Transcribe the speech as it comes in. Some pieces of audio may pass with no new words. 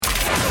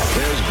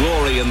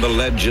glory in the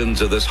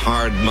legends of this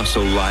hard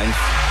muscle life,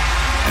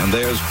 and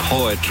there's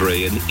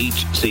poetry in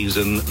each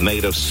season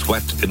made of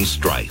sweat and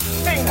strife.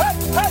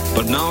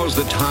 But now's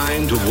the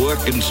time to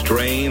work and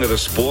strain at a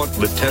sport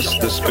that tests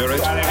the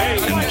spirit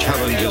and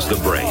challenges the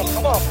brain.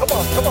 Come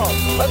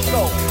on, let's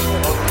go.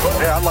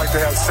 Yeah, I'd like to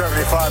have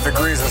 75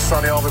 degrees and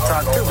sunny all the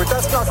time too, but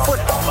that's not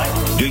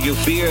football. Do you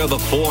fear the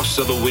force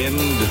of the wind,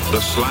 the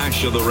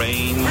slash of the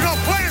rain? We're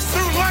gonna play this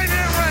through lightning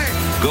and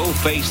rain. Go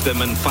face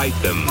them and fight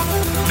them.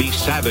 Be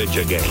savage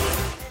again.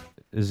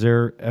 Is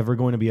there ever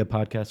going to be a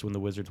podcast when the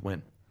Wizards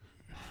win?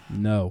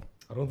 No.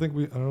 I don't think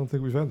we've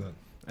had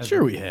that.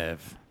 Sure we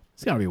have.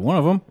 It's got to be one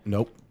of them.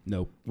 Nope.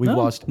 We've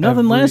lost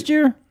nothing last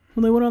year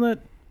when they went on that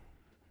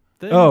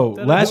thing.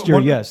 Last year,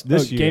 yes.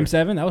 This year. Game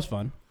 7, that was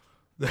fun.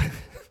 I don't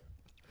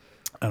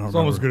It's remember.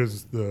 almost as good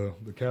as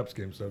the Caps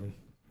Game 7.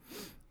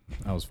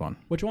 That was fun.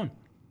 Which one?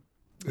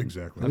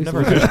 Exactly. I've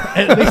never heard,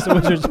 At least the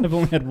Wizards have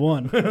only had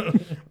one.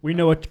 We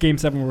know what Game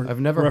 7 we're I've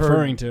never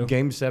referring heard to.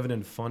 Game 7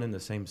 and fun in the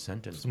same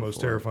sentence. It's the most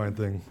before. terrifying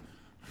thing.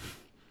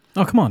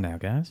 Oh, come on now,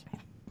 guys.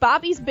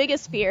 Bobby's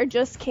biggest fear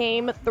just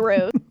came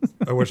through.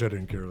 I wish I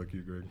didn't care like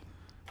you, Greg.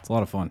 It's a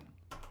lot of fun.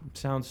 It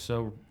sounds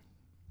so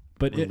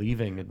But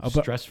relieving and but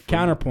stressful.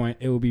 counterpoint,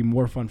 it will be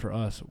more fun for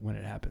us when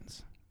it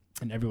happens.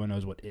 And everyone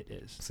knows what it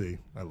is. See,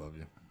 I love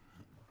you.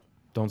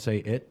 Don't say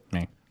it.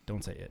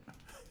 Don't say it.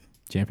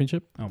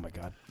 Championship? Oh, my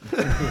God.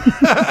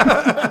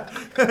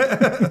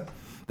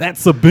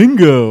 That's a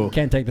bingo.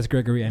 Can't take this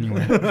Gregory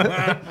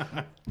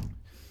anywhere.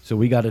 So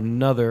we got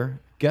another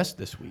guest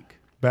this week.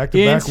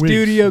 Back-to-back weeks.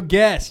 In-studio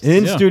guest.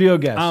 In-studio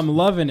guest. I'm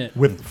loving it.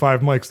 With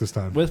 5 mics this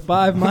time. With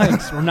 5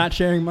 mics. We're not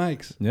sharing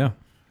mics. Yeah.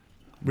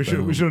 We should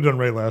have done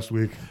Ray last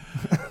week.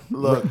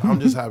 Look, I'm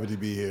just happy to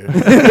be here.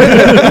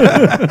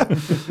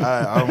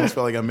 I almost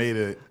felt like I made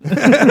it.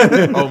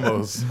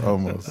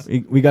 Almost.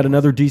 We got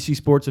another DC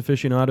sports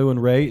aficionado,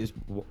 and Ray is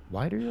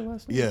Wider your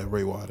last name? Yeah,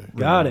 Ray Wider.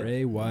 Got it.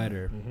 Ray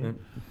Wider. Mm-hmm.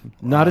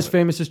 Not as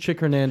famous as Chick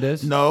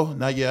Hernandez. No,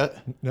 not yet.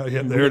 No,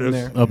 yeah, there it is.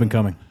 There. Up and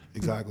coming.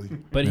 Exactly.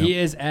 But he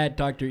is at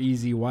Dr.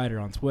 EZ Wider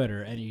on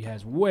Twitter, and he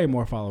has way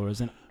more followers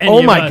than any Oh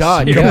of my us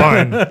God. here.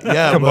 Combined.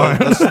 Yeah,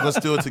 but let's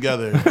do it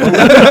together.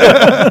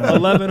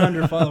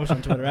 1,100 followers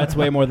on Twitter. That's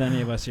way more than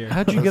any of us here.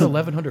 How'd you get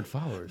 1,100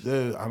 followers?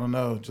 Dude, I don't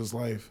know. Just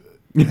life.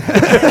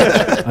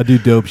 I do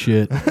dope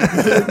shit.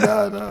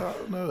 No.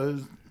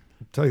 It's,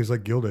 Tell you, he's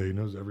like Gilday. He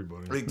knows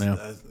everybody.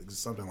 it's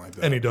something like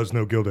that. And he does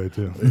know Gilday,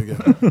 too. There you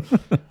go.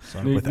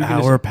 With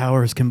our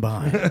powers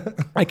combined.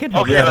 I can't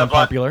help that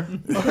unpopular.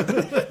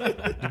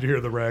 Did you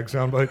hear the rag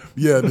soundbite?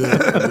 Yeah, I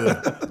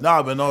did.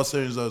 Nah, but in all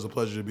seriousness, it was a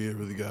pleasure to be here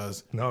with you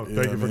guys. No, You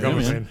thank know you for what I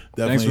coming, mean? man.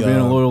 Thanks for being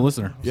a loyal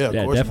listener. Yeah, of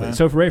Yeah, course, definitely. man.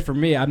 So for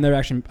me, I've never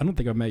actually, I don't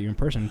think I've met you in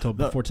person until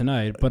before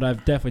tonight, but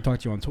I've definitely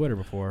talked to you on Twitter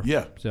before.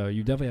 Yeah. So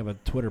you definitely have a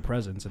Twitter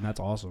presence, and that's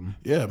awesome.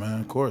 Yeah, man,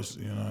 of course.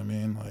 You know what I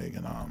mean? Like,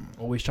 and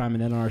Always chiming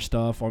in on our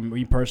stuff, or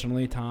me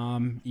personally,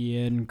 Tom,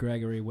 Ian,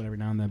 Gregory, whatever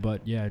now and then.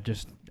 But yeah,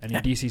 just any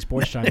DC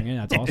sports chiming in,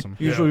 that's awesome.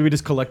 Usually we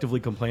just collectively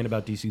complain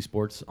about DC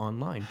sports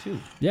online, too.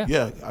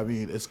 yeah, I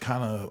mean, it's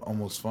kind of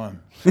almost fun.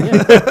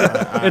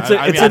 It's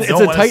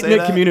a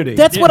tight-knit community.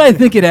 That's what I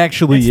think it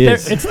actually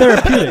is. It's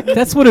therapeutic.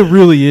 That's what it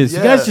really is. You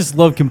Yeah. guys just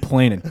love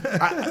complaining.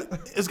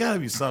 It's got to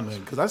be something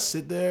because I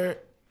sit there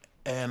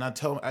and I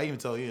even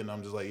tell Ian,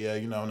 I'm just like, yeah,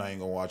 I'm not even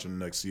gonna watch him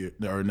next year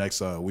or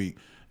next week.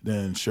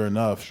 Then sure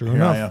enough,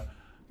 I am,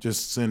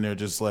 just sitting there,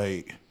 just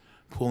like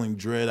pulling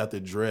dread after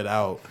dread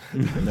out,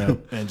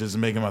 and just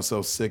making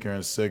myself sicker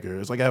and sicker.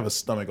 It's like I have a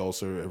stomach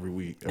ulcer every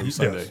week, every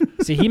Sunday.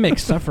 See, he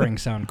makes suffering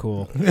sound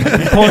cool.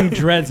 Like, pulling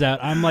dreads out,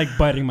 I'm like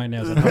biting my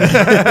nails. I'm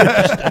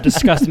just a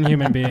disgusting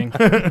human being.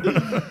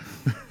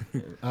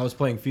 I was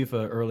playing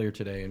FIFA earlier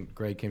today, and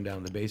Greg came down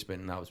in the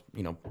basement, and I was,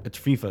 it's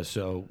FIFA,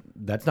 so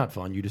that's not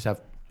fun.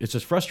 It's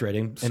just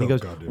frustrating. And So he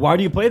goes, goddamn. "Why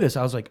do you play this?"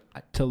 I was like,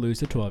 To lose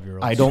to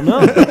 12-year-olds. I don't know.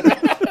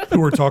 Who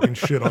were talking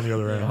shit on the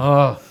other end.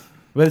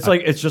 But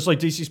it's just like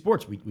DC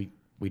sports.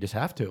 We just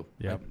have to.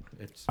 Yeah.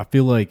 I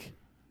feel like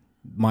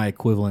my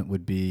equivalent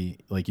would be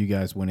like you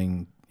guys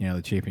winning,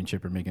 the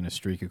championship or making a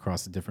streak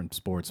across the different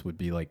sports would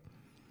be like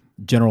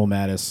General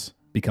Mattis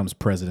becomes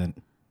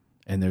president,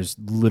 and there's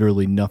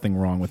literally nothing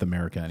wrong with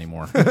America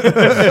anymore. Like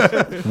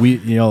I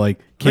think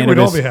cannabis. we'd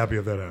all be happy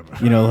if that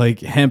happened. Like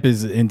hemp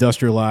is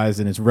industrialized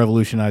and it's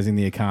revolutionizing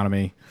the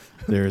economy.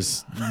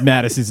 There's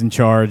Mattis is in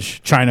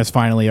charge. China's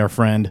finally our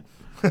friend.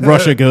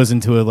 Russia goes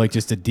into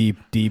just a deep,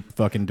 deep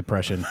fucking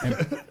depression,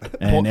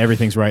 and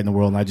everything's right in the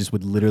world. And I just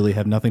would literally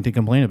have nothing to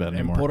complain about And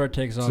anymore. Porter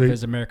takes off See?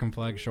 his American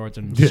flag shorts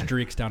and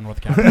streaks down North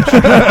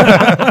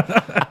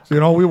Carolina. See,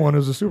 and all we want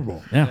is a Super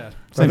Bowl. Yeah,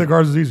 I think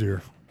ours is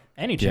easier.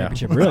 Any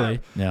championship, really.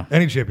 yeah.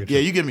 Any championship. Yeah,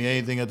 you give me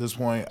anything at this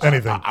point.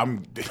 Anything.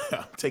 I'm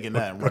taking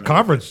that. And A running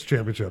conference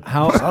championship.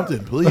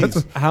 something,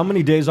 please. How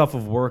many days off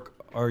of work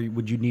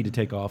would you need to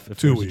take off? If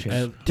 2 there was a weeks.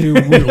 chance? 2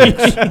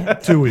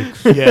 weeks. 2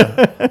 weeks.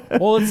 Yeah,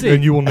 Well, let's see.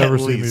 And you will never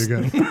At see least. me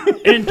again.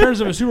 In terms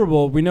of a Super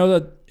Bowl, we know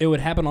that it would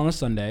happen on a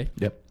Sunday.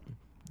 Yep.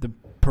 The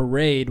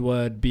parade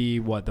would be,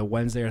 the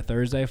Wednesday or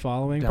Thursday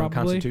following, Down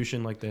probably?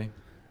 Constitution, like they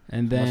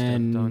And must have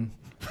then done.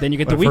 then you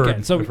get the I've heard-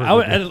 weekend. So I've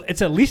heard they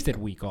it's at least a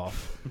week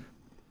off.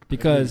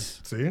 because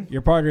See?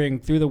 you're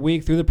partying through the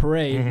week, through the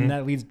parade, and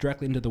that leads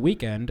directly into the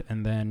weekend,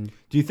 and then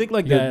Do you think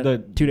like Yeah, the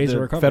 2 days of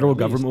the recovery, federal at least.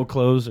 government will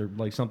close or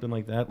like something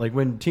like that? Like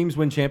when teams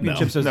win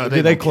championships, No, do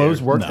they they don't close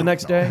care. work No, the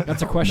next day?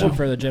 that's a question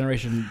for the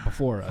generation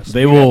before us.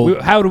 They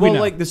will. How do we Well, know?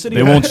 like the city,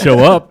 They won't show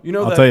up. You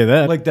know, I'll tell you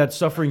that. Like that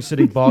suffering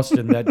city,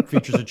 Boston, that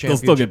features a They'll championship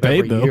still get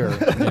paid, every though. year.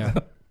 yeah.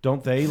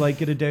 Don't they like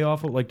get a day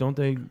off? Like, don't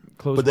they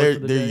close? But work for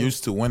the they're day?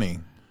 used to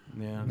winning.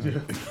 Yeah.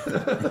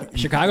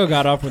 Chicago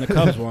got off when the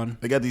Cubs won.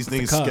 They got these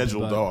things Cubs,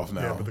 scheduled but- off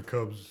now. Yeah, but the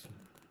Cubs,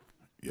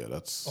 Yeah,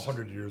 that's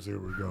 100 years they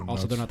were going.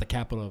 Also, nuts. they're not the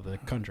capital of the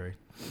country.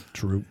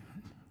 True.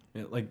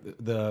 Yeah, like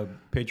the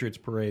Patriots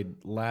parade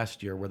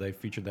last year, where they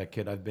featured that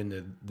kid. I've been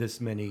to this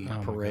many Oh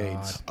my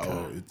parades,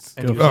 it's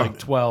and he was Oh. like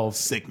 12.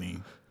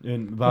 sickening.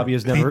 And Bobby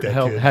has never that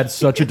kid. had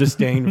such a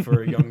disdain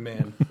for a young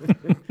man.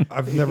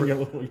 I've never. a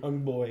little young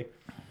boy.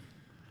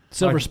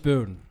 Silver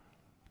Spoon.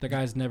 The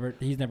guy's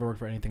he's never worked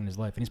for anything in his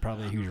life, and he's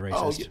probably a huge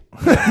racist.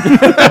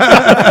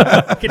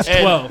 It's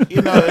 12. And,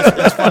 you know,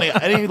 it's funny.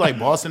 Any like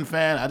Boston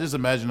fan, I just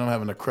imagine them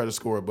having a credit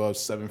score above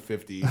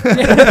 750.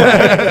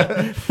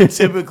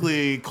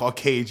 Typically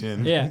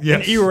Caucasian. Yeah,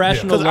 Yes. an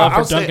irrational Yeah. 'Cause love I'll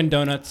for say- Dunkin'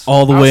 Donuts.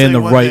 All the I'll way say in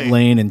the one right thing.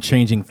 lane and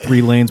changing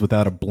 3 lanes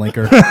without a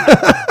blinker.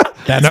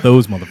 That's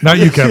those motherfuckers. Not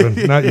you,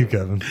 Kevin. Not you,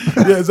 Kevin.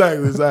 Yeah,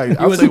 exactly.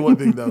 I'll say one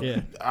thing though.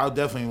 Yeah. I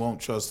definitely won't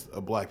trust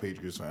a black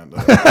Patriots fan. Though.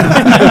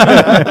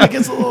 That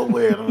gets a little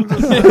weird. I'm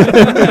just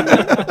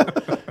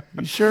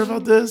you sure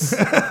about this?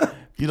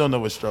 You don't know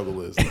what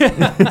struggle is.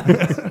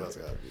 That's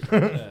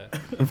gotta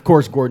be. Of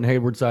course, Gordon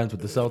Hayward signs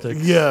with the Celtics.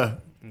 Yeah.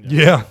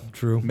 Yeah,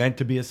 true. Meant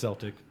to be a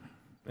Celtic.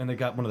 And they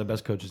got one of the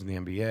best coaches in the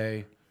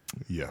NBA.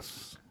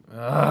 Yes.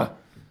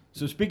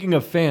 So speaking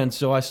of fans,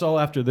 so I saw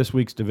after this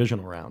week's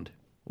divisional round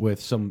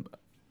with some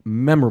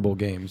memorable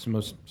games,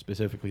 most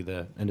specifically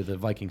the end of the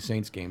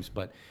Vikings-Saints games.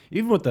 But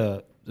even with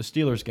the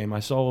Steelers game, I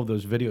saw all of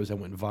those videos that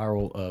went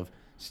viral of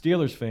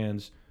Steelers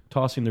fans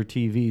tossing their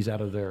TVs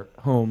out of their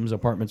homes,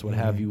 apartments, what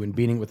have you, and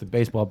beating it with a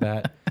baseball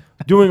bat,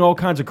 doing all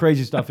kinds of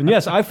crazy stuff. And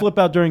yes, I flip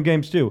out during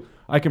games too.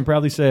 I can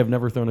proudly say I've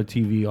never thrown a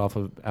TV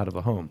out of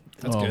a home.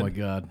 Oh my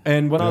god.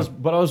 And when I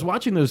was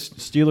watching those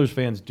Steelers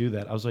fans do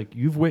that, I was like,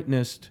 you've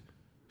witnessed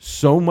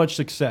so much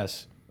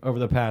success over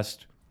the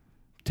past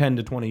 10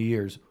 to 20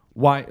 years.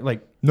 Why?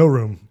 Like, No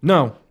room.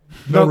 no.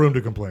 No room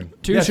to complain.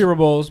 2 Yes. Super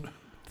Bowls,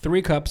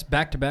 3 cups,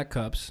 back-to-back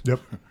cups. Yep.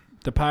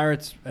 The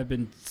Pirates have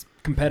been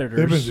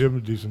competitors. They've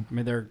been decent. I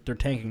mean, they're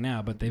tanking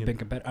now, but they've been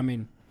competitive. I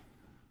mean,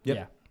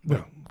 Yep.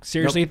 yeah.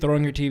 Seriously,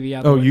 throwing your TV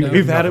out. Oh, the window?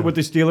 you've had it with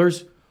the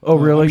Steelers? Oh,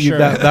 really? I'm sure.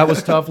 That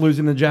was tough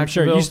losing to I'm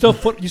sure Jacksonville?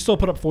 you still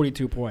put up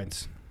 42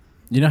 points.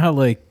 You know how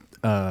like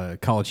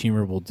College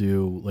Humor will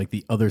do like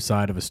the other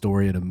side of a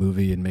story in a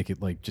movie and make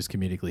it like just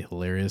comedically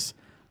hilarious?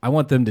 I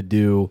want them to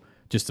do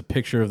just a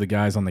picture of the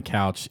guys on the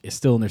couch, is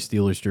still in their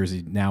Steelers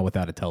jersey now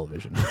without a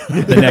television.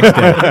 The next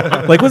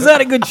day, like, was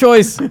that a good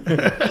choice?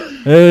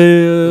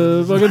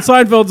 Hey, fucking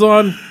Seinfeld's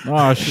on.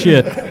 Oh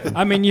shit!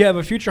 I mean, you have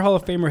a future Hall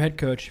of Famer head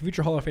coach,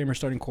 future Hall of Famer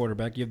starting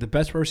quarterback. You have the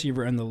best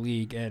receiver in the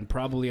league, and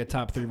probably a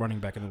top 3 running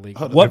back in the league.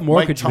 What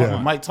more could you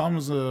want? Mike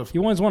Tomlin's He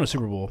once won a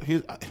Super Bowl.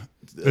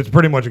 It's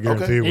pretty much a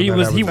guarantee. Okay. when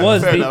that He happens.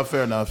 was Fair the enough,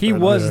 fair enough, He fair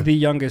was enough. the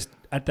youngest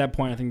at that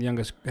point. I think the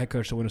youngest head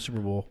coach to win a Super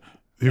Bowl.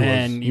 He was.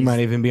 And You might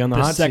even be on the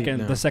hot seat second,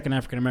 now. the second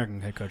African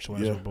American head coach to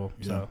win a Yeah, Super Bowl.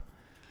 yeah. So,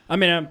 I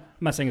mean, I'm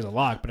not saying he's a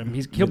lock, but I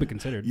mean, he'll be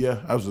considered.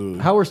 Yeah, absolutely.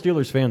 How are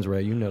Steelers fans,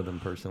 Ray? You know them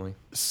personally.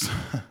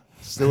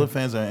 Steelers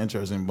fans are an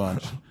interesting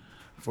bunch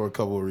for a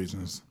couple of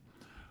reasons.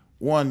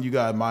 One, you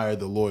gotta admire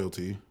the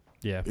loyalty.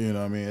 Yeah. You know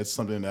what I mean? It's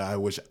something that I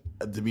wish,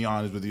 to be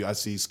honest with you, I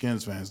see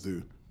Skins fans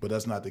do. But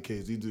that's not the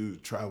case. These do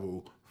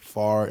travel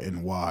far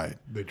and wide.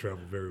 They travel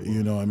very well.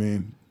 You know what I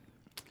mean?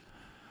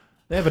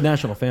 They have a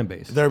national fan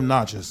base. They're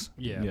obnoxious.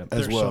 Yeah, Yeah.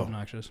 As they're well. so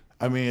obnoxious.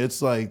 I mean,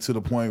 it's like to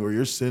the point where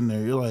you're sitting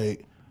there, you're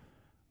like,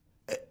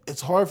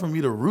 it's hard for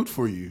me to root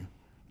for you.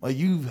 Like,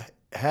 you've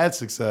had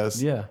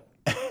success. Yeah.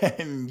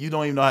 And you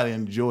don't even know how to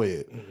enjoy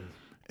it.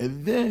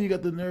 And then you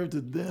got the nerve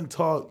to then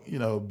talk,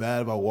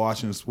 bad about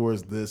watching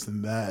sports, this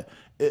and that.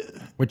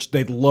 Which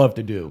they'd love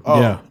to do.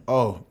 Yeah.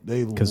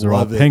 They Because they're all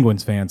love it.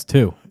 Penguins fans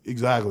too.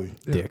 Exactly.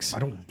 Dicks. I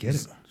don't get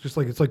it.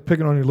 It's like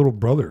picking on your little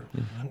brother.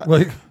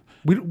 Like,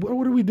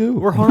 what do we do?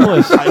 We're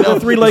harmless. I know. A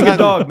three-legged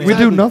Exactly. dog, man. We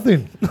do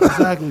nothing.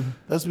 Exactly.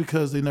 That's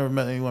because they never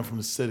met anyone from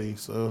the city,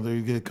 so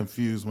they get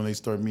confused when they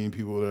start meeting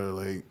people that are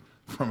like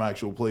from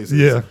actual places.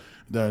 Yeah.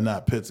 That are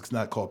not It's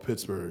not called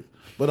Pittsburgh.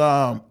 But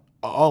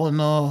all in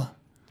all,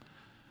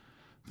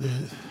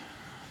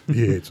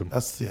 He hates them.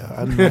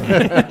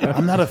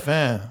 I'm not a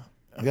fan.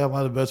 I got a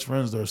lot of best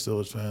friends that are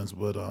Steelers fans,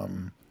 but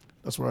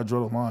that's where I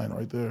draw the line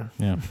right there.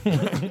 Yeah.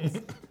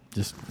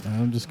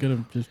 I'm just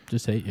gonna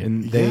just hate you.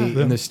 And Yeah.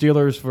 and the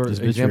Steelers, for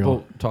Just example,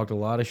 vitriol. talked a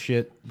lot of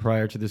shit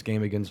prior to this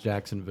game against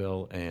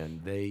Jacksonville,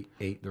 and they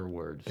ate their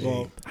words.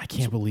 Well, I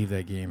can't believe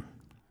that game.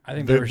 I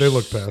think They were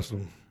look past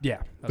them. Yeah,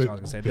 that's They- what I was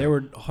gonna say. yeah. They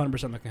were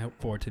 100% looking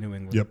forward to New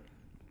England. Yep.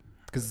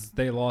 Because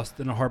they lost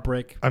in a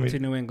heartbreak I mean- to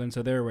New England,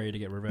 so they're ready to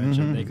get revenge,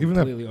 and they Even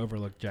that- completely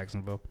overlooked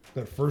Jacksonville.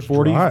 That first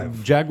 40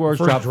 drive. Jaguars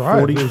First dropped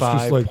drive, it was just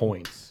 45 like-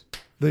 points.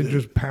 They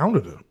just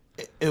pounded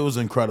it. It was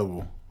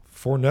incredible.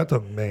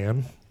 Fournette,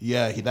 man.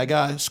 Yeah, that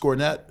guy,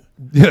 Scornette.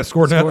 Yeah,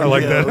 Scornette. I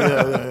like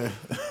that.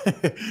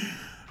 Yeah.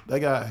 That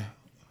guy,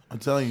 I'm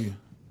telling you,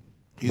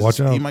 Watch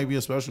out. He might be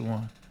a special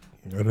one.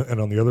 And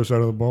on the other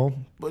side of the ball,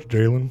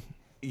 Jalen.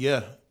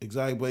 Yeah,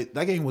 exactly. But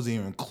that game wasn't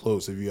even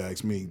close, if you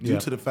ask me, due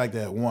to the fact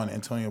that, one,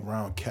 Antonio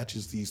Brown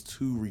catches these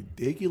two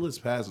ridiculous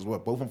passes,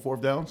 both on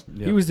fourth downs?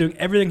 Yep. He was doing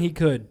everything he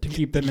could to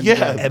keep them in the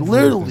game. Yeah,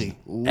 literally.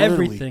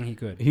 Everything he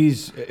could.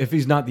 If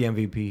he's not the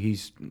MVP,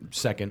 he's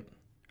second,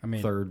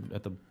 third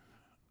at the...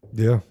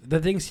 Yeah. The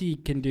things he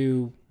can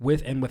do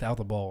with and without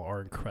the ball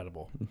are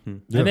incredible. Mm-hmm.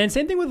 Yeah. And then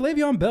same thing with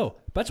Le'Veon Bell.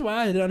 That's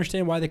why I didn't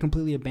understand why they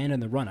completely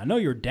abandoned the run. I know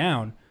you're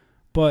down,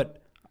 but...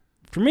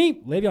 For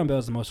me, Le'Veon Bell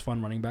is the most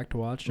fun running back to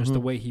watch. Just the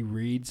way he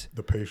reads,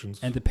 the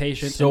patience,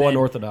 so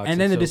unorthodox, and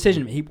then the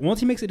decision. Once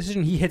he makes a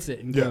decision, he hits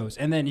it and goes.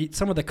 And then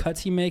some of the cuts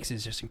he makes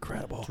is just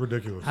incredible. It's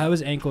ridiculous. How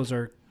his ankles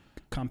are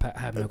compact,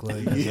 have no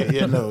clue.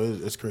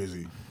 It's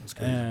crazy. It's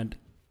crazy. And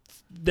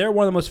they're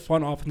one of the most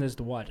fun offenses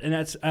to watch. And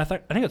I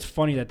think it's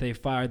funny that they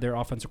fired their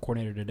offensive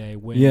coordinator today.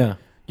 When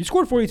you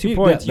scored 42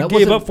 points, you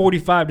gave up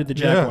 45 to the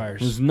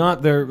Jaguars. It was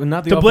not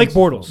the to Blake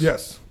Bortles.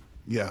 Yes.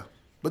 Yeah,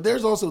 but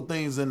there's also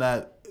things in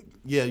that.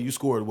 Yeah, you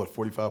scored,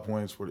 45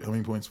 points? How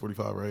many points?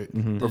 45, right?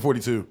 Mm-hmm. Or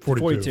 42?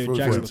 42.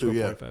 Jackson scored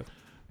 45.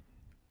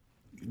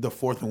 The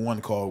 4th and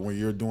 1 call where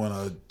you're doing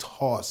a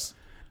toss.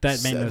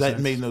 That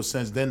made no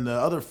sense. Then the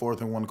other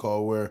 4th and 1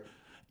 call where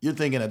you're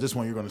thinking at this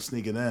one you're going to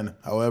sneak it in.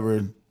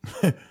 However,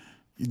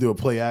 you do a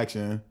play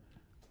action.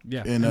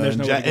 Yeah.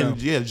 And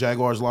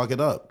Jaguars lock it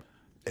up.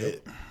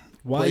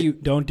 Why you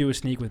don't do a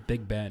sneak with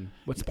Big Ben?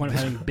 What's the point of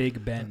having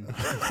Big Ben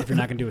if you're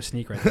not going to do a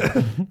sneak right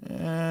there?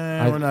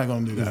 We're not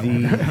going to do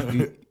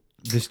that.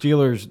 The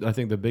Steelers, I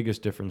think the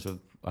biggest difference of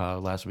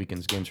last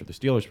weekend's games from the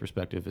Steelers'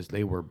 perspective is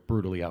they were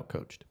brutally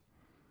outcoached.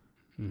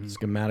 Mm-hmm.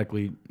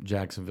 Schematically,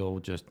 Jacksonville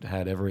just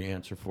had every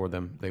answer for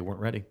them. They weren't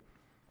ready.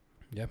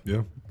 Yeah.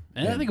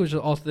 And I think it was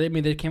just also,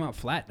 they came out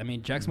flat.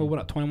 Jacksonville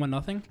went up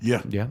 21-0.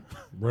 Yeah.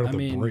 Right at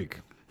the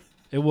break.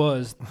 It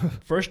was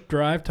first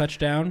drive,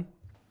 touchdown,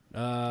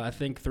 I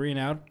think 3 and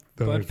out.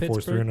 Then they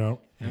forced 3 and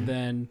out. And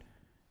then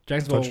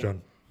Jacksonville.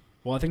 Touchdown.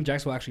 Well, I think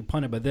Jacksonville actually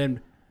punted, but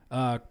then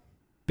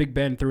Big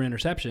Ben threw an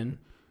interception.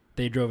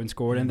 They drove and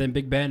scored. And then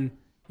Big Ben,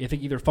 I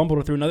think, either fumbled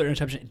or threw another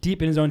interception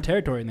deep in his own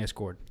territory, and they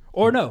scored.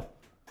 Or no.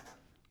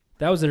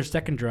 That was their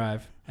second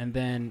drive. And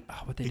then,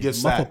 what they did?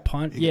 Muffle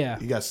punt. He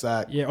got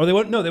sacked. Yeah, or they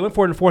went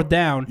for it in 4th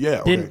down.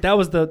 Yeah, okay. That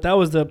was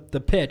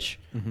the pitch.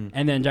 Mm-hmm.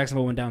 And then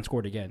Jacksonville went down and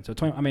scored again. So,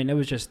 it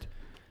was just...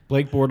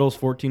 Blake Bortles,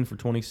 14 for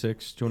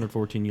 26,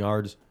 214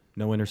 yards,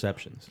 no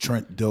interceptions.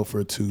 Trent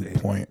Dilfer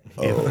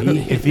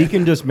 2.0. If he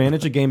can just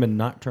manage a game and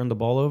not turn the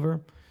ball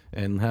over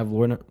and have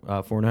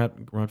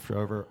Fournette rush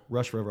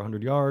for over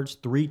 100 yards,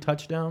 3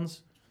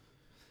 touchdowns.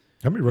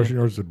 How many rushing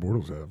yards did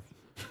Bortles have?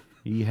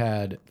 He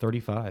had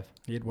 35.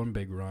 He had one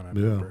big run, I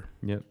remember.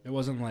 Yep. It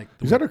wasn't like...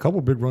 He's had a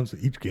couple big runs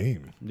each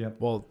game. Yep.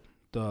 Well,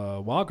 the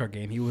wildcard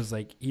game,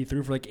 he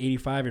threw for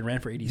 85 and ran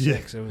for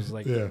 86. It was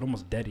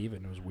almost dead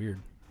even. It was weird.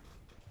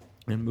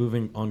 And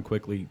moving on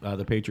quickly,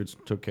 the Patriots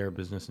took care of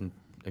business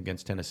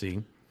against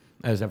Tennessee,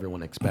 as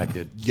everyone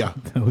expected. Yeah.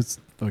 That was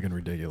fucking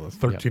ridiculous.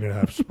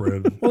 13.5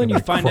 spread. Well, then you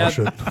find out.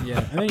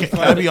 Yeah. Can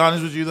I be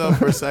honest with you, though,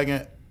 for a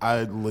second?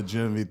 I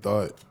legitimately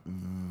thought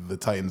the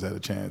Titans had a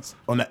chance.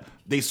 On that,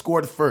 they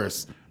scored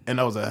first, and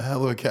that was a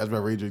hell of a catch by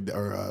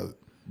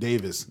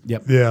Davis.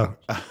 Yep. Yeah.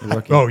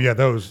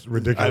 That was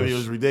ridiculous. It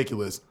was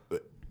ridiculous.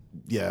 But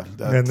yeah.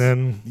 And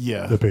then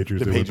the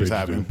Patriots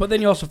happened. But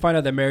then you also find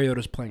out that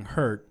Mariota's playing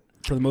hurt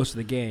for most of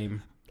the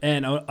game.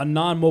 And a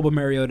non-mobile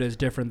Mariota is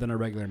different than a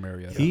regular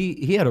Mariota.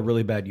 He had a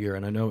really bad year,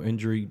 and I know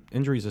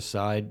injuries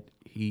aside,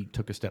 he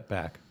took a step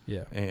back.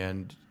 Yeah.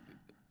 And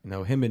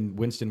him and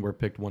Winston were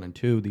picked 1 and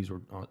 2.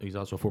 He's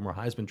also a former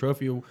Heisman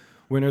Trophy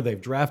winner. They've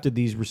drafted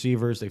these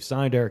receivers. They've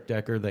signed Eric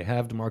Decker. They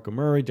have DeMarco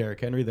Murray, Derrick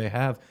Henry. They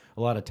have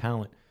a lot of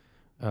talent.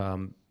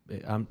 I'm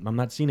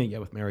not seeing it yet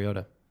with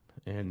Mariota,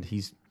 and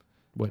he's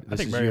I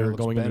think Mariota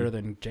looks better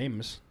than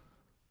James.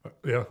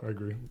 Yeah, I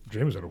agree.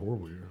 James had a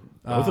horrible year.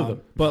 Both of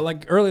them.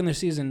 But early in the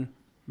season,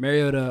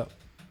 Mariota,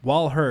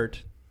 while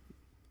hurt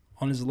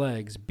on his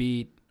legs,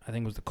 beat, I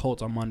think it was the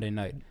Colts on Monday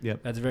night.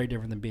 Yep. That's very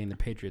different than beating the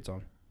Patriots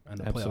on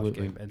the playoff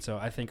game. And so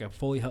I think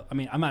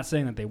I'm not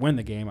saying that they win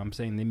the game. I'm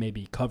saying they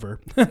maybe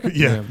cover.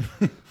 Yeah.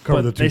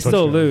 Cover but they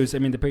still lose. The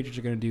Patriots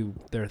are going to do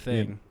their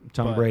thing. Yeah.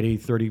 Tom Brady,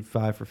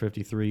 35 for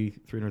 53,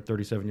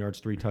 337 yards,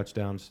 3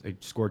 touchdowns. They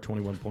scored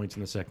 21 points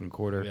in the second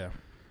quarter. Yeah.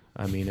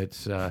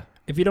 It's...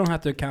 if you don't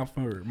have to account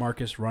for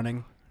Marcus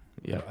running,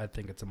 yeah, I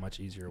think it's a much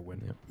easier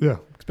win. Yeah.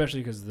 Especially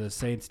because the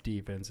Saints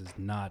defense is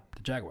not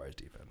the Jaguars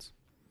defense.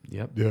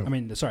 Yep. Yeah.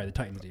 the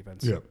Titans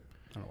defense. Yep.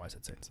 I don't know why I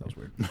said Saints. That was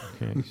weird.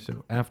 Okay,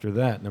 so after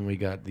that, then we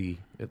got the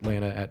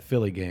Atlanta at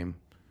Philly game.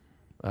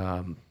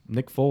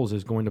 Nick Foles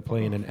is going to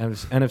play in an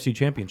NFC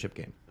Championship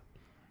game.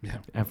 Yeah.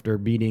 After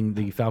beating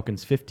the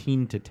Falcons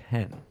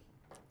 15-10.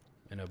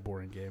 In a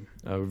boring game.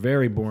 A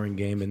very boring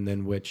game, and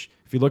then if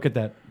you look at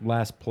that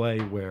last play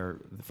for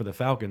the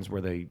Falcons,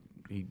 where he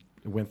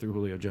went through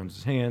Julio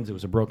Jones' hands, it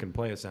was a broken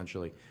play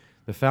essentially.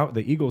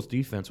 The Eagles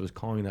defense was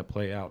calling that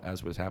play out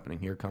as was happening.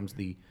 Here comes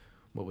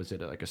what was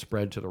it, like a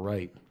spread to the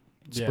right,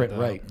 sprint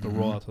right. The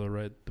roll out to the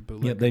right, the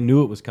bootleg. Yeah, they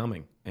knew it was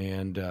coming.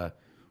 And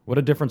what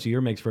a difference a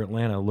year makes for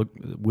Atlanta, look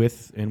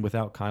with and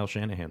without Kyle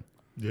Shanahan.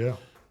 Yeah.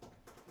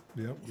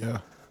 Yep. Yeah,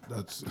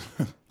 that's.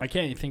 I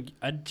can't even think.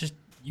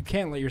 You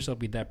can't let yourself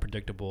be that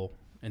predictable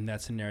in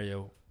that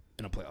scenario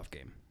in a playoff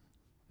game.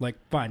 Like,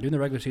 fine, during the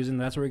regular season,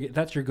 that's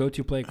your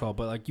go-to play call.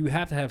 But like, you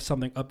have to have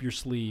something up your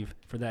sleeve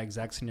for that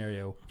exact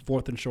scenario,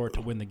 4th and short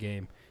to win the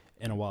game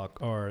in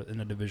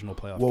a divisional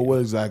playoff. Well,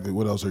 game.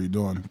 what else are you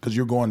doing? Because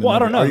you're going. I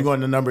don't know. Are you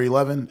going to number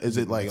 11? Is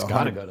it like it's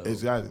got to go to?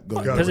 It's got to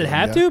go. Does it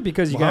have to?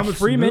 Because you got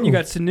Freeman, you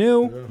got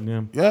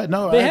Sanu. Yeah,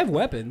 no, they have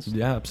weapons.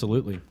 Yeah,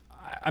 absolutely.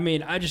 I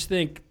mean, I just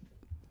think,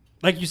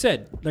 like you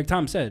said, like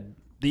Tom said,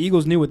 the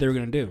Eagles knew what they were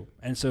going to do,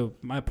 and so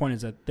my point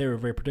is that they were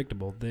very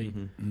predictable. They,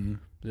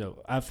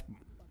 I've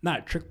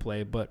not trick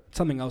play, but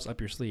something else up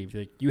your sleeve.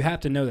 Like, you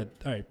have to know that.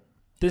 All right,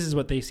 this is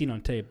what they've seen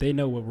on tape. They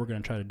know what we're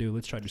going to try to do.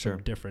 Let's try to do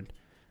something different.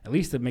 At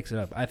least it mix it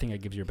up. I think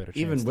it gives you a better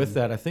chance. Even with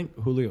that, I think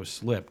Julio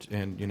slipped,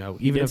 and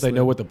even if they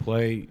know what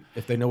play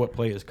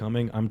is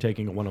coming, I'm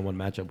taking a one-on-one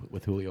matchup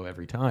with Julio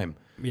every time.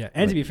 Yeah,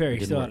 and to be fair,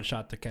 he still had a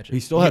shot to catch it. He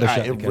still had a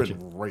shot to catch it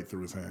right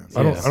through his hands.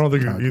 I don't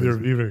think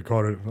he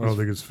caught it. I don't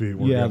think his feet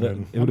were. Yeah,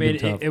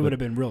 it would have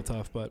been real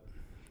tough, but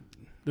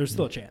there's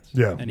still a chance.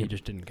 Yeah, and he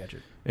just didn't catch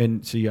it.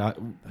 And see, that's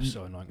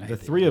so annoying. The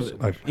three of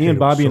Ian,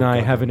 Bobby, and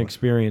I haven't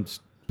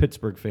experienced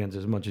Pittsburgh fans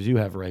as much as you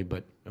have, Ray.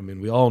 But I mean,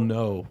 we all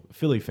know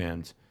Philly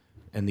fans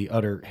and the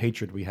utter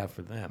hatred we have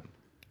for them.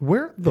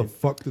 Where the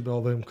fuck did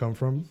all them come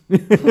from?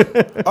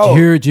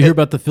 Did you hear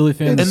about the Philly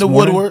fans? And the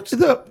Woodworks.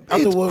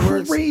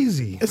 It's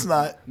crazy. It's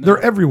not. They're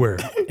everywhere.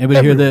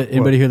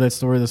 Anybody hear that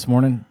story this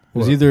morning? It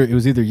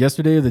was either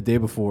yesterday or the day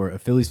before. A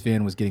Phillies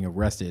fan was getting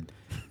arrested,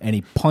 and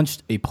he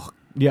punched a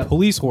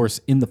police horse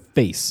in the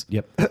face.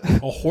 Yep.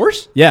 A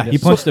horse? Yeah, he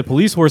punched a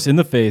police horse in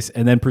the face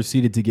and then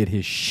proceeded to get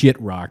his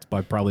shit rocked by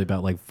probably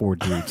about like 4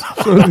 dudes.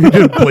 So he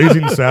did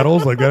Blazing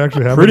Saddles? Like that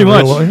actually happened? Pretty in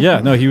much. real life?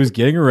 Yeah, no, he was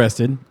getting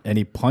arrested and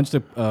he punched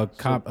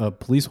a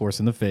police horse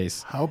in the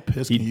face. How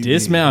pissed he can you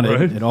dismounted be,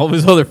 right? and all of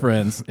his other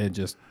friends and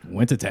just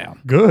went to town.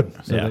 Good.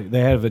 So they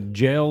have a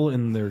jail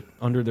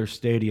under their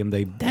stadium.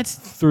 They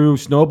threw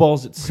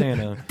snowballs at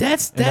Santa.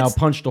 That's now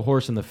punched a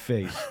horse in the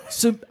face.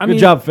 So Good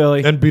job,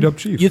 Philly. And beat up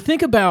Chiefs. You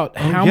think about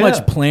how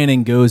much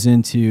planning goes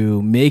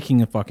into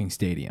making a fucking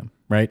stadium,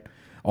 right?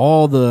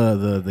 All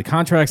the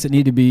contracts that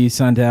need to be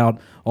sent out,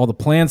 all the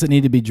plans that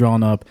need to be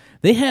drawn up.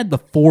 They had the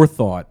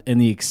forethought and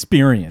the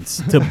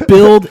experience to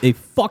build a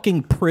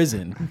fucking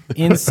prison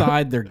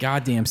inside their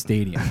goddamn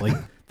stadium. Like,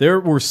 there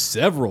were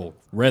several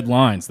red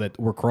lines that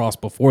were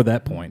crossed before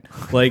that point.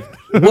 Like,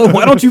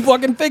 why don't you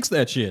fucking fix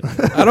that shit?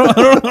 I don't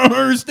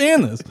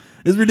understand this.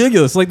 It's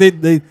ridiculous. Like,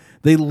 they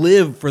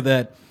live for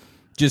that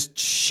just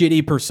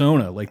shitty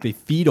persona. Like, they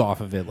feed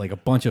off of it like a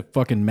bunch of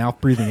fucking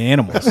mouth-breathing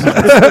animals.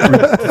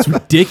 It's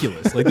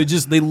ridiculous. Like,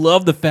 they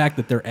love the fact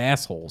that they're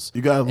assholes.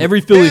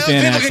 Every Philly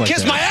fan acts like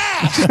kiss that. my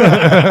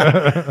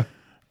ass.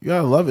 You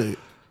gotta love it.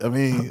 I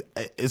mean,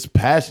 it's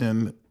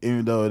passion,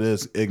 even though it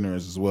is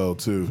ignorance as well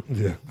too.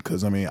 Yeah.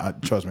 Because I mean,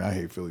 trust me, I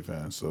hate Philly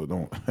fans, so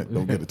don't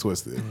get it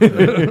twisted.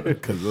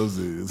 Because those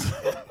dudes.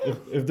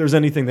 If there's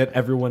anything that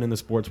everyone in the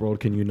sports world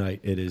can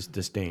unite, it is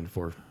disdain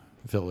for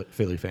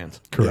Philly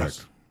fans. Correct.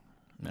 Yes.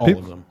 All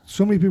of them.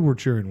 So many people were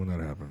cheering when that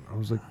happened. I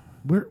was like,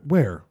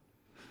 where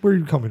are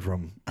you coming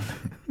from?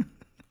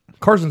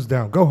 Carson's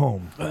down. Go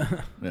home.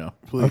 Yeah,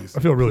 please. I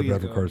feel really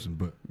bad for Carson,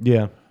 but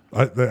yeah,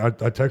 I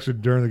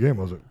texted during the game.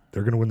 I was like,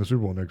 they're going to win the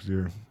Super Bowl next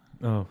year.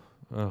 Oh,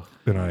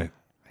 and I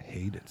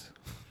hate it.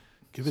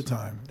 Give it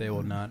time. They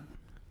will not.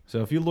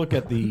 So if you look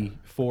at the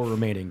 4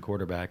 remaining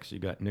quarterbacks, you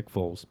got Nick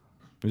Foles,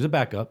 who's a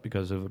backup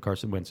because of a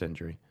Carson Wentz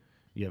injury.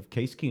 You have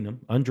Case Keenum,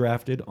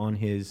 undrafted on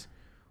his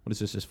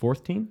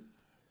 4th team?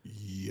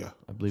 Yeah.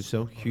 I believe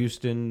so.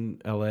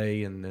 Houston,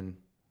 L.A., and then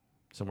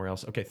somewhere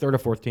else. Okay, 3rd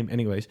or 4th team.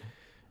 Anyways.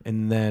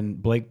 And then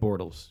Blake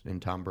Bortles and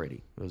Tom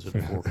Brady. Those are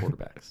the 4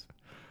 quarterbacks.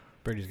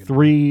 Brady's gonna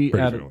 3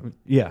 out of,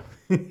 yeah.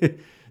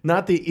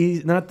 Not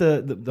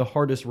the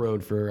hardest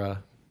road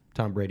for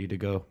Tom Brady to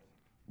go.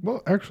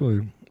 Well,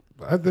 actually,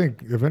 I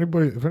think if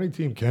any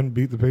team can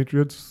beat the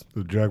Patriots,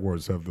 the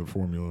Jaguars have the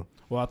formula.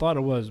 Well, I thought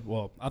it was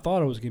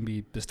going to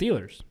be the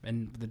Steelers,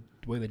 and the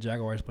way the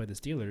Jaguars played the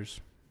Steelers.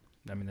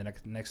 I mean, the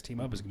next team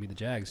up is going to be the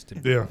Jags.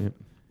 Yeah.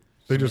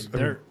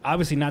 They're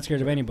obviously not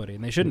scared of anybody,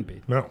 and they shouldn't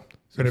be. No.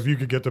 And if you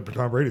could get to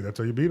Tom Brady, that's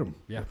how you beat him.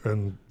 Yeah.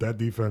 And that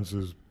defense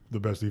is the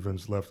best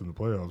defense left in the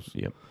playoffs.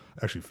 Yep.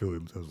 Actually, Philly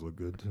does look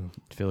good, too.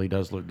 Philly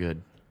does look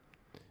good.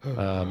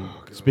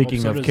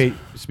 Speaking of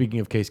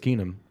Case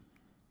Keenum,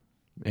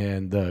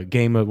 and the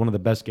game, one of the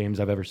best games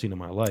I've ever seen in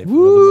my life.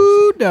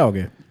 Woo,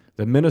 doggy.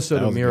 The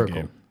Minnesota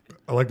Miracle.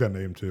 I like that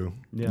name, too.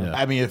 Yeah.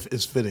 I mean,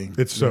 it's fitting.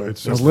 It's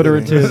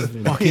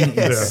alliterative. Fucking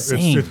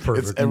insane. It's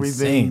perfect. It's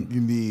everything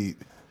you need.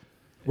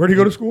 Where do you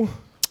go to school?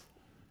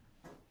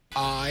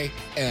 I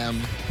am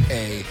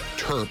a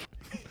Terp.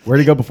 Where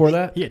did he go before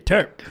that? Yeah,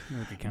 Terp.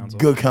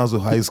 Good Counsel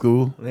High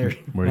School. There.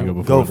 Where do you go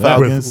before Go that?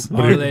 Falcons.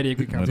 Our Lady of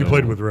Good Counsel. You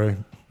played with Ray.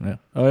 Yeah.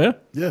 Oh yeah.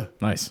 Yeah.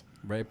 Nice.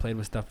 Ray played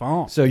with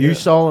Stephon. So you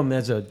saw him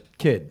as a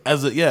kid.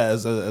 As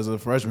a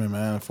freshman,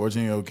 man, a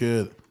 14-year-old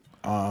kid,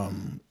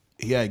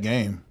 he had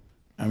game.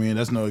 I mean,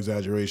 that's no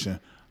exaggeration.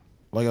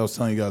 Like I was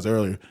telling you guys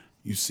earlier,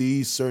 you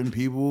see certain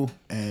people,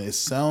 and it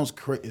sounds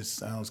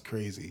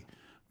crazy,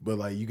 but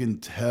like you can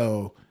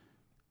tell.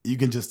 You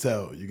can just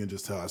tell.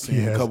 I've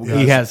seen a couple guys.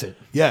 He has it.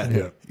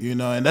 Yeah. You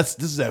know, and this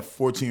is at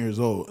 14 years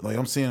old. Like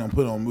I'm seeing him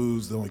put on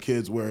moves on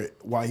kids where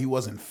while he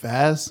wasn't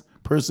fast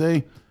per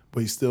se,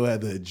 but he still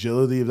had the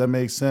agility, if that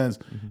makes sense.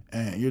 Mm-hmm.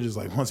 And you're just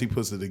like, once he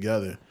puts it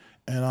together.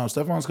 And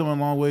Stephon's coming a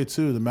long way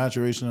too. The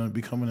maturation of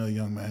becoming a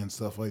young man and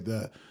stuff like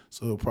that.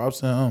 So props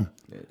to him.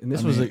 And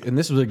this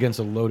was against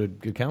a loaded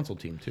good council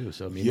team too.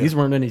 So I mean, these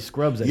weren't any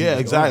scrubs. That he was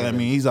exactly. going I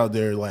mean, he's out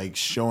there like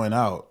showing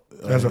out.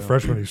 As a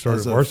freshman, he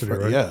started varsity,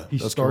 right? Yeah, He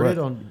that's started correct.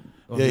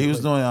 on Yeah, he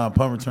was doing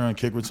punt return,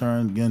 kick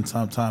return, getting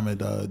time at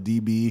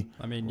DB.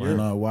 I mean,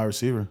 and wide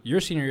receiver. Your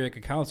senior year at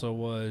council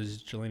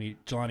was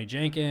Jelani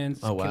Jenkins,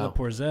 Oh, wow. Caleb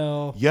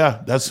Porzell.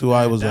 Yeah, that's who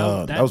I was.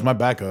 That- That was my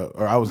backup,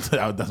 or I was.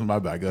 That's my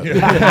backup.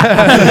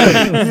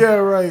 Yeah,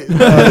 right.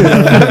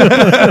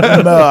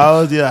 No, I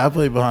was. Yeah, I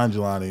played behind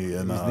Jelani,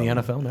 and He's in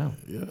the NFL now.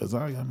 Yeah,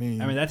 exactly. I mean,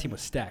 that team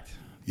was stacked.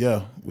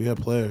 yeah, we had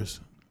players.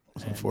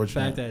 It's The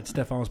unfortunate. fact that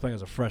Stephon was playing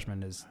as a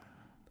freshman is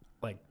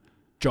like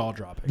jaw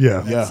dropping.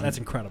 Yeah. That's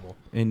incredible.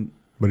 And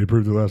But he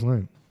proved it last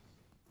night.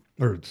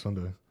 Or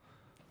Sunday. do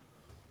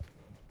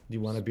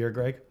you want a beer,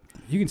 Greg?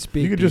 You can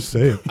speak. You could just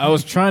say it. I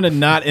was trying to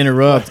not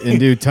interrupt and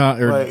do time.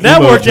 Right.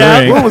 That worked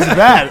out. What was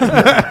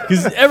that?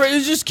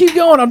 Because just keep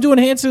going. I'm doing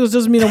hand signals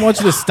doesn't mean I want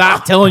you to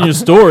stop telling your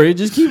story.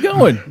 Just keep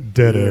going.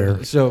 Dead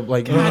air. So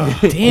like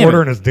Damn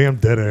Ordering it. his damn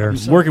dead air.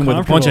 Working with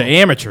a bunch of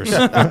amateurs.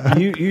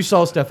 you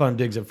saw Stephon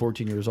Diggs at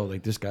 14 years old.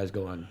 Like this guy's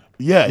going.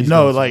 Yeah, He's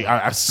no, gonna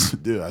like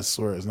dude, I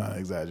swear it's not an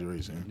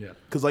exaggeration. Yeah.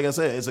 Because like I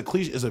said, it's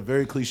a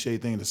very cliche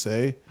thing to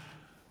say,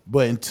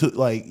 but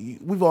like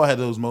we've all had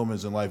those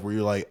moments in life where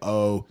you're like,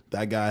 oh,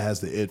 that guy has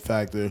the it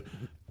factor.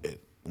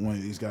 One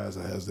of these guys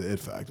that has the it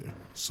factor.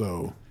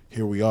 So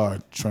here we are,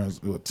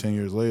 10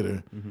 years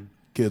later,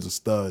 kid's a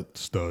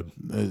stud.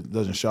 It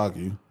doesn't shock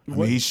you. I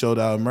mean, he showed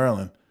out in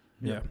Maryland.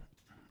 Yeah.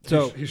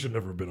 So He should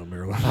never have been on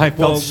Maryland. I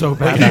felt so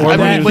bad. I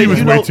mean, but he was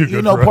you way know, too you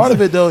good know, for part us.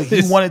 of it though,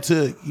 he wanted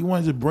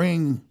to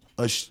bring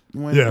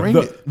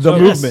it. The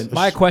movement.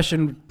 my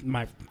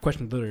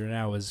question literally right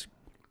now is,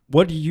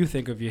 what do you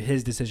think of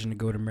his decision to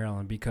go to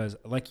Maryland? Because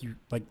like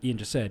Ian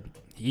just said,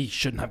 he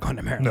shouldn't have gone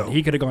to Maryland. No.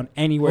 He could have gone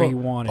anywhere he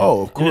wanted.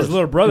 oh, of And his course.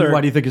 little brother. Why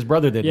do you think his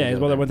brother did? Yeah, his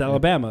brother went to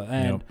Alabama,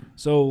 and Yep.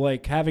 so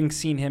like having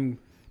seen him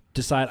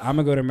decide I'm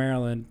gonna go to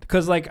Maryland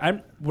because like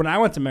when I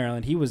went to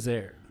Maryland, he was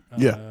there.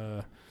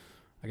 Yeah.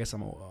 I guess I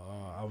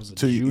was a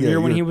 2 junior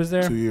when he was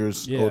there. 2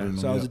 years Yeah, older than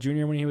so him. I was a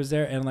junior when he was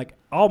there, and like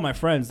all my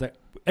friends, that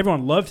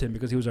everyone loved him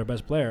because he was our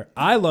best player.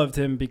 I loved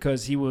him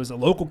because he was a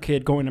local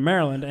kid going to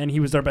Maryland, and he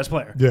was our best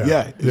player.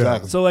 Yeah,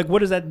 exactly. So like, what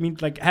does that mean?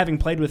 Like having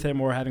played with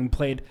him or having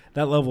played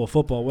that level of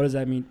football, what does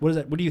that mean?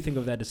 What do you think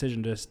of that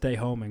decision to stay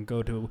home and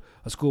go to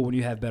a school when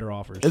you have better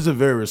offers? It's a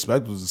very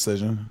respectable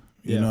decision.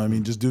 You Yeah. know what I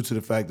mean? Just due to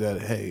the fact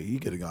that, hey, he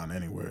could have gone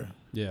anywhere.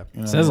 Yeah.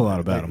 You know Says what a I lot mean?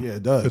 about Like, him. Yeah,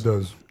 it does. It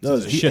does.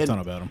 Says a shit and ton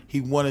about him. He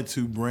wanted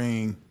to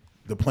bring,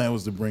 the plan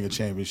was to bring a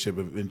championship,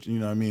 you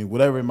know what I mean?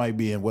 Whatever it might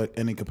be in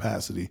any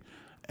capacity.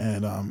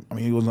 And, I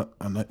mean, he wasn't,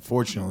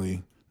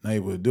 unfortunately, not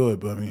able to do it.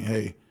 But, I mean,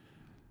 hey,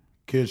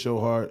 kid show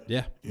heart.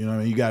 Yeah. You know what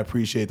I mean? You got to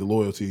appreciate the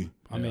loyalty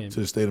mean- to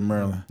the state of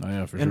Maryland. Oh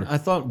yeah, for And sure. I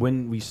thought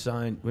when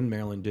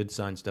Maryland did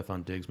sign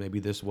Stephon Diggs,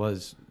 maybe this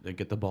was to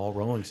get the ball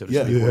rolling, so to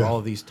Yeah. speak, where Yeah. all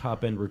of these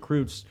top end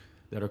recruits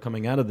that are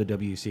coming out of the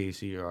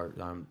WCAC are,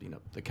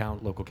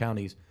 local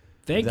counties.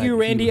 Thank that you, he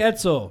Randy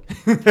was-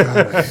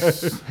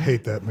 Edsel.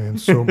 Hate that man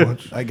so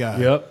much. That guy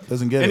Yep.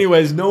 doesn't get it.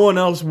 Anyways, no one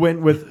else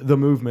went with the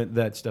movement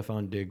that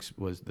Stephon Diggs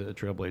was the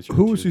trailblazer.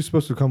 Who was to. he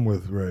supposed to come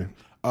with, Ray?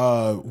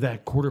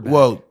 That quarterback.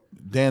 Well,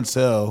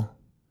 Dansell,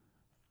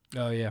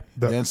 Oh yeah.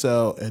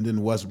 and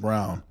then Wes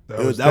Brown. That That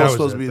was was- that was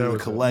supposed it. to be That the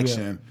was it.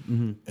 collection,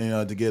 you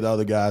know, to get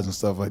other guys and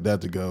stuff like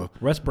that to go.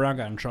 Russ Brown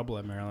got in trouble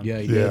at Maryland. yeah,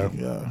 he Yeah. did.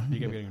 Yeah, He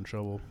kept getting in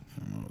trouble.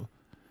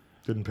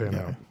 Didn't pan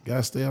out.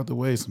 gotta stay out the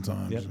way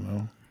sometimes, Yep. you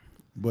know.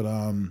 But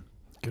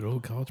Good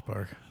old College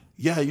Park.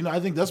 yeah, you know, I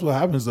think that's what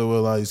happens though with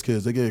a lot of these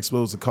kids. They get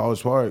exposed to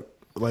College Park.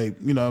 Like,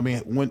 you know, I mean,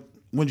 when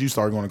did you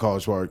start going to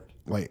College Park?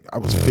 Like, I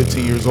was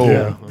 15 years old.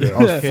 Yeah. I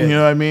was, you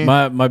know what I mean?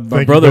 My Thank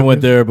you, brother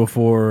went goodness. there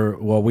before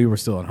while we were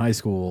still in high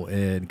school.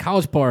 And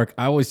College Park,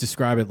 I always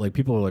describe it like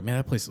people are like, man,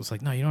 that place was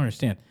like, no, you don't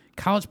understand.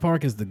 College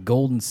Park is the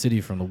golden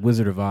city from the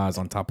Wizard of Oz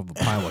on top of a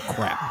pile of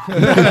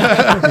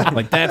crap.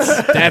 Like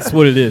that's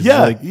what it is.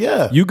 Yeah, Like,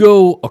 yeah. You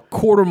go a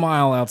quarter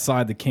mile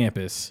outside the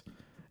campus,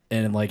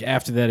 and like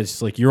after that, it's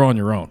just like you're on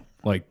your own.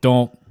 Like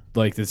don't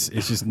like this.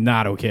 It's just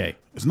not okay.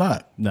 It's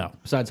not. No,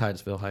 Besides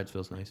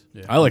Hyattsville's nice.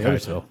 Yeah. I like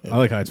Hyattsville. I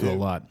like Hyattsville a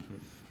lot.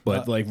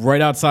 But like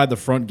right outside the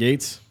front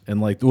gates, and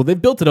like, well, they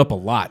built it up a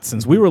lot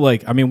since we were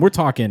like, I mean, we're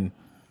in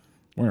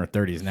our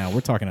 30s now.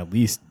 We're talking at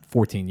least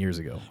 14 years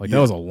ago. Like that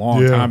was a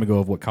long Yeah. time ago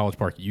of what College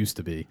Park used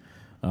to be.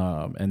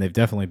 And they've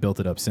definitely built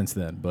it up since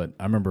then. But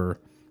I remember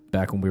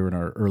back when we were in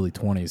our early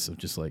 20s of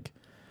just like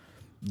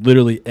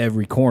literally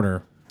every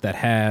corner that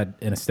had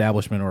an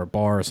establishment or a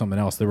bar or something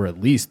else, there were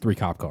at least 3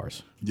 cop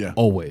cars. Yeah.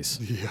 Always.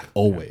 Yeah.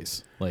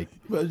 Always. Like,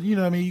 But you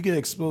know what I mean? You get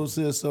exposed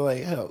to this. So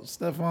like, hell,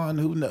 Stefan,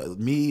 who knows?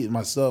 Me,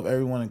 myself,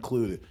 everyone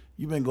included.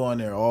 You've been going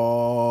there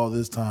all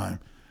this time.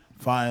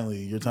 Finally,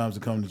 your time's to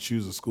come to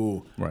choose a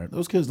school. Right.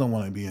 Those kids don't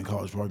want to be in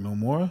College Park no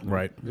more.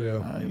 right.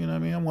 Yeah. You know what I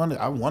mean? I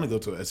want to go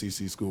to an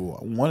SEC school.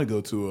 I want to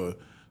go to a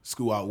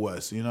school out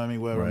west. You know what I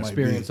mean? Wherever it might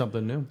Experience be.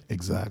 something new.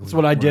 Exactly. That's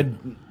what I did,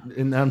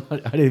 and I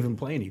didn't even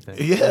play anything.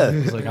 Yeah.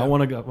 It's like I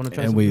want to try And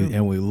something we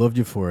new. loved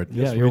you for it.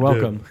 Yeah, you're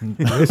welcome.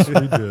 Yes,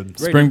 we did.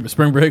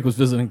 Spring break was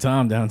visiting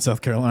Tom down in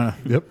South Carolina.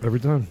 Yep, every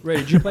time. Ray,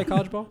 did you play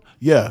college ball?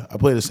 Yeah, I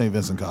played at St.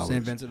 Vincent College.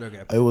 St. Vincent,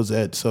 okay. It was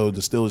the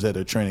Steelers had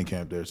their training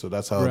camp there, so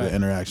that's how Right. the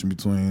interaction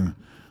between.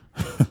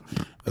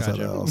 That's how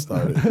that all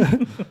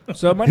started.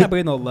 So it might not be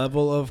in the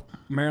level of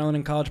Maryland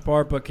and College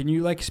Park, but can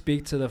you like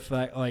speak to the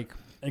fact, like,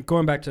 and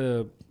going back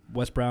to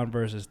Wes Brown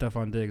versus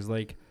Stephon Diggs,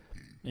 like,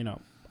 you know,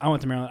 I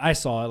went to Maryland, I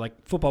saw it, like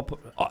football,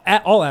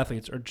 all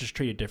athletes are just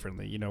treated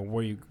differently, you know,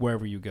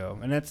 wherever you go,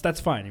 and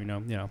that's fine, you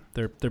know,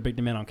 they're big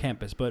demand on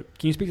campus. But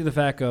can you speak to the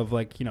fact of,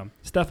 like, you know,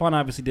 Stephon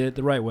obviously did it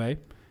the right way,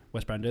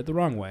 Wes Brown did it the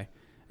wrong way,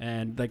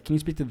 and like, can you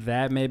speak to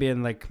that maybe,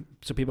 and like,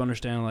 so people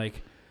understand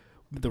like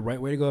the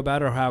right way to go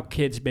about it, or how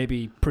kids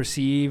maybe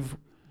perceive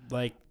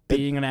like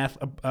being a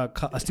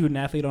student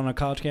athlete on a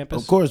college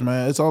campus? Of course,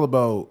 man. It's all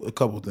about a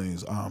couple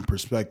things.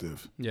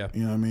 Perspective. Yeah.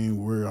 You know what I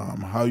mean? Where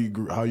how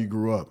you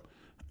grew up,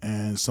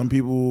 and some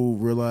people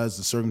realize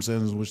the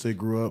circumstances in which they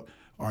grew up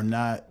are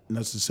not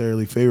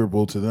necessarily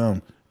favorable to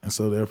them, and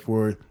so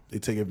therefore they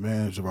take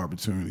advantage of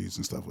opportunities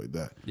and stuff like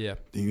that. Yeah.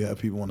 Then you have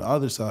people on the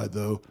other side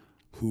though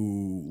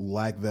who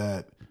lack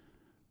that.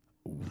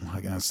 How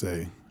can I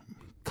say?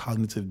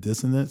 Cognitive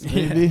dissonance,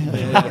 maybe.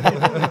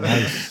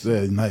 Nice,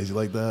 yeah, nice. You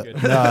like that?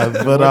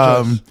 Nah,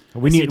 but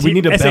we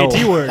need a bell.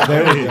 SAT word.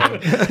 There we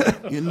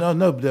go. you know,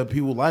 no, that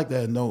people like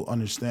that and don't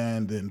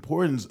understand the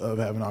importance of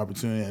having an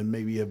opportunity and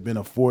maybe have been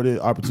afforded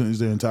opportunities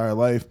their entire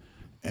life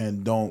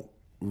and don't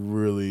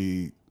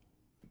really,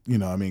 you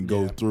know, I mean,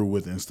 go through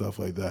with it and stuff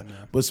like that. Yeah.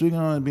 But speaking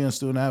on being a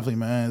student athlete,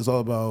 man, it's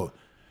all about,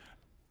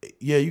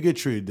 you get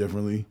treated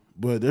differently,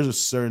 but there's a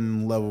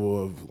certain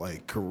level of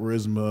like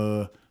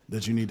charisma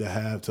that you need to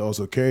have to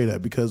also carry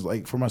that, because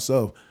like for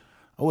myself,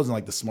 I wasn't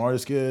like the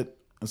smartest kid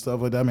and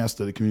stuff like that. I mean, I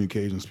studied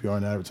communications, PR,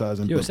 and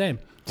advertising. You were same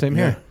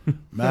here.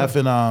 Math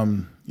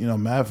and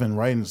math and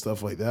writing and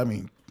stuff like that. I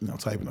mean, you know,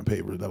 typing a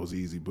paper, that was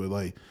easy, but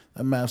like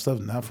that math stuff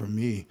not for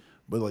me.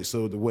 But like,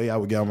 so the way I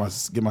would get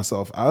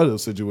myself out of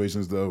those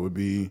situations though would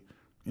be,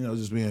 you know,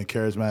 just being a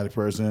charismatic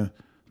person,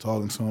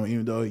 talking to them,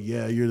 even though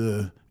you're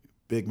the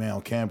big man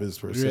on campus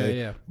per se.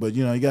 Yeah. But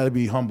you know, you got to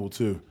be humble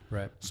too.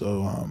 Right.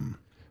 So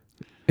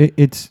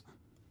It's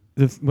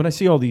when I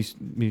see all these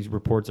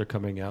reports are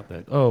coming out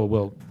that, oh,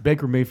 well,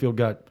 Baker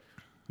Mayfield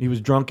he was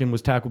drunk and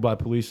was tackled by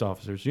police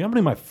officers. You know how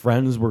many of my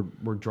friends were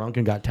drunk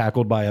and got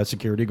tackled by a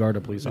security guard,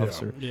 a police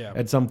officer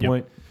at some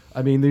point?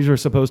 I mean, these are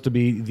supposed to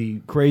be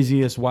the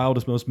craziest,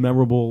 wildest, most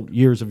memorable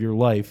years of your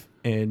life,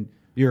 and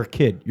you're a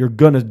kid. You're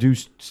going to do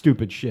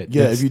stupid shit.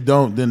 Yeah, if you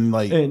don't, then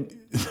like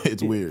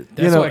it's weird.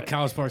 That's why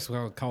College Park's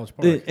called College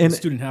Park. And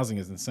student housing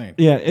is insane.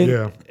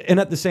 Yeah, and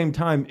at the same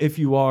time, if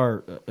you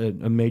are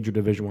a major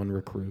Division I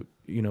recruit,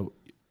 you know,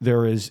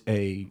 there is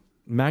a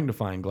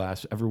magnifying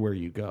glass everywhere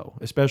you go,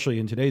 especially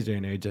in today's day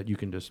and age that you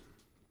can just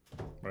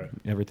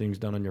everything's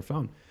done on your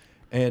phone.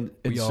 And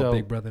we so, all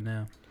Big Brother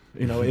now.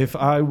 You know, if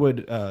I were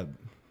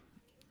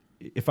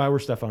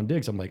Stephon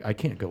Diggs, I'm like, I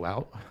can't go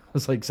out.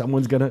 It's like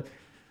someone's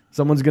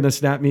gonna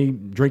snap me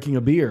drinking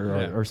a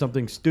beer or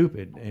something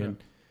stupid,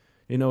 and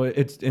you know,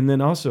 and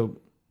then also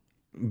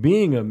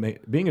being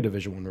a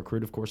Division I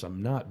recruit. Of course,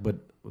 I'm not, but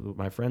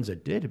my friends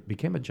that did, it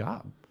became a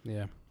job.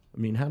 Yeah. I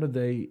mean, how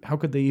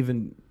could they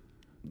even?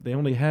 They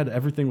only had,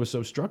 everything was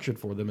so structured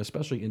for them,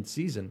 especially in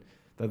season,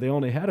 that they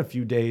only had a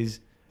few days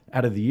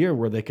out of the year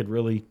where they could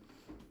really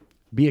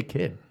be a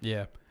kid.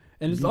 Yeah,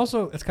 and it's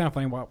kind of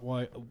funny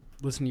why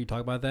listening to you talk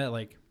about that.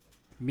 Like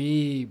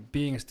me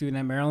being a student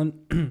at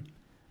Maryland,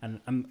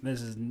 and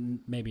this is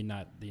maybe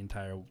not the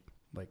entire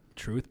like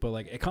truth, but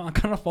like it kind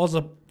of falls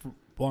up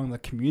along the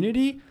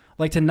community,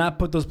 like to not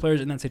put those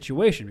players in that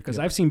situation, because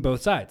I've seen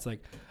both sides.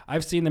 Like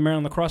I've seen the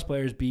Maryland lacrosse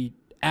players be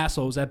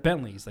assholes at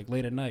Bentley's like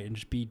late at night and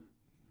just be,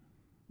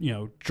 you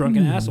know,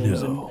 drunken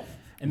assholes.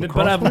 And then,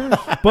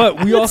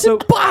 but we also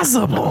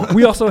impossible.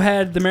 We also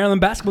had the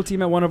Maryland basketball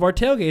team at one of our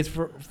tailgates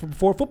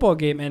for a football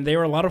game, and they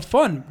were a lot of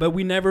fun. But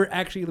we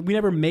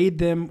never made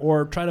them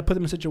or try to put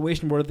them in a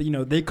situation where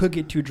they could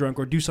get too drunk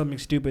or do something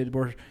stupid,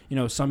 where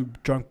some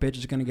drunk bitch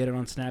is going to get it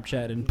on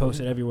Snapchat and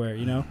post it everywhere.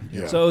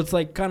 Yeah. So it's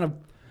like kind of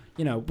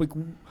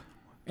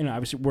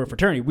obviously we're a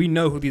fraternity. We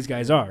know who these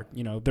guys are.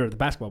 They're the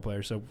basketball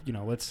players. So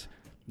let's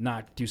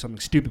not do something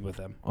stupid with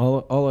them.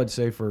 All I'd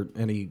say for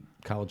any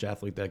college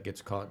athlete that gets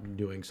caught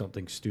doing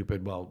something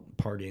stupid while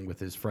partying with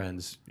his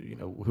friends,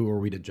 who are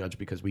we to judge,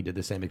 because we did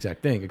the same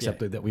exact thing,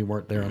 except that we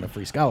weren't there on a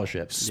free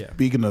scholarship.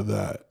 Speaking of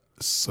that,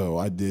 So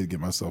I did get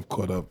myself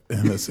caught up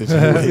in a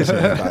situation.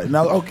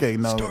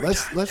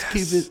 Let's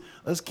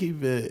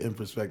keep it in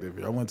perspective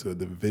here. I went to a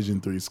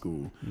Division III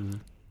school. Mm-hmm.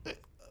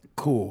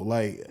 Cool.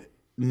 Like,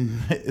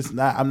 it's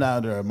not. I'm not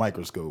under a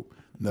microscope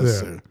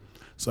necessarily. Yeah.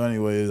 So,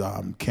 anyways,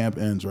 camp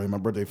ends, right? My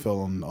birthday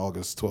fell on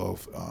August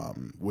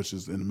 12th, which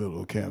is in the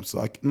middle of camp. So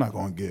I'm not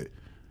going to get,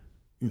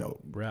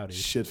 rowdy,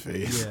 shit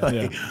face.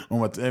 Yeah. I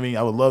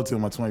would love to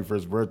on my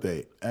 21st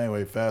birthday.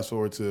 Anyway, fast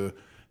forward to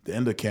the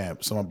end of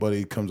camp. So my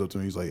buddy comes up to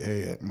me. He's like,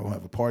 "Hey, I'm gonna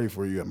have a party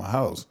for you at my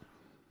house."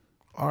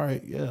 All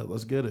right, yeah,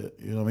 let's get it.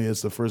 You know what I mean?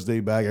 It's the first day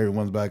back.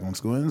 Everyone's back on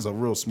school. And it's a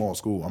real small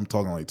school. I'm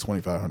talking like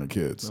 2,500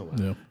 kids. Oh,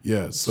 wow.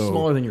 Yeah. So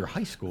smaller than your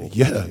high school.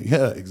 Yeah,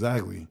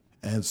 exactly.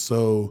 And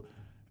so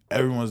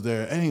everyone's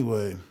there.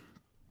 Anyway,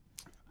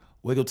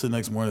 wake up to the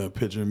next morning, a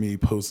picture of me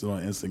posted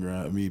on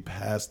Instagram of me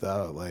passed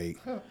out, like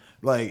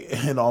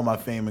in all my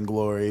fame and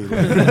glory.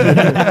 Like,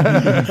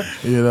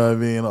 you know what I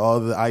mean? All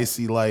the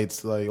icy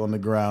lights like on the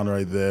ground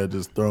right there,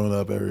 just thrown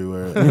up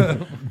everywhere.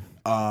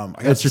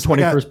 It's your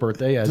 21st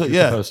birthday, as you're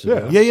supposed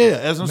to do. Yeah,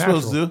 as I'm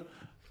supposed to do.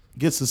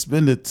 Get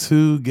suspended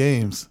 2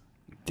 games.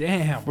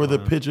 Damn. For the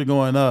picture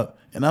going up.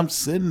 And I'm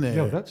sitting there.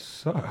 Yo, that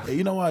sucks.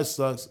 You know why it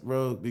sucks,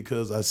 bro?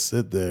 Because I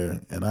sit there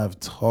and I've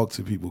talked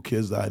to people,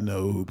 kids that I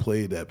know who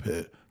played at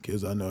Pitt,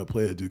 kids I know who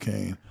played at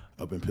Duquesne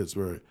up in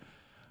Pittsburgh.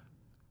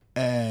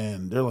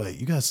 And they're like,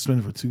 "You got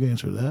suspended for 2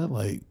 games for that?"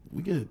 Like,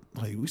 we get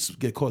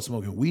caught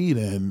smoking weed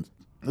and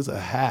it's a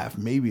half,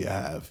 maybe a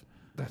half.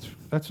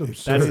 That's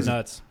absurd. That's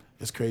nuts.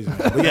 It's crazy, man.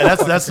 But yeah,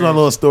 that's my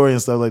little story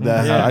and stuff like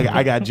that. Yeah.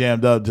 I got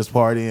jammed up just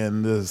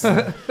partying. This.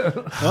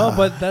 Well,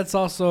 but that's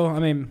also, I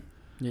mean,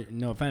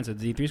 no offense, at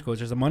D3 schools,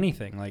 there's a money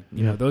thing. Like,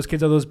 you know, those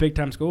kids at those big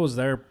time schools,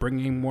 they're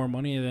bringing more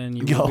money than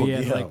you would be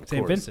at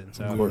St. Vincent.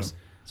 So, of course.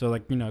 So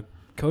like,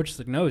 coach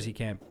knows he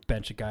can't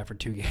bench a guy for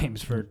 2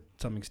 games for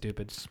something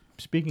stupid.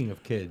 Speaking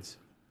of kids,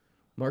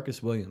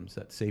 Marcus Williams,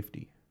 that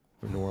safety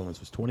for New Orleans,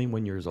 was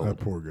 21 years old. That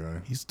poor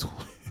guy. He's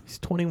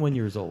 21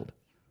 years old.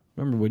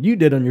 Remember what you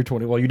did on your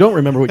 20. Well, you don't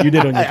remember what you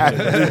did on your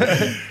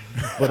 20.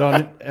 But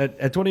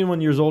at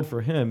 21 years old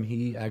for him,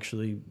 he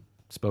actually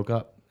spoke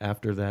up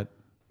after that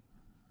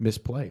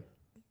misplay.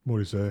 What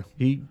did he say?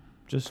 He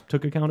just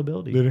took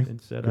accountability. Did he?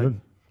 And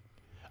said,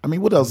 I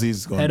mean, what else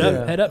he's going to do?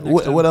 Head up.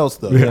 What else,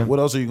 though? Yeah. What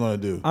else are you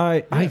going to do?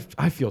 I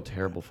feel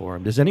terrible for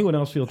him. Does anyone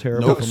else feel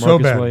terrible Nope. for So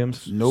Marcus bad.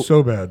 Williams? Nope.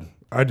 So bad.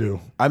 I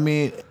do. I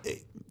mean,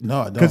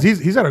 no, I don't. Because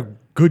he's had a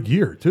good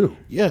year, too.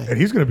 Yeah. And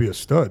he's going to be a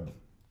stud.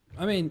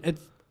 I mean,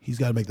 He's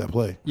got to make that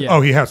play. yeah.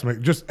 Oh, he has to make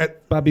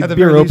Bobby, at the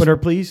beer very least, opener,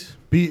 please.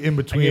 be in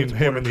between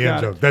him and the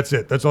end zone. That's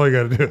it. That's all you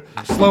got to do.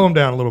 Slow him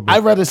down a little bit.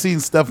 I'd rather see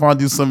Stephon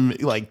do some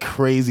like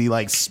crazy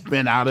like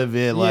spin out of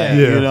it, like Yeah.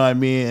 you know what I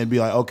mean, and be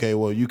like, okay,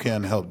 well, you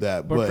can't help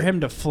that. But for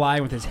him to fly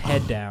with his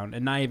head down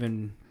and not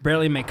even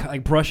barely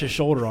brush his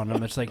shoulder on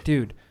him, it's like,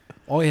 dude,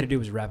 all he had to do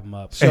was wrap him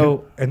up.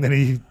 So and then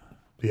he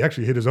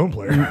actually hit his own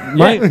player.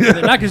 They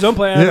knocked his own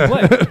player out of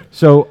the play.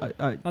 So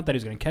Not that he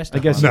was going to catch that.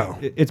 I guess No.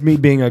 it's me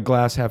being a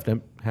glass half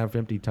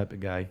empty type of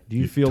guy. Do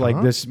you feel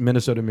like this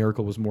Minnesota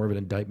Miracle was more of an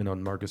indictment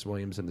on Marcus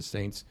Williams and the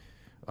Saints?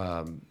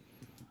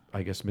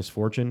 I guess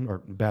misfortune or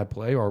bad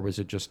play, or was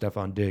it just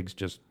Stephon Diggs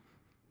just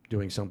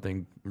doing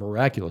something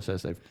miraculous,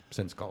 as they've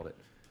since called it?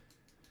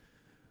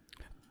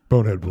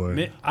 Bonehead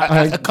play.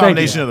 a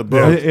combination of the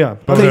both. Yeah.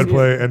 Bonehead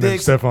play, and then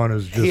Diggs, Stephon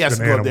is just he has an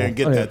to go animal. up there and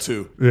get that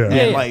too. Yeah.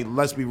 And like,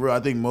 let's be real.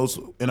 I think most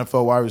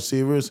NFL wide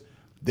receivers,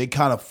 they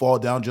kind of fall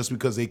down just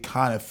because they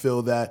kind of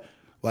feel that,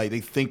 like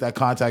they think that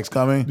contact's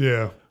coming.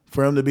 Yeah.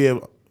 For him to be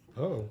able.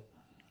 Oh.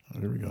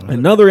 There we go.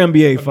 Another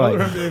NBA fight.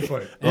 Another NBA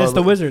fight. And it's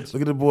the Wizards.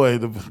 Look at the boy,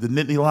 the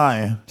Nittany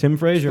Lion. Tim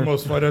Frazier. The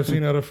most fight I've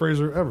seen out of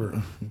Frazier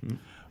ever.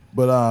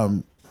 But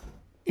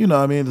you know,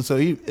 I mean, so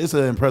it's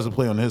an impressive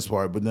play on his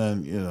part. But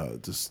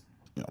then,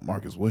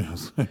 Marcus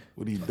Williams,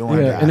 what are you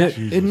doing? Yeah,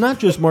 and not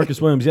just Marcus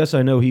Williams. Yes,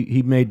 I know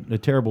he made a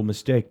terrible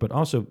mistake, but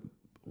also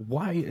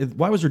why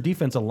was their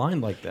defense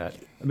aligned like that?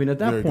 I mean, at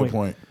that Very good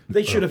point.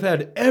 they should have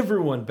had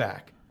everyone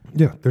back,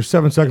 Yeah, there's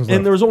 7 seconds left.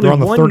 and there was only They're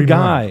on the one 39.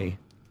 guy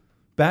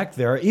back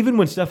there. Even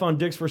when Stephon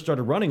Diggs first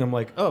started running, I'm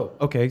like, oh,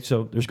 okay,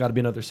 so there's got to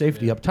be another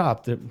safety up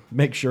top to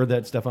make sure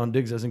that Stephon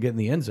Diggs doesn't get in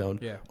the end zone.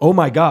 Yeah. Oh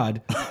my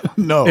God,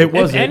 No, it If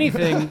wasn't.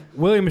 anything,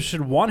 Williams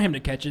should want him to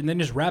catch it and then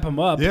just wrap him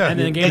up, Yeah. and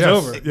then the game's yes,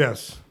 over.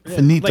 Yes.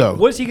 finito. Like,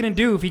 what's he going to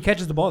do if he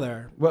catches the ball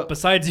there? Well-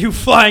 besides you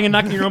flying and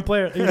knocking your own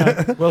player.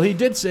 Well, he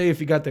did say if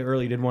he got there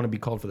early, he didn't want to be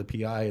called for the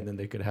PI, and then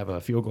they could have a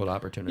field goal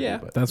opportunity. Yeah.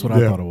 But That's what I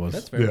Yeah. thought it was.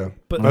 That's fair. Yeah.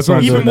 But That's what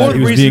I'm even saying. more He the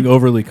was reason, being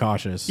overly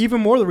cautious.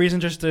 even more the reason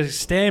just to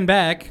stand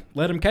back,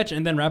 let him catch it,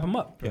 and then wrap him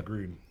up.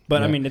 Agreed.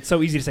 But I mean, it's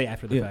so easy to say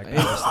after the fact.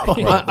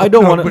 I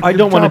don't want to. But I your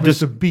don't want job to is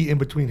to be in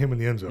between him and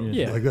the end zone.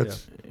 Yeah. Like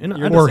that's And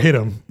or hit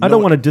him. I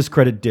don't want to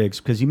discredit Diggs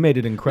because he made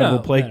an incredible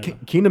No, play. no, no.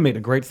 Keenan made a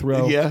great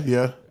throw.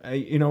 Yeah.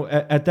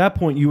 At that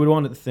point, you would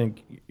want to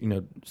think,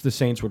 the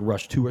Saints would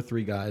rush 2 or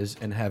 3 guys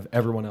and have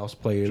everyone else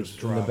play in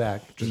the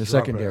back, in the drop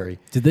secondary.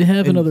 Did they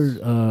have And-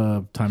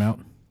 another timeout?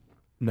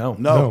 No,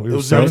 No, it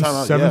was 7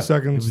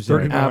 seconds, It was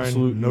 39, an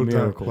absolute no time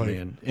miracle, play.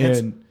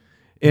 man.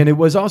 And it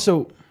was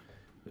also,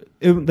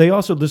 they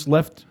also just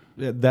left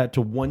that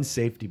to one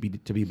safety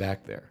to be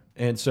back there.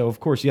 And so, of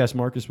course, yes,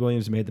 Marcus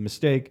Williams made the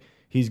mistake.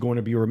 He's going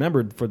to be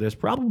remembered for this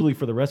probably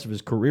for the rest of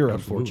his career,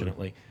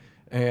 unfortunately.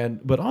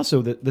 But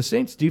also the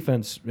Saints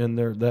defense and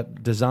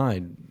that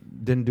design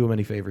didn't do him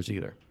any favors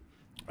either.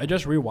 I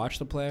just rewatched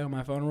the play on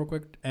my phone real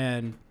quick,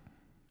 and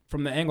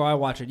from the angle I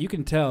watch it, you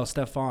can tell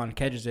Stephon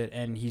catches it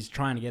and he's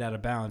trying to get out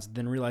of bounds,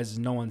 then realizes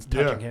no one's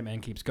touching him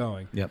and keeps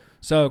going. Yep.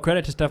 So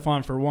credit to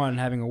Stephon for one,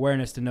 having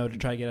awareness to know to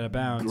try to get out of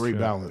bounds. Great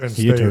balance. And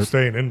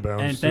staying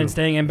inbounds. And then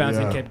staying inbounds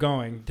and kept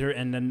going.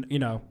 And then,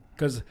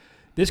 because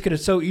this could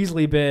have so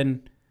easily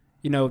been,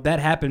 that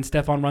happened,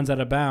 Stephon runs out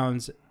of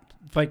bounds,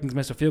 Vikings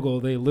miss a field goal,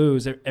 they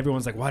lose.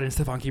 Everyone's like, why didn't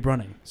Stephon keep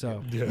running?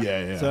 So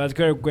yeah. So that's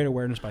great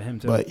awareness by him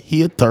too. But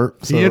he a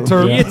Terp. So. He a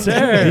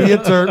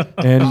Terp.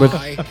 And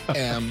I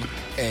am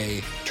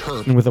a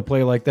Terp. And with a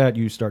play like that,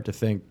 you start to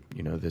think,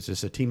 this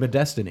is a team of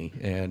destiny.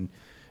 And,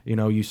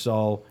 you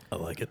saw I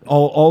like it.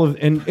 all of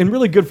and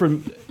really good for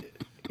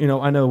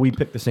I know we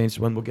picked the Saints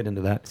to win. We'll get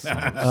into that.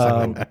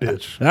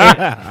 Bitch.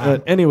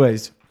 But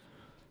anyways,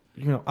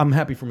 I'm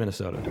happy for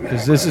Minnesota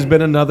because this has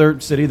been another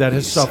city that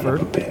has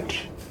suffered.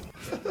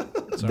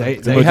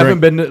 They haven't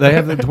been.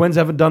 The Twins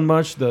haven't done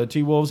much. The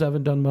T-Wolves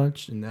haven't done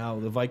much, and now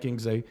the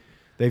Vikings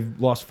they've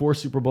lost 4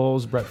 Super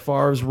Bowls. Brett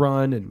Favre's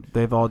run, and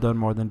they've all done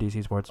more than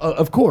DC Sports.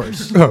 of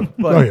course.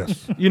 But,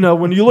 yes.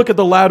 When you look at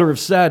the ladder of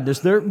sadness,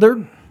 they're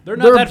not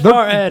that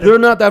far ahead. They're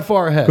not that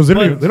far ahead Because they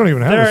don't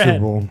even have a Super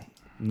Bowl.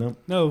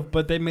 No,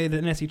 but they made the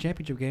NFC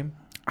Championship game.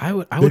 I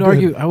would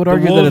argue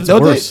that it's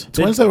Don't worse.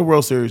 Twins have a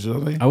World Series,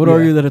 don't they? I would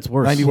argue that it's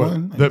worse.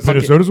 91. That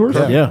Minnesota's worse?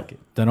 Yeah,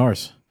 than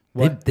ours.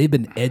 They've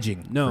been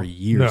edging for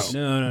years.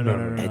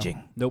 No.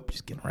 Edging. Nope.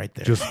 Just getting right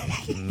there. Just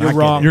You're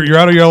wrong. You're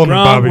out of your element,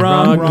 Bobby.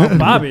 Wrong,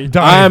 Bobby.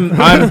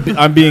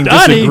 I'm being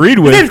Donnie. disagreed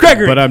His name's with,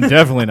 Gregory. but I'm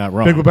definitely not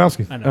wrong. Big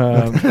Lebowski. I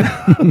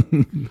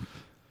know.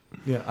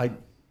 Yeah,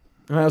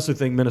 I also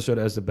think Minnesota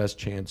has the best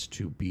chance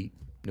to beat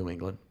New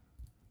England.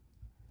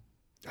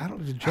 I don't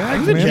know. The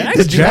Jags, The man. Jags.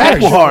 The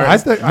Jaguars. Jaguars. I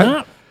think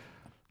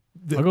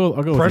I'll go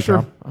with pressure. you,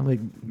 Kyle. I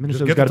think Just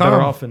Minnesota's get got a the better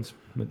time. offense.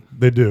 But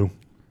They do.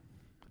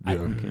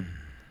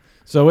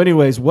 So,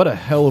 anyways, what a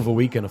hell of a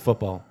weekend of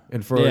football.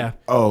 And for Yeah.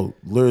 Oh,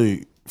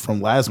 literally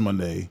from last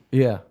Monday.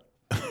 yeah.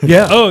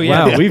 Oh,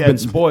 yeah. Wow, we've been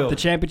spoiled. The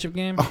championship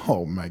game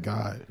Oh my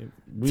God.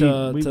 We've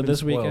to been this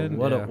spoiled. weekend.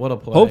 What yeah. a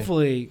play.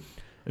 Hopefully,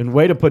 And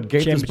way to put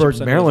Championship Gaithersburg,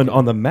 Sunday's Maryland game.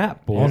 on the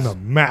map, boys. On the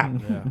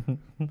map.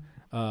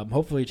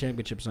 hopefully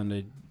Championship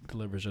Sunday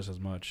delivers just as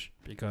much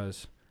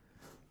because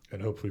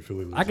And hopefully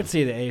Philly loses. I could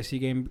see the AFC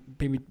game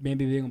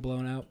maybe being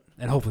blown out,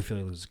 and hopefully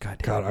Philly loses. God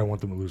damn. God, I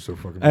want them to lose so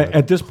fucking bad.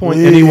 At this point,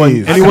 Please.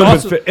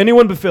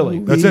 anyone but Philly.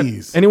 That's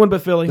Please. it. Anyone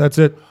but Philly. That's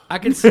it. I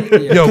can see.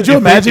 Yeah. Yo, Could you if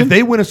imagine? if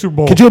they win a Super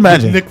Bowl? Could you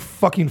imagine? with Nick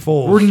fucking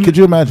Foles. Could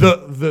you imagine?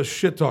 the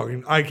shit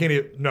talking? I can't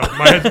even. No,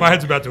 my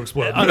head's about to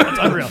explode. It's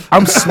unreal.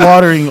 I'm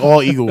slaughtering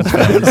all Eagles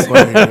fans.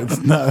 Like, it's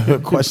not a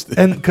question.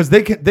 And because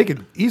they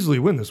could easily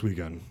win this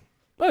weekend.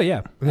 Oh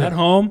yeah, at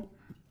home.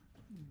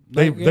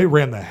 They Like,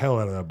 ran the hell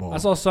out of that ball. I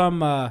saw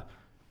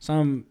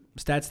some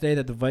stats today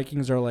that the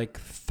Vikings are like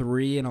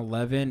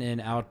 3-11 in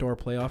outdoor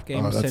playoff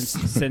games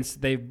since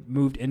they've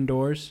moved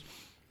indoors.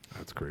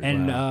 That's crazy.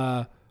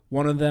 And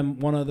one of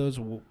those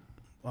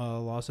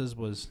losses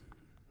was,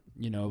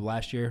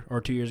 last year or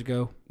 2 years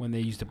ago when they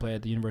used to play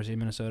at the University of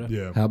Minnesota.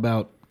 yeah. How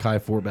about Kai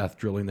Forbath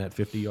drilling that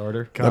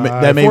 50-yarder?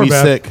 That made me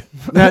sick.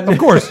 Of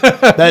course. Why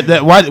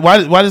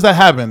does that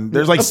happen?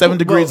 There's like 7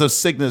 degrees of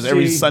sickness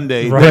every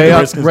Sunday. Ray,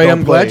 Redskins Ray don't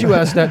I'm glad play. you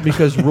asked that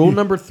because rule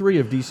number 3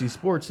 of DC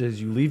Sports is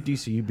you leave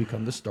DC, you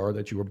become the star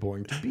that you were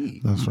born to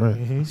be. That's right.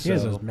 He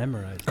has those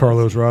memorized.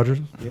 Carlos Rogers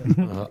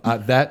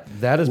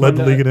That is led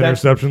the league in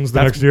that's- interceptions the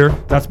that's- next year.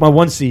 That's my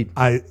one seed.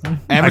 I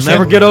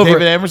never get over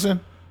David it. Emerson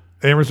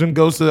Emerson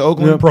goes to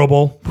Oakland. Pro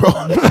Bowl.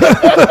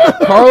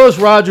 Carlos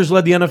Rogers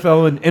led the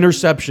NFL in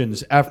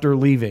interceptions after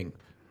leaving.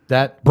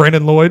 That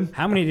Brandon Lloyd.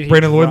 How many did he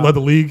Brandon Lloyd drop? led the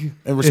league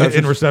In receptions.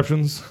 in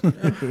receptions.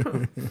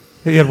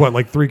 He had what,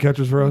 like 3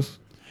 catches for us?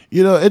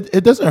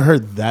 It doesn't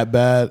hurt that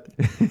bad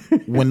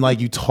when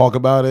like you talk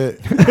about it.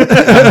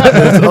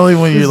 It's only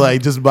when you're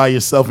like just by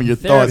yourself and your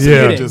thoughts. Yeah. You're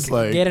Therapeutic. just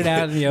like Get it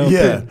out in the open.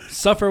 Yeah.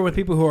 Suffer with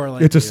people who are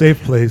like It's a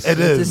safe place. It It's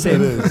is. a It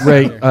safe- is.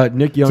 Ray,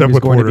 Nick Young Except is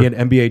with going to be Porter.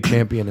 an NBA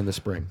champion in the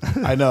spring.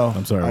 I know.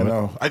 I'm sorry, I what?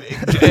 know.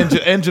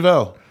 And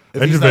JaVale.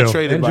 If And he's JaVale. not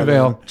traded And by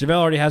JaVale. JaVale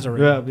already has a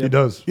ring. He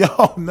does. then.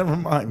 Yo, never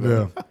mind.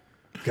 Man. Yeah.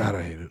 God,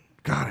 I hate it.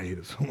 God, I hate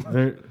it so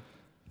much.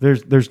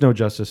 There's no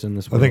justice in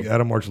this I world. think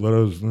Adam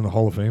Marchelotto's in the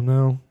Hall of Fame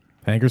now.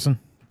 Hankerson,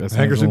 best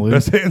hands in the Hankerson, league.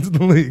 best hands in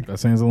the league.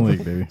 Best hands in the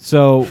league, baby.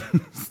 So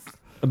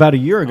about a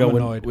year ago, I'm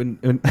annoyed. when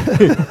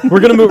we're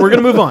gonna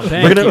move on.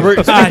 Thank you. We're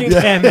God speaking,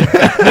 damn it.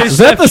 Is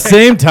that the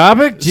same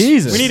topic?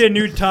 Jesus. We need a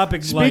new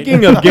topic.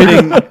 speaking of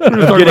getting Talking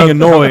about getting How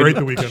annoyed. great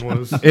the weekend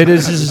was.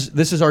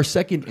 This is our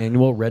second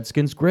annual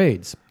Redskins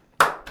grades.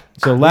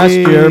 So last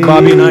year,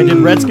 Bobby and I did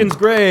Redskins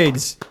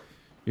grades.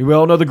 You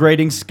all know the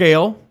grading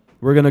scale.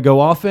 We're going to go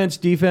offense,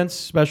 defense,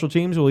 special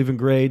teams. We'll even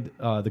grade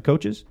the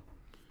coaches.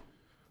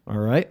 All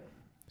right.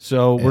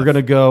 So we're going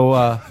to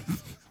go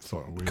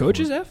So,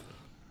 Coaches F?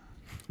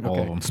 All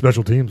of them.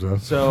 Special teams, though.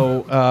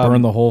 So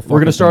Burn the whole We're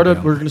gonna fucking start. thing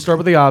down. We're gonna start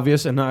with the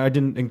obvious, and I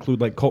didn't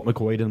include like Colt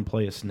McCoy didn't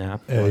play a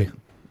snap. Hey.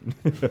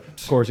 but-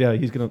 of course, yeah,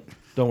 he's gonna.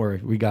 Don't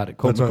worry, we got it.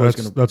 Colt That's, McCoy's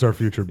gonna. that's our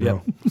future,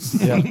 bro.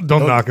 Yeah.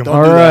 Don't knock him. Don't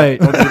All do right.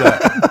 That. Don't do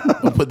that.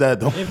 Don't put that.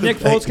 Don't. If Nick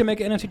Foles can make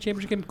an NFC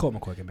Championship game, Colt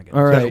McCoy can make it.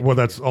 All right. Well,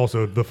 that's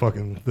also the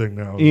fucking thing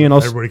now. Ian,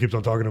 Everybody keeps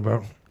on talking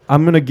about.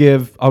 I'm gonna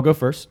give. I'll go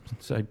first.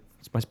 So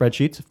it's my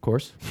spreadsheets, of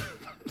course.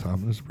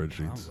 Tom and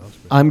spreadsheets.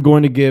 I'm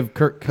going to give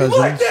Kirk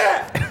Cousins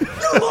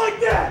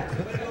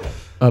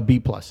a B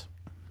plus.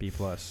 B+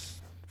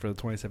 for the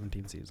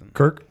 2017 season.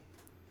 Kirk?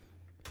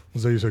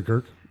 Is that you said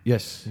Kirk?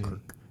 Yes.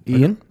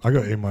 Ian, I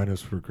got A-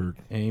 for Kirk.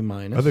 A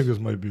minus. I think this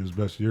might be his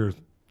best year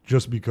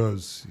just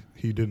because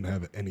he didn't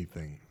have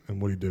anything.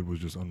 And what he did was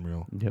just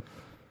unreal. Yep.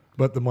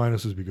 But the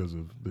minus is because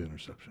of the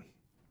interception.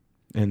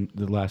 And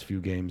the last few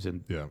games,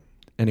 and Yeah.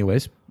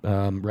 anyways,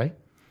 Ray.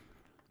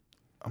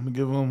 I'm gonna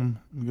give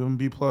him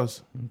B+.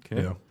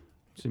 Okay. Yeah.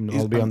 Seem to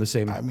all be on the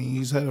same. I mean,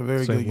 he's had a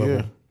very Same good level.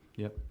 year.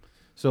 Yep.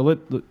 So let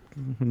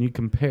when you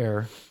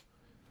compare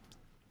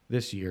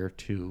this year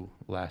to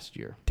last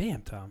year.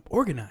 Damn, Tom.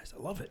 Organized.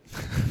 I love it.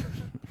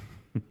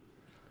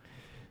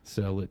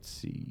 So let's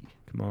see.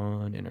 Come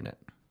on, internet.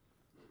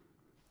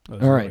 Oh,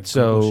 All right.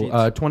 So sheets.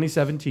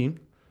 2017,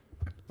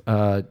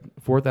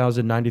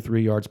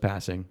 4,093 yards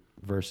passing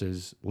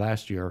versus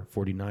last year,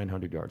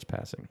 4,900 yards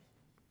passing.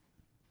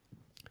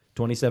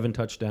 27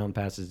 touchdown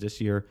passes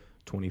this year,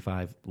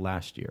 25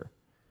 last year.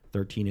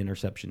 13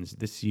 interceptions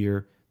this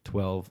year,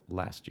 12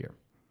 last year.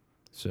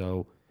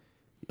 So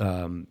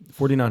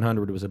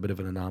 4,900 was a bit of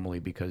an anomaly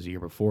because the year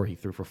before he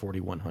threw for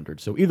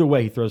 4,100. So either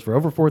way, he throws for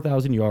over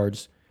 4,000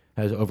 yards,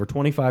 has over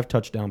 25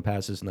 touchdown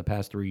passes in the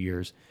past 3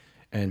 years,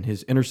 and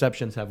his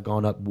interceptions have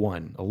gone up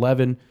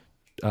 11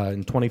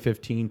 in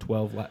 2015,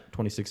 12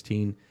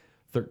 2016,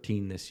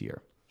 13 this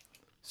year.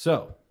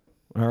 So,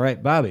 all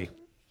right, Bobby.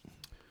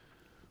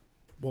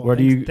 Well, What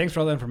do you- Thanks for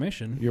all that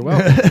information. You're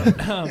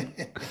welcome.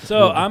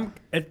 So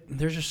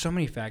there's just so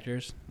many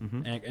factors,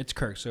 Mm-hmm. and it's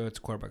Kirk, so it's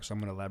quarterback. So I'm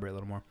going to elaborate a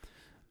little more.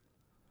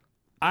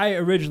 I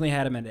originally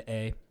had him at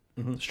A,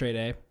 straight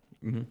A.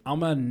 Mm-hmm. I'm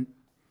gonna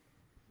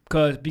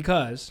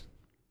because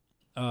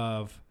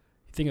of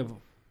think of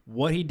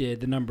what he did.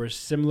 The numbers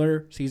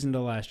similar season to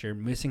last year,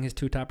 missing his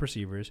two top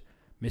receivers,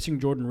 missing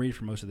Jordan Reed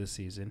for most of this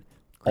season,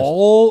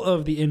 all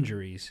of the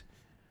injuries.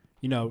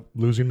 You know,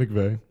 Losing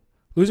McVay.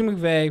 losing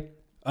McVay,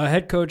 a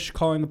head coach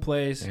calling the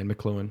plays. And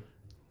McLuhan.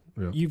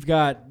 Yeah. You've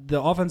got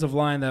the offensive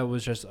line that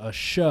was just a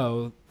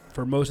show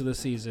for most of the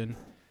season.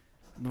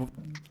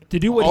 To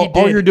do what he did,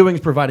 All you're doing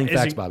is providing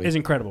facts, Bobby. is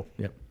incredible.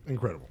 Yep.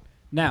 Incredible.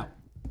 Now,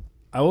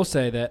 I will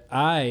say that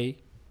I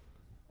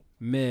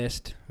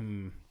missed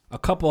a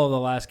couple of the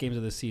last games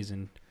of the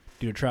season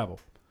due to travel.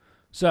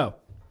 So,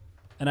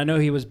 and I know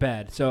he was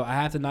bad, so I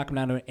have to knock him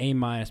down to an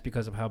A-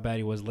 because of how bad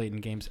he was late in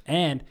games.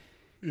 And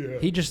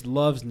he just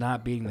loves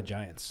not beating the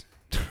Giants.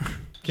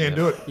 Can't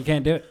do it. You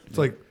can't do it. It's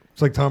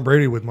like Tom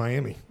Brady with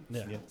Miami.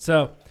 Yeah.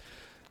 So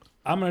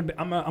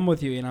I'm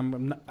with you,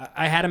 and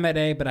I had him at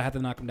A, but I had to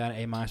knock him down to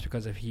A-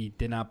 because if he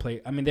did not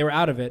play. I mean, they were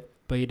out of it,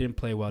 but he didn't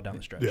play well down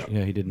the stretch.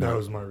 Yeah, he did not. That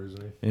was my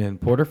reasoning. And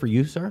Porter, for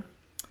you, sir?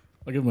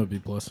 I'll give him a B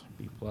plus.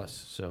 B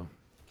plus. So,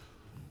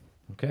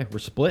 okay, we're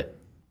split.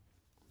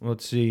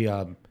 Let's see.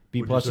 B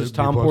What'd plus you say? is B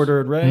Tom, plus?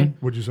 Porter, and Ray.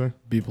 What'd you say?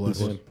 B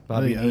plus.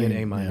 Bobby, I think- Ian, A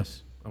yeah.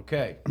 minus.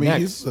 Okay. I mean,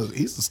 next.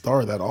 he's the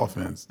star of that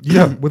offense.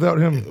 Yeah, without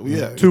him,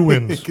 Yeah. 2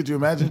 wins. Could you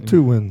imagine?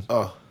 2 wins.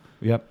 Oh,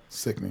 Yep.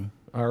 sickening.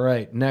 All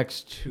right.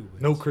 Next,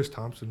 No Chris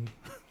Thompson.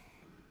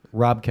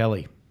 Rob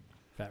Kelly.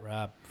 Fat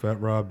Rob. Fat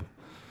Rob.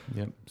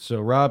 Yep.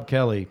 So Rob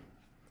Kelly,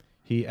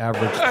 he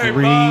averaged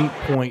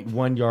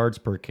 3.1 yards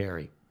per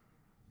carry.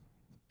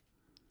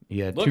 He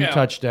had Look 2 out.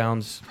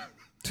 touchdowns.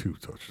 2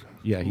 touchdowns.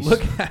 Yeah, he's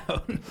Look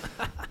out.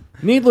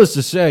 needless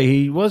to say,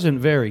 he wasn't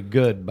very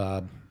good,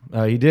 Bob.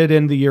 He did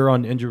end the year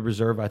on injured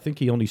reserve. I think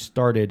he only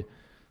started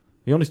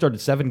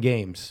 7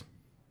 games.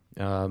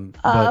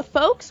 But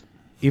Folks,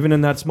 even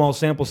in that small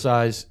sample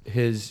size,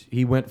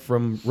 he went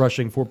from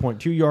rushing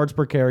 4.2 yards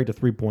per carry to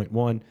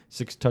 3.1,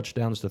 6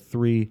 touchdowns to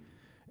 3,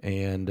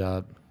 and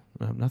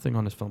nothing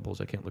on his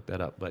fumbles. I can't look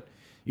that up. But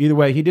either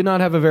way, he did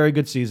not have a very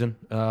good season.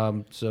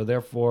 So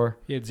therefore,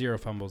 He had 0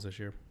 fumbles this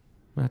year.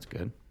 that's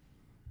good.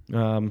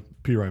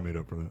 P. Ryan made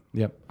up for that.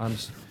 Yep.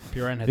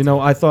 Pirine had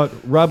I thought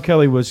Rob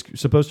Kelly was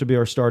supposed to be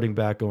our starting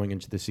back going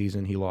into the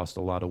season. He lost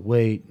a lot of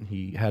weight.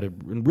 He had a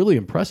really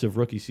impressive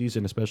rookie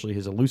season, especially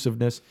his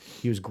elusiveness.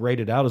 He was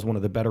graded out as one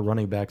of the better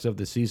running backs of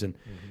the season.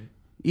 Mm-hmm.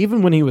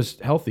 Even when he was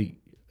healthy,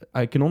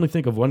 I can only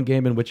think of one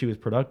game in which he was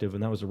productive,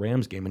 and that was the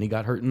Rams game, and he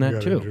got hurt in that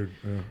Got too. injured,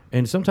 yeah.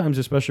 And sometimes,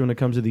 especially when it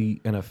comes to the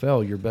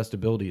NFL, your best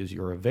ability is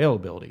your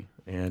availability,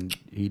 and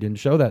he didn't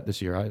show that this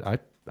year.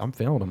 I'm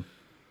failing him.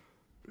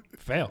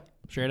 fail.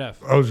 Straight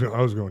F. I was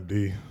going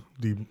D.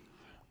 D.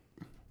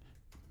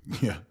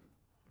 Yeah.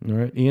 All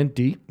right, Ian,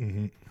 D.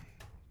 Mm-hmm.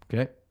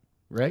 Okay.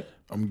 Right?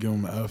 I'm giving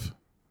him an F.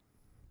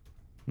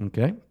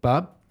 Okay.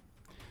 Bob?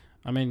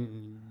 I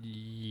mean,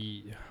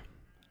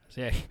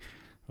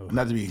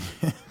 Not to be.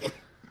 you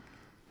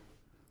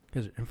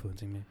guys are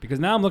influencing me. Because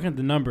now I'm looking at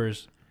the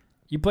numbers.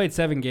 You played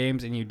 7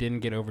 games and you didn't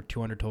get over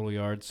 200 total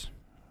yards.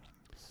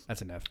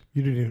 That's enough.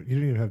 You didn't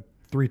even have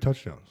 3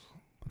 touchdowns.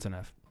 That's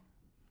enough.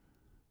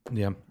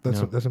 Yeah,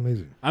 That's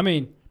amazing. I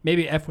mean,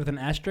 maybe F with an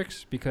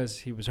asterisk because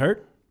he was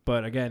hurt.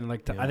 But again,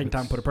 I think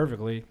Tom put it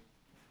perfectly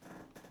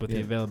with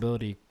the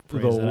availability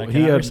phrase that I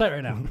cannot recite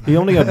right now. He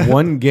only had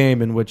one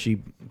game in which he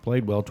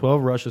played well.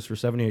 12 rushes for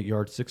 78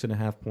 yards,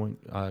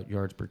 6.5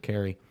 yards per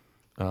carry,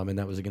 and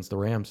that was against the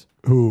Rams,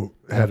 who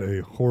had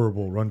a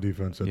horrible run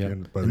defense at the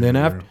end. And then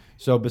after,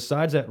 so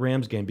besides that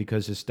Rams game,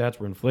 because his stats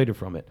were inflated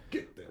from it.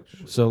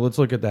 So let's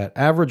look at that.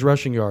 Average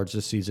rushing yards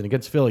this season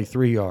against Philly,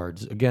 3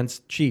 yards.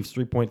 Against Chiefs,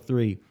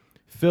 3.3.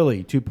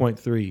 Philly,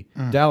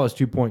 2.3. Dallas,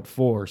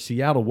 2.4.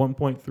 Seattle,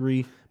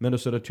 1.3.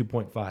 Minnesota,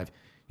 2.5.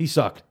 He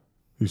sucked.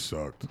 He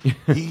sucked.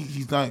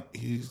 He's not.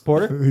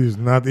 Porter? He's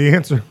not the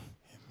answer.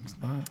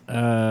 For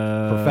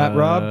Fat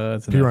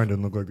Rob? P-Ryan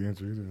didn't look like the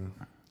answer either.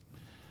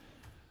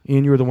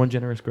 Ian, you were the one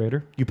generous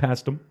grader. You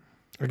passed him.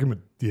 I give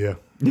him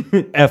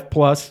F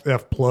plus.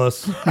 F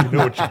plus. You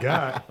know what you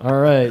got.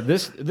 All right.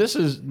 This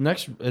is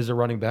next is a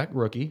running back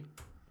rookie.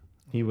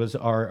 He was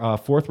our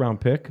 4th round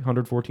pick,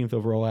 114th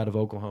overall out of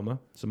Oklahoma.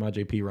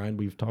 Samaje Perine.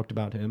 We've talked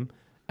about him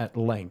at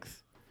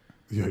length.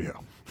 Yeah.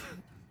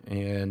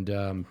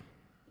 And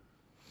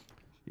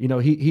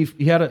he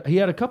had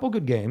a couple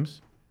good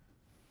games,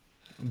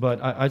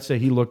 but I'd say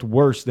he looked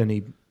worse than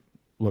he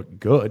looked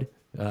good.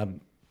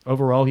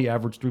 Overall, he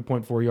averaged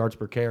 3.4 yards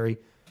per carry,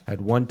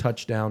 had 1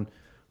 touchdown.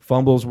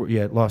 Fumbles,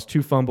 lost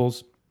 2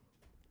 fumbles.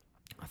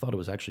 I thought it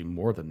was actually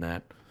more than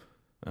that.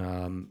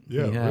 Really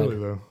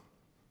though.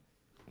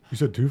 You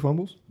said 2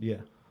 fumbles?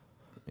 Yeah.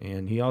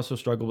 And he also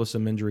struggled with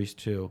some injuries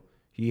too.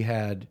 He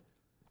had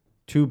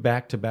 2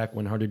 back-to-back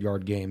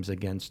 100-yard games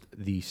against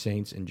the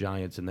Saints and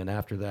Giants, and then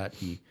after that,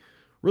 he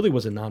really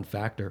was a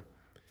non-factor.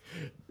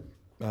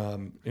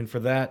 And for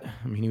that,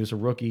 I mean, he was a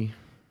rookie,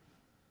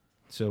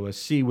 so a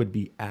C would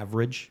be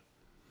average.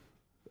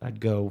 I'd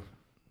go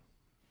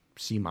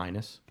C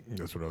minus.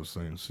 That's what I was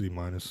saying. C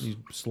minus. He's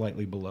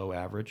slightly below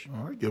average.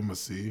 Oh, I give him a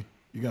C.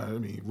 You got,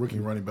 rookie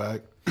running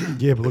back.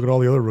 Yeah, but look at all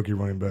the other rookie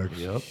running backs.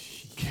 Yep.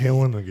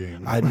 Killing the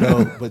game. I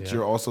know, but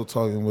you're also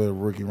talking with a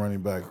rookie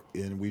running back,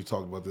 and we've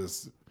talked about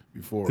this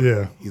before.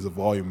 Yeah. He's a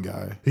volume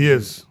guy. He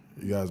is.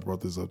 You guys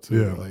brought this up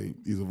too. Yeah. Like,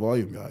 he's a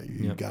volume guy.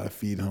 You got to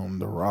feed him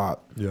the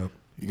rock. Yeah.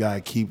 You got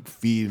to keep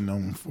feeding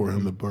him for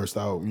him to burst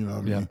out. You know what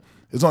I mean? Yeah.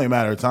 It's only a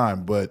matter of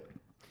time, but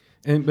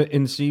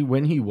see,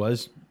 when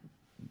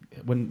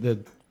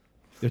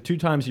the 2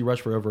 times he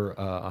rushed for over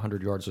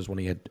 100 yards was when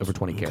he had over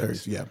 20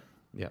 carries. Yeah.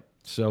 Yeah.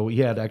 So he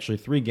had actually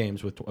 3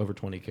 games with over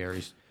 20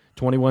 carries.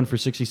 21 for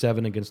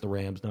 67 against the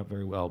Rams, not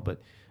very well,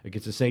 but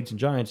against the Saints and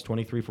Giants,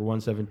 23 for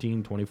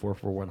 117, 24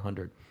 for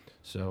 100.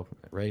 So,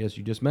 Ray, as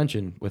you just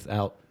mentioned,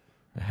 without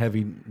a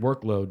heavy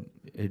workload,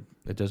 it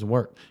doesn't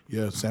work.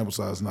 Yeah, sample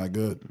size is not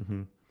good.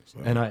 Mm-hmm. So.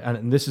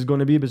 And this is going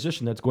to be a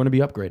position that's going to be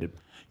upgraded.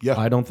 Yeah.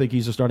 I don't think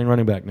he's a starting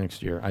running back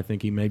next year. I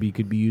think he maybe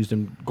could be used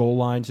in goal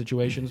line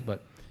situations,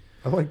 but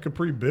I like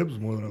Capri Bibbs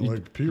more than I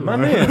like P. My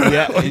man.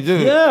 Yeah, you do.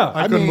 Yeah.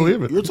 I couldn't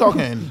believe it. You're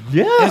talking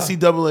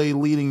NCAA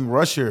leading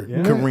rusher,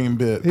 Capri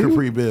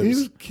Bibbs. He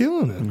was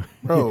killing it.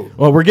 Bro.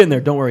 Well, we're getting there.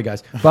 Don't worry,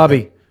 guys.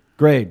 Bobby,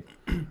 grade.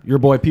 Your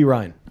boy, P.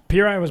 Ryan.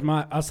 P. Ryan was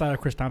outside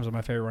of Chris Thompson,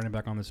 my favorite running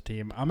back on this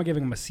team. I'm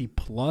giving him a C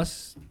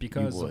plus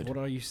because of what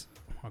are you?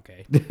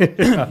 Okay.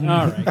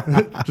 All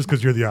right. Just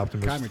because you're the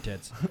optimist. Calm your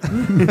tits.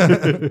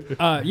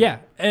 Yeah.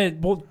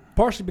 And,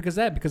 partially because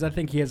I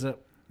think he has a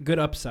good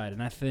upside.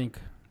 And I think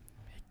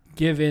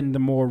given the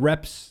more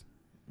reps,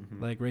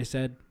 like Ray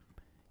said,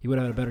 he would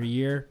have had a better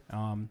year.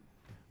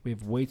 We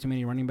have way too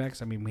many running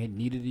backs. I mean, we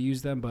needed to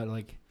use them, but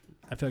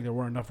I feel like there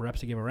weren't enough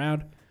reps to give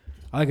around.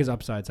 I like his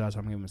upside, so I'm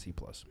going to give him a C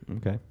plus.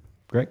 Okay.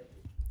 Greg?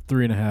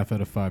 3.5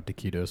 out of 5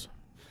 taquitos.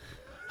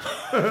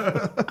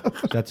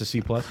 That's a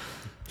C plus?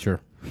 Sure.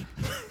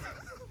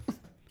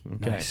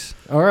 Okay. Nice.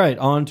 All right,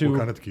 on to What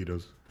kind of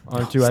taquitos?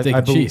 on to Steak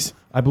and cheese.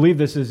 I believe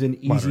this is an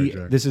Monterey easy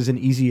Jack. this is an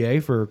easy A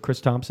for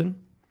Chris Thompson.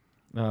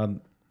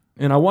 And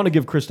I want to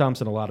give Chris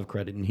Thompson a lot of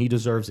credit, and he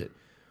deserves it.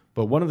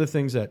 But one of the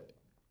things that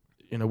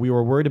we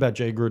were worried about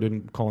Jay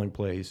Gruden calling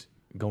plays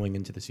going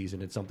into the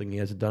season. It's something he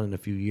hasn't done in a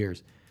few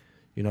years.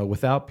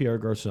 Without Pierre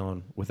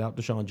Garçon, without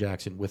Deshaun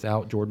Jackson,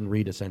 without Jordan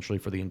Reed, essentially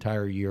for the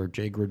entire year,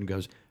 Jay Gruden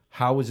goes,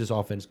 how is this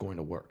offense going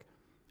to work?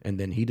 And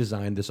then he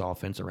designed this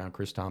offense around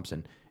Chris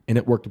Thompson, and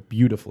it worked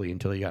beautifully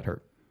until he got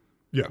hurt.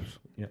 Yes.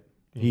 Yeah,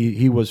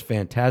 he was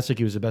fantastic.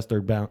 He was the best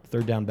third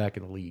down back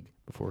in the league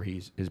before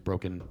his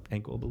broken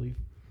ankle, I believe.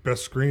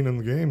 Best screen in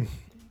the game.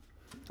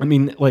 I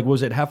mean,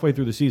 was it halfway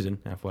through the season?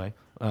 Halfway.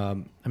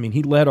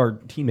 He led our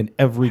team in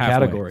every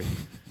category.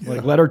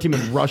 Led our team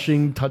in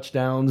rushing,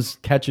 touchdowns,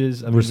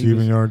 catches.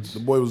 Receiving yards.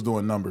 The boy was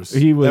doing numbers.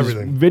 He was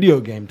Everything.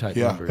 video game type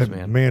numbers,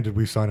 And man. did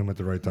we sign him at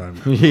the right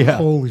time. Yeah.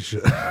 Holy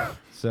shit.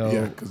 So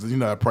Yeah, because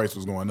that price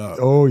was going up.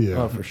 Oh, yeah.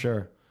 Oh, for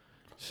sure.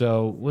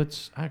 So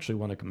I actually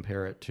want to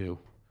compare it to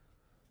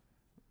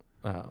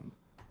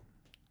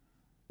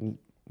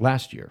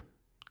last year,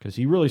 because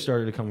he really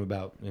started to come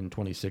about in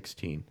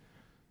 2016.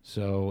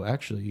 So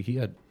actually, he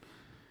had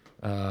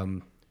he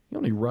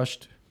only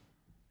rushed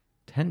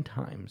 10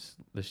 times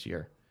this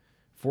year.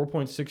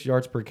 4.6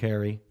 yards per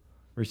carry.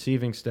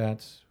 Receiving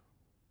stats.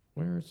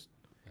 Where's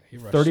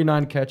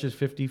 39 catches,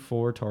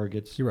 54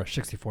 targets. He rushed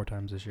 64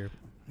 times this year.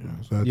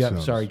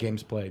 Sorry,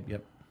 games played.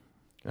 Yep.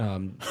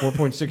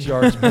 4.6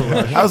 yards per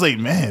rush. I was like,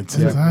 man,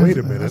 10 times? Wait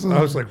a minute. I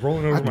was like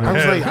rolling over my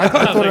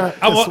head.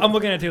 I'm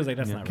looking at it too. I was like,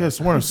 that's not right. I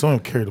swear someone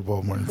carried the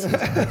ball more than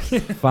 10 times.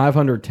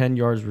 510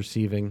 yards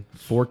receiving,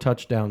 4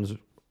 touchdowns.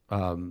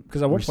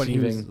 Because at one point he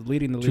was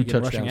leading the league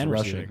in rushing and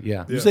receiving.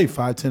 Yeah. You say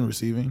 5'10"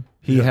 receiving?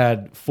 He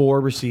had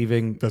 4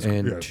 receiving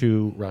and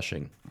 2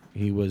 rushing.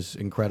 He was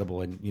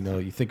incredible. And,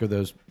 you think of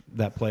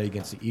that play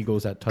against the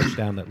Eagles, that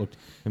touchdown that looked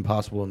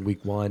impossible in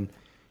week 1.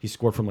 He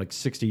scored from like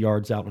 60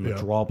 yards out on a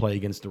draw play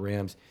against the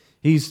Rams.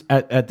 He's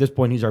at this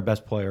point, he's our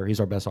best player. He's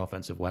our best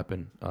offensive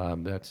weapon.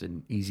 That's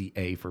an easy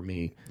A for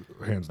me.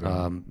 Hands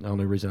down. The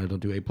only reason I don't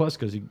do A+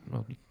 because he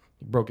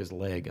broke his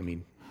leg. I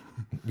mean,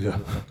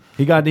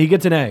 he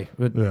gets an A.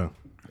 But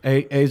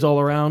A's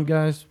all around,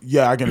 guys.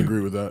 Yeah, I can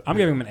agree with that. I'm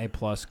giving him an A+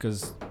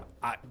 because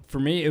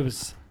for me it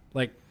was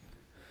like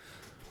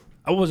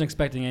I wasn't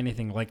expecting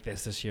anything like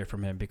this year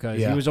from him because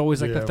he was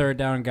always like the third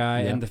down guy,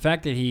 and the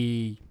fact that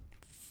he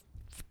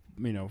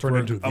turned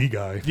into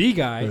the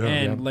guy,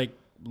 and like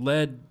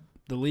led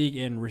the league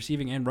in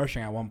receiving and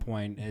rushing at one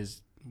point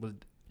was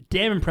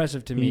damn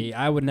impressive to me.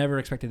 I would never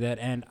expected that,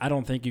 and I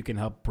don't think you can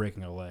help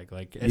breaking a leg.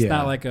 Like it's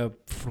not like a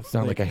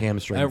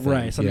hamstring thing.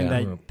 Right?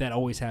 Something that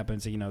always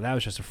happens. That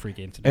was just a freak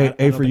incident.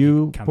 A for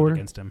you, Porter?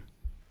 Against him.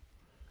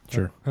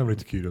 Sure. How many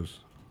taquitos?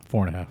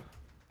 4.5.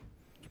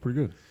 It's pretty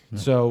good. Yeah.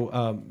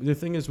 So the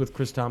thing is with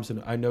Chris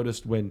Thompson, I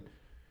noticed when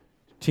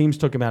teams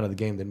took him out of the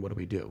game, then what do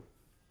we do?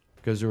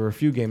 Because there were a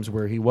few games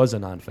where he was a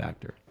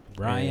non-factor.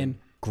 Ryan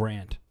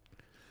Grant.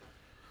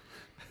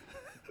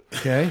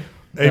 Okay.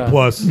 A+.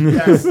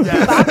 Yes.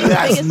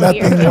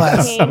 Nothing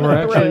less.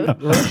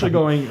 We're actually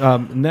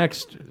going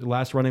next.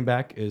 Last running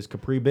back is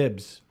Capri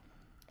Bibbs.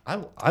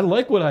 I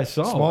like what I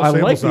saw. Small I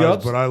sample like size, the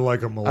ups, but I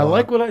like him a lot. I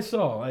like what I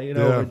saw.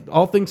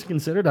 All things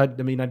considered, I'd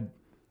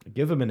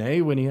give him an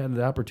A when he had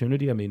the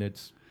opportunity. I mean,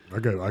 it's. I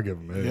give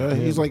him A. Yeah,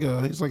 he's like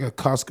a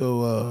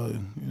Costco.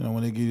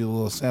 When they give you a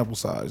little sample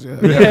size.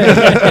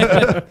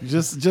 Yeah,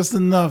 just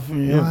enough.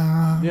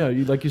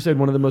 Like you said,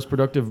 one of the most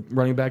productive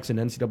running backs in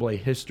NCAA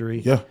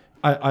history. Yeah,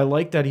 I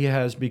like that he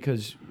has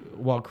because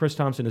while Chris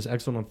Thompson is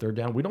excellent on third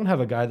down, we don't have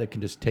a guy that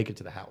can just take it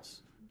to the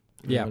house.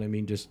 You know what I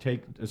mean? Just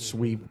take a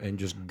sweep and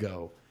just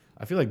go.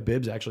 I feel like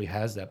Bibbs actually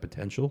has that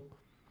potential.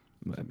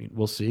 I mean,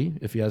 we'll see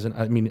if he hasn't.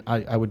 I mean,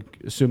 I would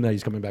assume that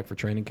he's coming back for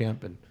training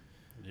camp and.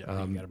 You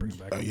got to bring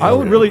him back. I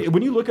would really,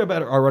 when you look at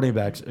our running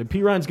backs,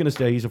 P. Ryan's going to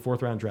stay. He's a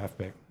 4th-round draft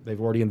pick.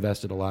 They've already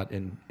invested a lot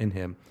in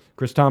him.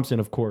 Chris Thompson,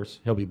 of course,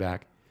 he'll be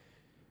back.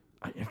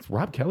 It's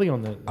Rob Kelly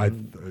on the.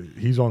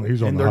 He's on. And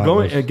the they're hot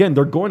going list. again.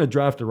 They're going to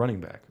draft a running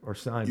back or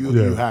sign. You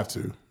have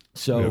to.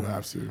 So you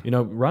have to.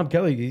 Rob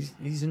Kelly,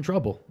 he's in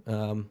trouble.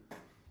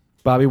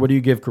 Bobby, what do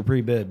you give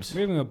Capri Bibbs? I'm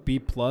giving him a B+.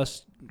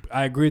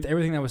 I agree with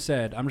everything that was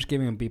said. I'm just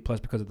giving him B+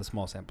 because of the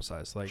small sample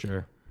size.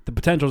 Sure. The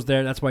potential's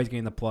there. That's why he's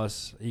getting the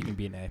plus. He can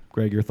be an A.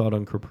 Greg, your thought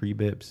on Capri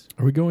Bibbs?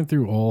 Are we going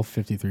through all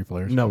 53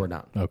 players? No, we're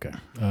not. Okay.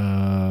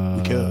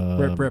 We could.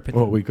 We're at 50,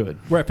 we could.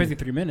 We're at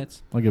 53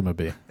 minutes. I'll give him a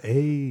B.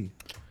 A.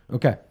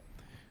 Okay.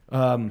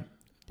 Are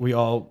we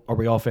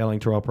all failing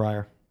Terrell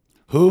Pryor?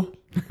 Who?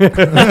 No.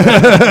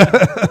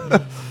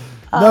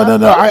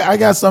 I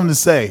got something to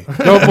say.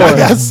 Go for it. I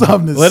got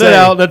something to say. Let it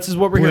out. That's just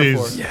what we're here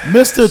for.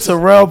 Mr.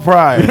 Terrell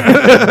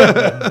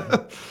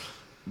Pryor.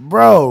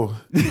 Bro,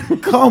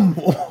 come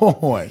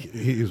on.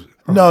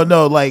 No.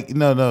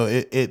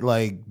 It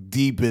like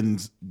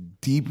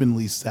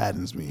deepenly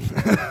saddens me.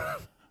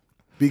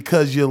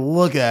 Because you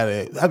look at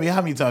it. I mean,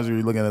 how many times are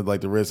you looking at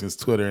like the Redskins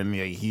Twitter and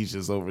he's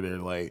just over there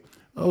like,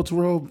 oh,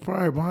 Terrell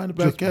Pryor behind the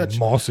back catch.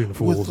 Mossing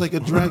fools. With like a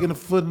dragging a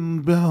foot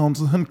in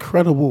bounds.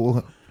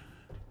 Incredible.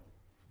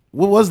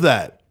 What was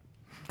that?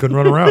 Couldn't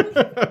run a route.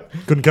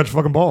 Couldn't catch a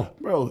fucking ball.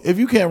 Bro, if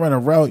you can't run a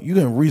route, you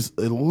can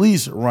at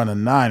least run a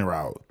 9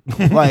 route.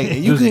 Like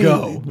you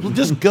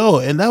just go.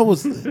 And that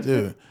was,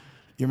 dude,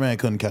 your man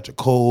couldn't catch a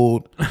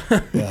cold.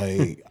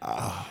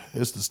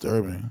 It's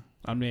disturbing.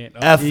 I mean,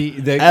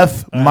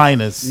 F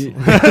minus.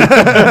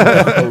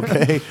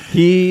 Okay.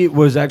 He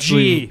was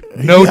actually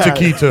no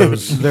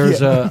taquitos.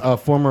 There's a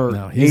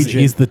former he's agent.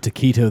 He's the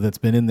taquito that's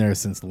been in there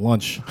since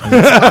lunch. And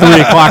it's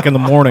 3 o'clock in the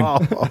morning.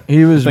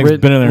 He was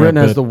written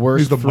as the He's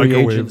worst the free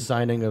microwave. agent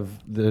signing of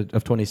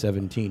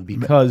 2017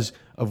 because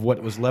of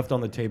what was left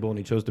on the table, and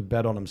he chose to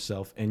bet on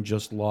himself and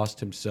just lost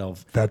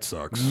himself. That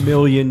sucks.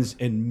 Millions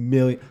and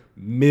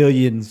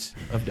millions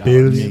of dollars.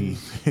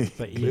 Billions.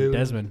 But Ian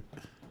Desmond.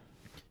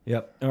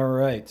 Yep. All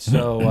right.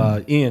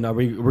 So, Ian,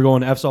 we're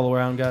going F's all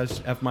around,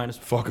 guys? F minus.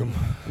 Fuck him.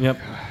 Yep.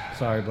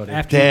 Sorry, buddy.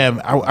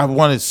 Damn, I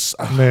wanted.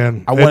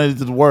 Man, I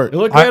wanted it to work. It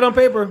looked great on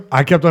paper.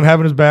 I kept on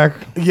having his back.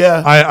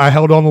 Yeah. I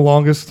held on the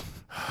longest,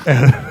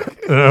 and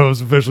I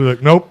was officially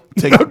like, nope.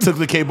 Took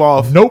the cape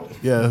off. Nope.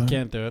 Yeah.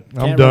 Can't do it.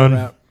 I'm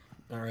done.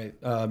 All right.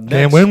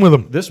 Can't win with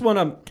him. This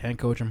one, Can't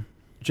coach him.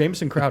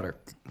 Jameson Crowder.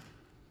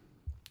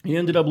 He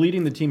ended up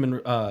leading the team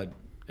in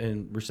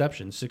in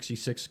receptions,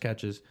 66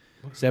 catches,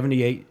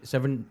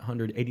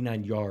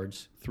 789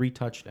 yards, 3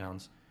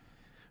 touchdowns.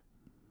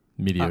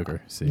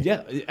 Mediocre.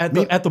 Yeah,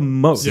 at the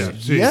most. Yeah,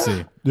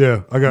 Yeah.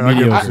 Yeah,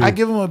 I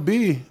give him a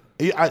B.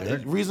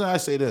 Reason I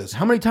say this.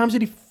 How many times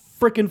did he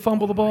freaking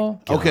fumble the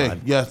ball? Okay,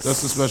 yes,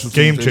 that's the special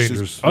Game teams. It's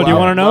changers. just- Oh, do you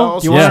want to know?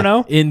 Do you want to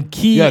know? In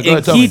key Yeah, go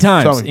ahead, tell key me,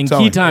 times, tell me, in tell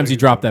key me. times, he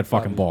dropped that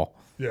fucking ball.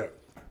 Yeah.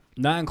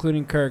 Not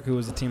including Kirk, who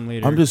was the team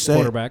leader. I'm just saying.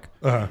 Quarterback.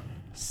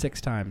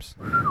 6 times.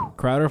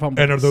 Crowder fumbled.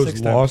 And are those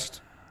 6 times.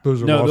 lost?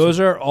 Those are No, lost? those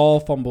are all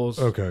fumbles.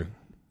 Okay.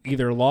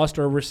 Either lost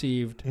or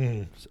received.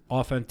 Mm.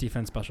 Offense,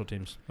 defense, special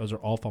teams. Those are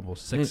all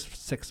fumbles.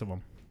 Six of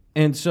them.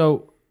 And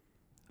so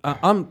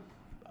I'm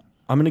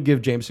going to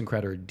give Jameson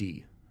Crowder a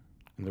D.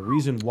 And the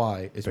reason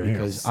why is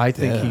because I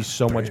think he's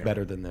so much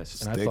better than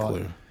this.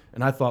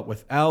 And I thought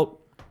without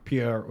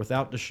Pierre,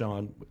 without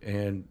Deshaun,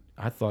 and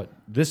I thought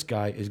this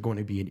guy is going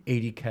to be an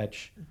 80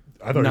 catch.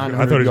 I thought he was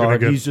 900 gonna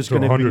yard. get He's just to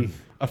going to 100. be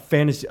a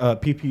fantasy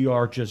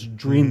PPR just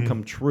dream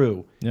come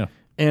true. Yeah.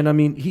 And I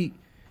mean he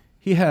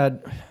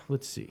had,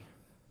 let's see.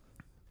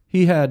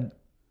 He had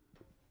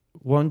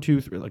 1, 2,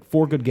 3, like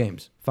 4 good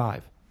games,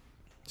 5.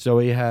 So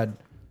he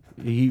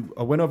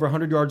went over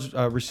 100 yards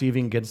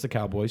receiving against the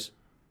Cowboys,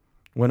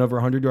 went over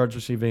 100 yards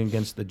receiving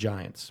against the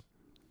Giants,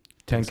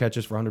 10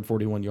 catches for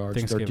 141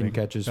 yards, 13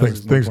 catches. for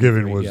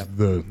Thanksgiving 123, was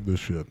yeah. the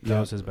shit. That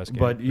was his best game.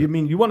 But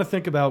you want to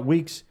think about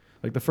weeks,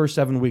 like the first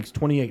 7 weeks,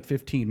 28,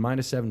 15,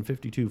 -7,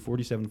 52,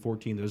 47,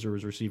 14. Those are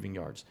his receiving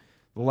yards.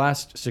 The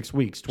last 6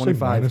 weeks,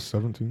 25.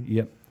 -17?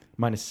 Yep,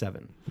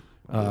 -7.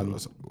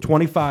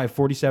 25,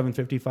 47,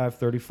 55,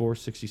 34,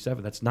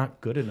 67. That's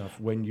not good enough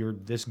when you're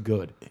this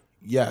good.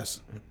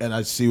 Yes, and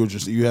I see what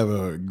you have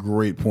a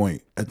great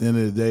point. At the end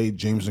of the day,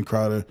 Jameson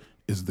Crowder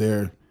is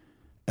there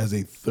as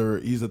a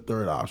third. He's a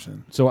third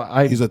option. So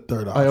he's a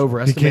third option. I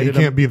overestimated He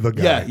can't him. be the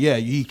guy. Yeah,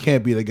 he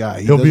can't be the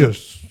guy. He'll be a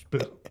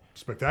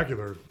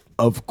spectacular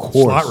of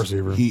course slot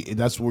receiver.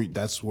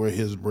 That's where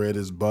his bread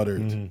is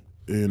buttered.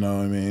 Mm-hmm. You know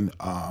what I mean?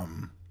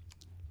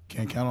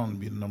 Can't count on him to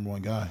be the number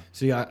one guy.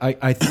 See,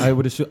 I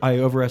would assume I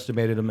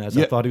overestimated him as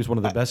I thought he was one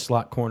of the best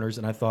slot corners,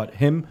 and I thought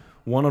him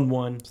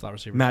one-on-one Slot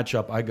receiver.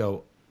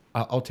 matchup.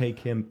 I'll take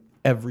him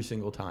every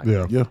single time.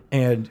 Yeah.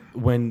 And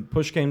when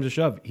push came to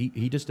shove,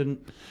 he just didn't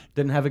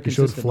have a He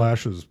showed consistent.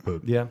 flashes,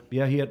 but Yeah,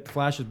 he had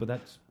flashes, but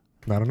that's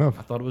not enough.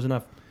 I thought it was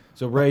enough.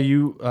 So Ray,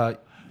 you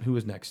who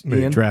was next? Me.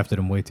 Ian? Drafted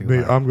him way too Me,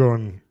 high. I'm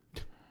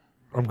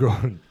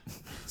going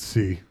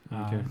C.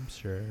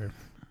 Sure.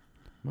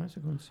 Why is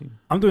it going C?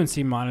 I'm doing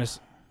C-.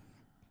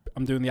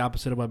 I'm doing the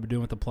opposite of what I've been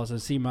doing with the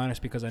pluses. C-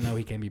 because I know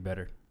he can be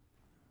better.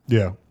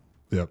 Yeah.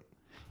 Yep.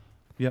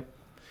 Yep.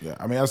 Yeah,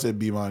 I mean, I said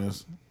B-.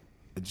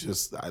 It's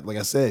just like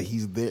I said,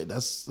 he's there.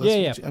 That's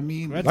Yeah. I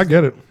mean, I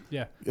get it.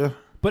 Yeah. yeah,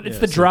 But it's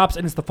the drops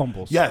and it's the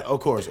fumbles. yeah. Of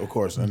course,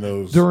 and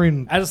those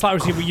During As a slot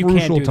receiver, you can't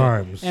crucial do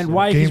times, that. And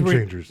why game he's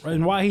changers.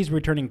 and why he's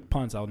returning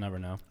punts, I'll never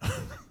know.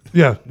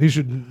 Yeah, he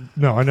should.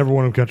 No, I never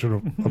want him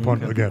catching a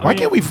punt again. Why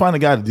can't we find a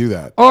guy to do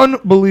that?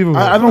 Unbelievable.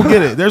 I don't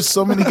get it. There's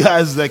so many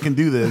guys that can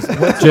do this.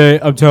 Jay,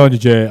 I'm telling you,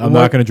 Jay, I'm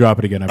not going to drop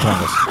it again. I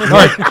promise. All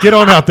right, get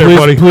on out there,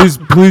 buddy.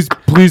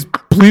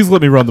 Please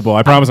let me run the ball.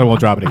 I promise I won't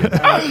drop it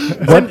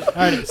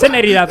again. Send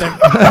 80 out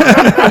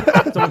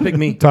there. Someone pick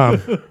me. Tom,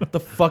 What the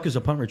fuck is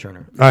a punt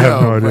returner? I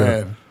have no Oh, idea.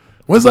 man.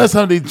 When's the last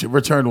time they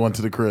returned one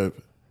to the crib?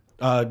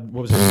 What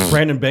was it?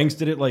 Brandon Banks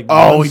did it like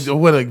Oh, once.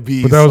 what a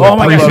beast! But that was Oh all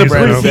my God, preseason.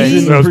 Brandon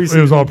though. Banks. It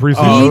was all preseason.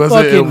 Oh, was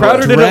it?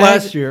 Crowder did it Drag-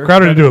 last year.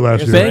 Crowder didn't do it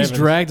last year. Banks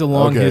dragged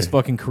along Okay. his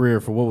fucking career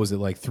for what was it,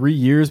 like 3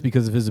 years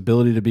because of his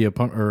ability to be a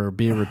punt or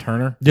be a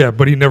returner. Yeah,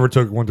 but he never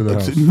took one to the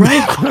house.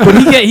 Right, but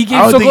he came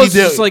I don't so think he close.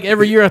 did. Just like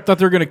every year, I thought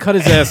they were gonna cut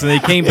his ass, and they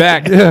came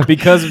back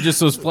because of just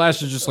those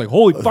flashes. Just like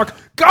holy fuck,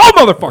 go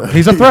motherfucker!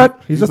 He's a threat.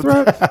 He's a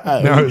threat.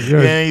 No,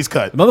 yeah. Yeah, he's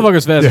cut.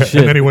 Motherfucker's fast Yeah, as shit.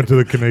 and then he went to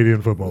the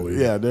Canadian Football League.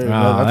 Yeah, there's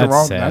Ah, nothing that's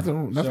wrong.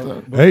 sad.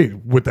 Hey,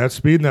 with that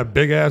speed and that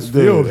big ass Dude,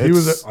 field, he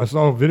was. it's- I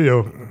saw a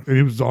video, and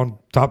he was on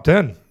top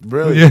 10.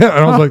 Really? Yeah,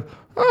 and I was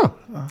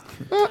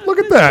like, look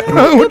at that.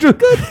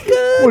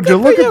 Would you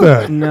look at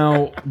that?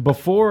 Now,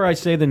 before I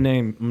say the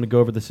name, I'm going to go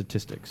over the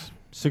statistics.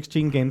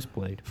 16 games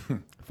played,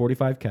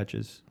 45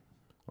 catches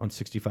on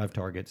 65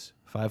 targets,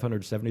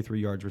 573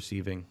 yards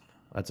receiving.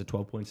 That's a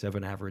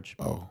 12.7 average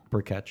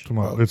per catch. Come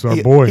on, it's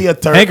our boy, He a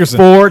third. Hankerson.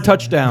 4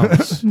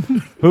 touchdowns.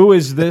 Who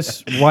is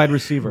this wide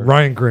receiver?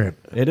 Ryan Grant.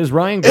 It is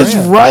Ryan Grant. It's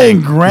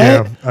Ryan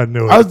Grant. Yeah, I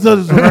knew it. I was thought it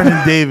was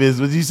Vernon Davis,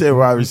 but you said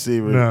wide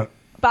receiver. No,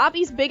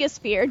 Bobby's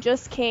biggest fear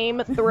just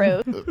came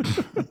through.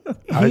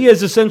 He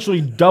has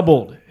essentially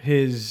doubled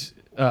his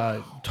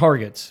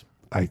targets,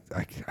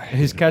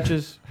 his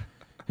catches.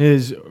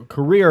 His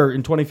career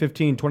in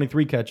 2015,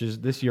 23 catches.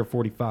 This year,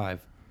 45.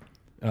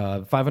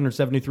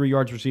 573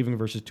 yards receiving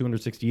versus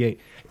 268.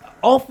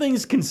 All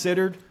things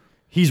considered,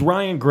 he's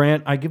Ryan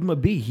Grant. I give him a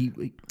B.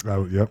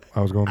 Yep,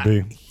 I was going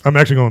B. I'm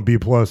actually going B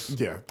plus.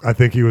 Yeah. I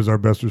think he was our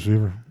best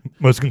receiver,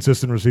 most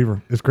consistent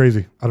receiver. It's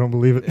crazy. I don't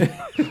believe it.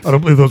 I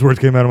don't believe those words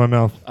came out of my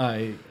mouth.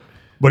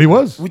 But he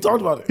was. We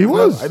talked about it. He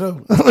was. I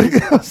know.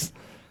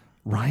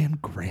 Ryan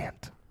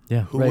Grant.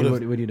 Yeah. Ray,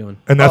 what are you doing?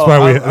 And that's why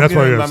we. I'm That's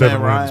why we giving have my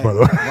 7 man wins. By the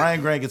way.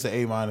 Ryan Grant gets an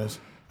A-.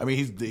 I mean,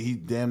 he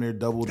damn near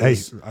doubled Hey,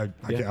 his, I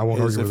won't his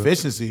argue with it.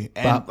 efficiency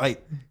and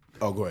like.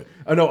 Oh, go ahead.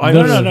 Oh no,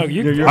 No.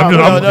 You're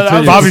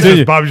Bobby's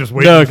just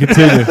waiting. No,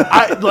 continue.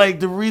 I like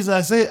the reason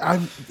I say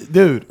it,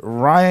 dude,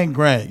 Ryan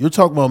Grant. You're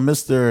talking about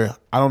Mr.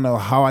 I don't know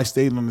how I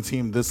stayed on the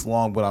team this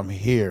long, but I'm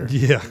here.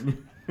 Yeah.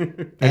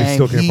 And he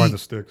still can't find the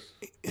sticks.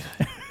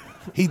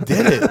 He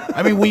did it.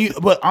 I mean,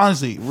 but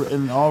honestly,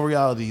 in all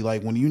reality,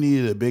 like when you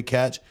needed a big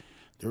catch,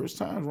 there was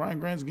times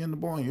Ryan Grant's getting the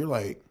ball and you're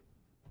like,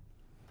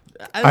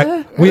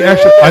 I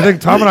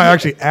think Tom and I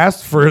actually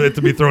asked for it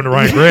to be thrown to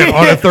Ryan Grant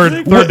on a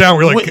third down.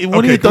 We're like,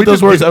 when do you think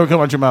those words ever come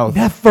out your mouth?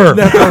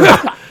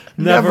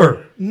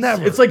 Never.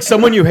 It's like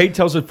someone you hate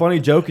tells a funny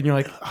joke, and you're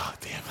like, Oh,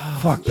 damn.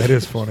 Fuck, that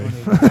is funny.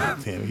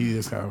 Damn, he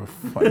is kind of a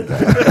funny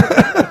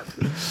guy.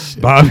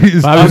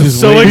 Bobby's just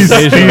so waiting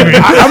excited. patiently.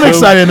 I'm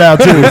excited now,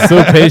 too. He's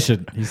so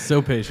patient. He's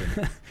so patient.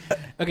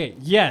 Okay,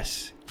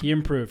 yes, he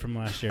improved from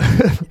last year.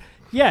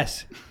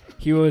 Yes,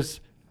 he was.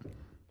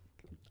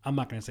 I'm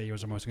not going to say he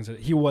was the most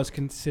consistent. He was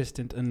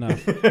consistent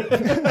enough. I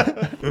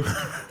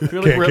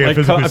feel Can't like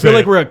physically I say feel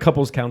like it. we're at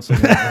couples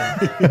counseling.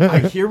 I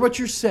hear what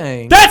you're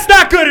saying. That's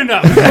not good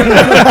enough.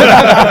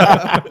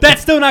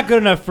 That's still not good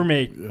enough for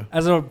me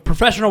as a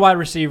professional wide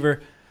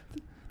receiver.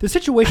 The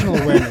situational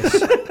awareness.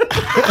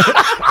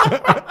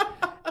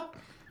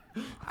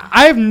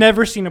 I have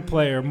never seen a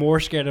player more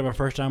scared of a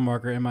first down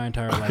marker in my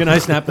entire life. Can I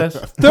snap this?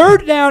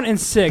 3rd down and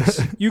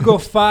 6, you go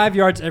 5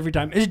 yards every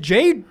time. Is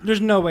Jay? There's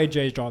no way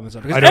Jay's drawing this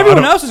up because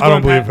everyone else is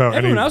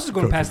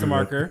going past the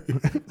marker.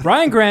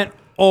 Ryan Grant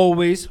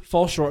always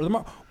falls short of the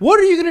mark. What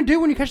are you going to do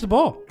when you catch the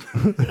ball?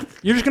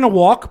 You're just going to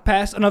walk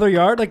past another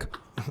yard? Like,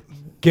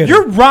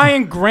 you're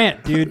Ryan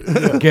Grant, dude.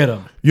 Get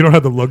him. You don't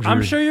have the luxury.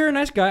 I'm sure you're a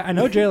nice guy. I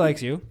know Jay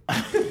likes you.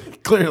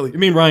 Clearly. You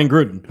mean Ryan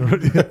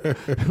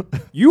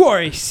Gruden? You are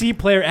a C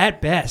player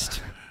at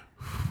best.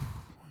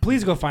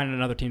 Please go find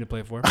another team to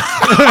play for.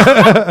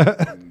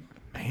 Man,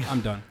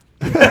 I'm done.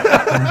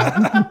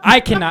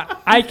 I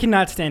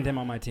cannot stand him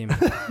on my team.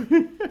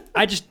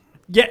 He's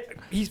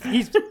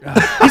fine.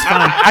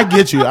 I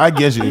get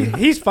you.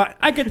 He's fine.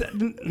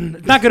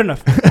 It's not good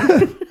enough.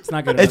 It's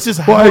not good enough. It's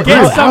just Well,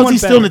 how's he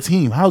still in the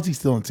team? How's he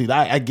still in the team?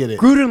 I get it.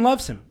 Gruden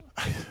loves him.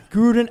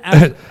 Gruden.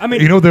 I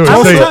mean, you know they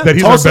always say that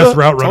he's our best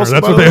route runner.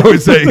 That's what they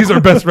always say. He's our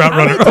best route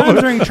runner. How many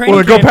times during training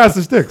Well, go camp- past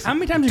the sticks. How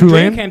many times in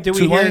training camp did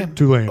we hear?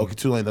 Tulane. Okay,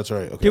 Tulane. That's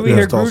right. Okay, Did we hear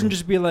that's awesome. Gruden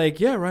just be like,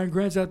 "Yeah, Ryan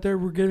Grant's out there.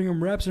 We're giving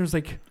him reps," and it's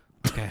like,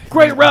 okay.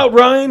 Great route,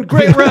 Ryan.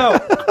 Great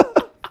route.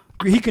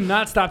 He could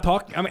not stop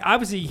talking. I mean,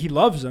 obviously he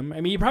loves him.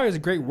 I mean, he probably has a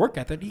great work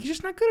ethic. He's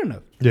just not good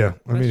enough. Yeah,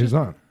 I mean he's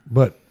not,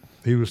 but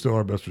he was still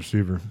our best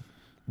receiver,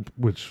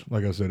 which,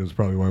 like I said, is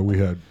probably why we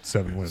had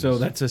 7 wins. So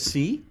that's a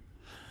C?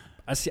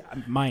 I see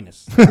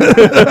minus.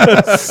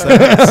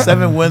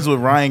 7 wins with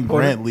Ryan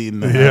Grant leading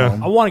the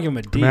helm. I want to give him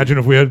a D. Imagine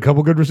if we had a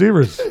couple good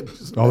receivers.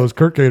 All those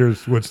Kirk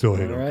haters would still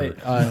hate All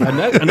him.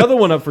 right. Another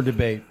one up for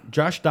debate.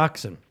 Josh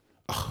Doxson.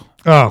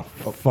 Oh,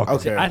 fuck.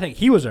 Okay. I think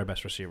he was our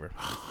best receiver.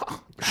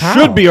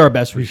 Should be our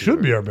best He receiver.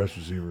 should be our best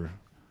receiver.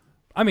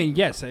 I mean,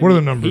 yes. What are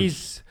the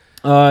numbers?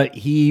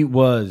 He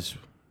was.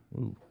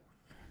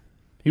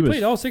 He was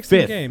played all 16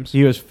 fifth. games.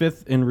 He was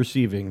 5th in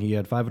receiving. He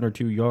had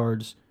 502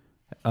 yards.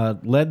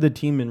 Led the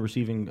team in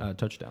receiving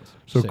touchdowns.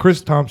 So 6.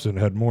 Chris Thompson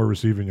had more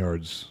receiving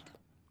yards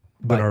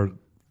than By- our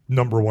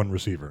number 1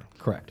 receiver,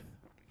 Correct.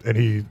 and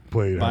he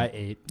played. by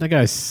 8. That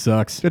guy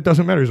sucks. It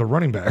doesn't matter. He's a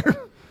running back,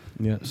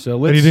 Yeah. So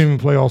and let's he didn't even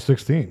play all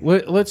 16.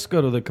 let's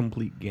go to the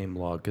complete game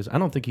log because I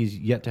don't think he's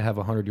yet to have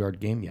a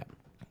 100-yard game yet.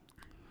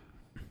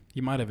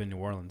 He might have in New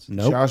Orleans.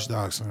 Nope. Josh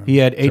Doxson. He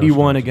had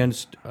 81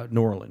 against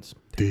New Orleans.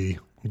 D.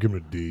 I'm giving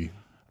it a D.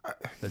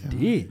 The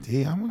D.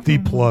 D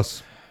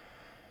plus.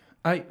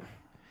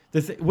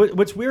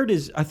 What's weird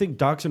is I think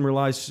Doxson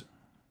relies.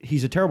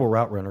 He's a terrible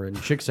route runner,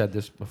 and Chick said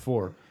this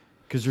before,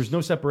 because there's no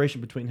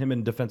separation between him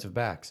and defensive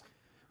backs.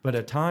 But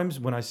at times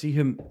when I see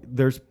him,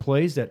 there's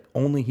plays that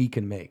only he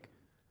can make.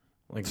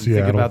 Like you think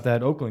Seattle. about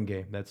that Oakland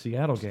game, that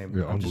Seattle game.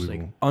 Yeah, I'm just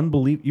like,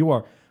 unbelievable. You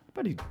are,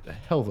 but he's a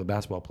hell of a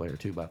basketball player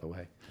too, by the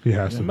way. He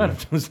has to. Might have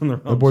done this on the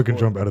That wrong boy can sport.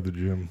 jump out of the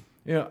gym.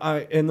 Yeah,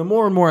 and the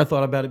more and more I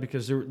thought about it,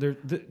 because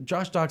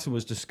Josh Doxson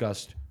was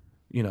discussed,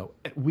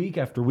 week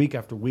after week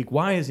after week.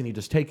 Why isn't he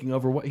just taking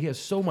over? He has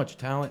so much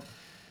talent,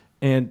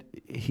 and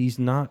he's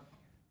not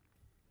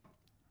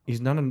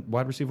a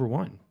wide receiver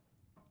 1.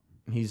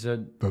 He's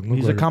a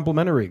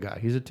complimentary guy.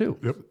 He's a 2.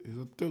 Yep. He's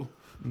a 2.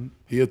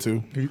 He a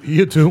 2. He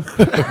hit 2.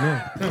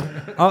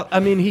 I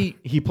mean,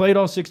 he played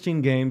all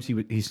 16 games.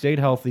 He stayed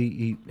healthy.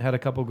 He had a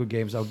couple good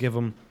games. I'll give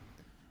him.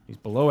 He's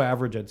below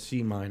average at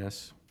C-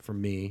 for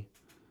me.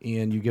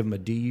 And you give him a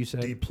D, you say?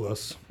 D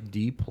plus.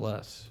 D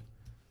plus.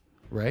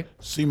 Right?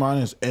 C-,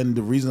 and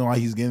the reason why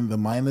he's getting the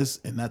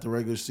minus and not the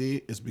regular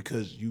C is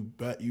because you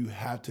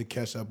have to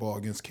catch that ball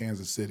against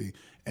Kansas City,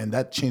 and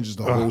that changes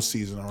the whole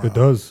season around. It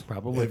does.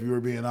 Probably. If you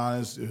were being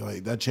honest,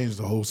 like that changes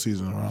the whole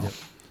season around. Yep.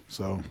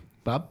 So,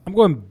 Bob? I'm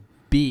going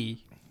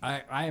B.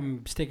 I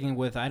am sticking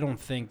with. I don't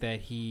think that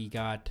he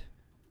got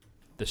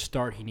the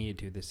start he needed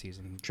to this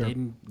season. Sure.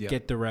 Didn't Yeah.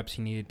 get the reps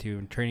he needed to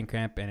in training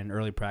camp and in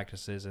early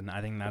practices, and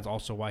I think that's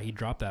also why he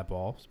dropped that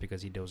ball, is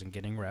because he wasn't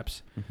getting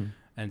reps. Mm-hmm.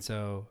 And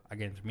so,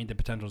 again, for me, the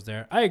potential's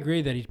there. I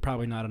agree that he's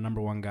probably not a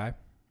number one guy,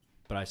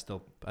 but I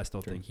still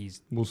think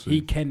We'll see.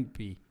 he can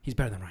be. He's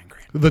better than Ryan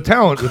Grant. The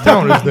talent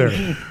is there.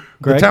 The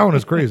Greg? talent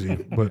is crazy,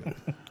 but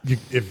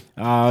if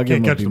I'll give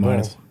can't him a catch B the ball,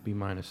 minus. B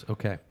minus.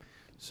 Okay.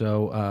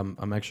 So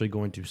I'm actually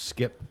going to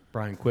skip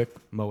Brian Quick,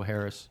 Mo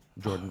Harris,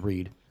 Jordan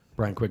Reed.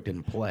 Brian Quick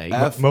didn't play.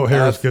 Mo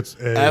Harris gets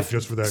A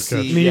just for that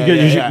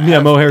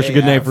catch. Mo Harris, a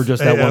good name for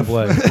just that one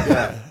play.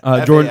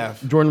 Yeah.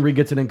 Jordan Reed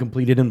gets it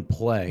incomplete. He didn't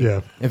play.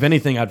 Yeah. If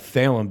anything, I'd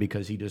fail him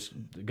because the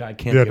guy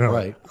can't Yeah, get no,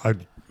 right.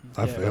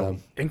 I failed.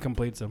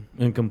 Incomplete, so.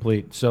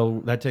 Incomplete.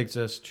 So that takes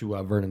us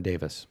to Vernon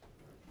Davis.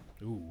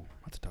 Ooh,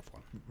 that's a tough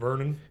one.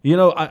 Vernon. You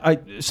know, I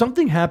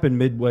something happened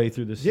midway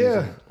through the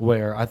season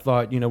where I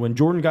thought, when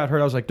Jordan got hurt,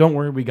 I was like, don't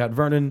worry, we got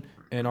Vernon,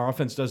 and our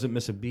offense doesn't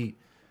miss a beat.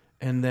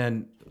 And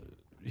then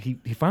he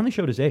finally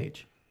showed his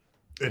age.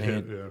 It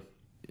hit,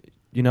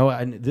 yeah.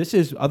 And this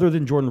is, other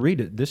than Jordan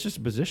Reed, this is a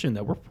position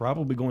that we're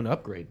probably going to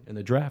upgrade in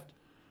the draft.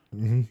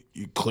 You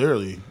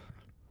clearly,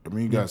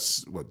 you got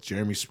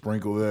Jeremy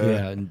Sprinkle there.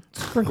 Yeah. And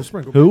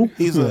Sprinkle. who?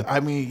 He's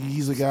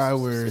a guy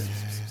where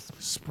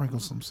sprinkle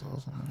some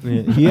sauce on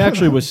it. Yeah, he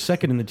actually was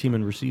second in the team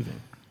in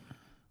receiving.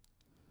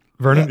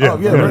 Vernon.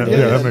 Vernon,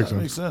 that makes that sense.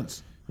 makes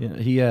sense. Yeah,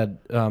 he had,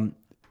 and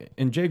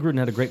Jay Gruden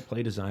had a great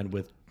play design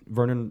with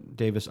Vernon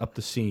Davis up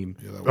the seam,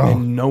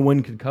 and no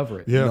one could cover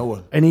it. Yeah. No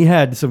one. And he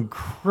had some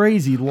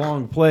crazy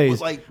long plays.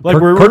 Like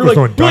we're Kirk was like,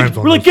 throwing dimes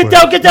on we're like, those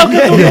get down,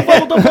 don't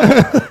fumble.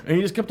 And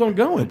he just kept on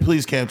going.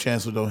 Please, Cam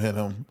Chancellor, don't hit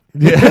him.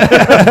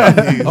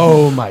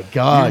 Oh my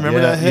God! You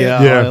remember that hit?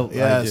 Yeah,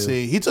 Yeah. I do.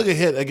 See, he took a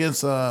hit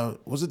against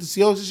was it the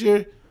Seahawks this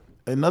year?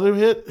 Another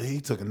hit? He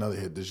took another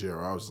hit this year.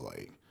 I was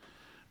like,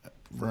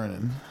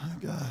 Vernon,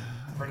 God,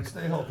 Vernon,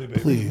 stay healthy, baby.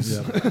 please.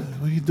 What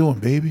are you doing,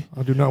 baby?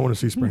 I do not want to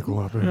see Sprinkle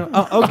out there.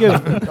 I'll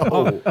give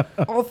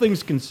all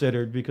things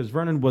considered, because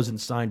Vernon wasn't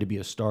signed to be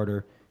a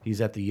starter. He's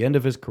at the end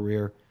of his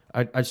career.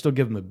 I'd still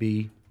give him a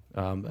B.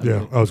 I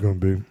was going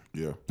to be.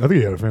 Yeah, I think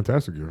he had a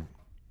fantastic year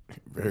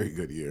very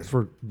good year.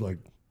 for like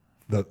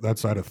that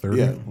side of 30.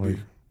 Yeah, like,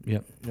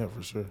 Yep. Yeah,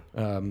 for sure.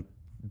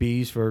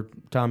 B's for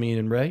Tommy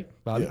and Ray.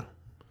 Bobby. Yeah.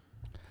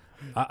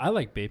 I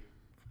like B.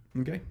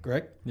 Okay.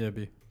 Greg. Yeah,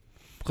 B.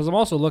 Because I'm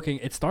also looking,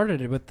 it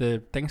started with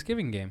the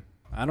Thanksgiving game.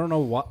 I don't know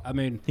what,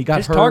 He got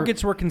his hurt.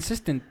 targets were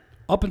consistent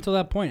up until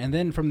that point. And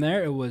then from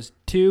there, it was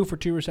 2 for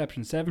 2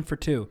 receptions, 7 for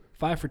 2,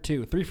 5 for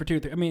 2, 3 for 2.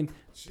 For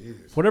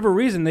whatever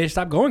reason, they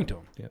stopped going to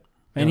him. Yep.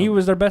 And he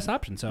was their best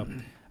option. So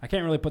I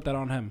can't really put that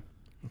on him.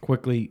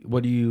 Quickly,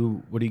 what do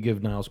you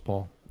give Niles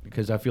Paul?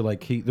 Because I feel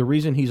like the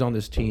reason he's on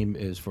this team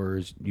is for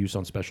his use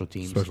on special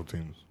teams. special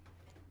teams.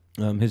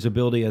 His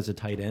ability as a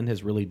tight end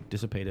has really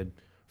dissipated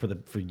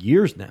for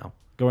years now,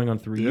 going on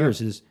 3 years.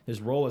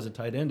 His role as a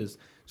tight end is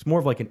it's more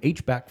of like an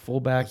H-back,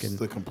 fullback, It's and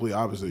the complete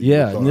opposite.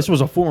 and this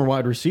was a former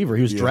wide receiver.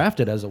 He was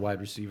drafted as a wide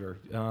receiver.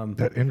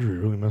 That injury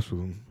really messed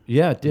with him.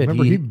 Yeah, it did.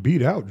 Remember, he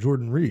beat out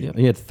Jordan Reed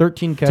he had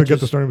 13 to get the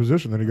catches. starting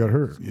position, then he got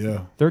hurt.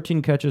 Yeah.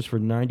 13 catches for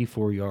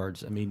 94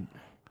 yards. I mean,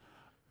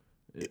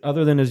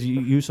 other than his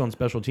use on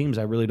special teams,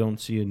 I really don't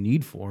see a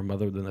need for him,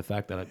 other than the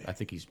fact that I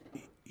think he's.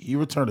 He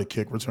returned a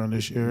kick return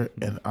this year,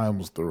 and I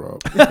almost threw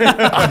up.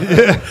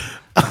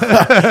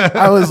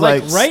 I was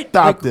like,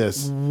 stop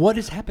this. What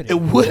is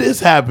happening? What is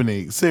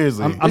happening?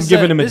 Seriously. I'm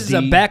giving him a This is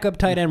a D. backup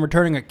tight end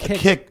returning a kick.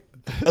 Kick.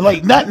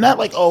 Like not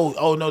like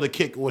oh no, the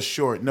kick was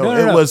short. No,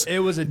 No, it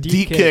was a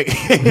deep kick.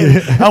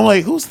 kick. I'm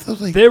like, who's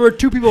like? There were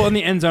 2 people in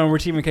the end zone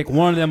receiving a kick.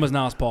 One of them was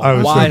Niles Paul. I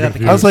was Why so is that the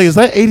confused. I was like, is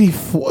that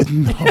 84?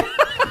 No.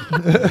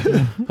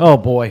 Oh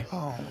boy!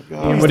 Oh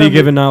God. What are you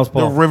giving Niles The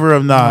Paul? River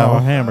of Nile.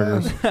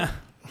 hamburgers.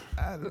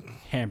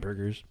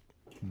 Hamburgers.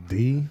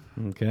 D.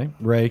 Okay,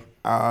 Ray.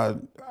 I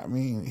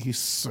mean, he's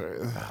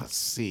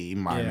C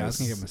minus. Yeah, I was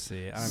gonna give him a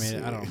C. I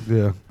mean, I don't.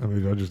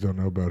 Yeah, I just don't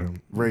know about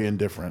him. Very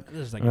indifferent.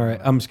 Just like, All right,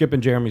 I'm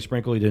skipping Jeremy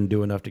Sprinkle. He didn't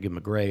do enough to give him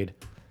a grade.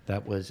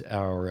 That was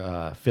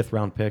our 5th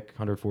round pick,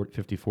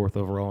 154th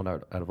overall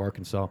out of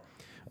Arkansas.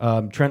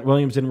 Trent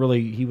Williams didn't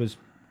really. He was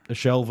a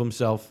shell of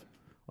himself.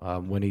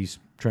 When he's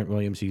Trent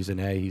Williams, he's an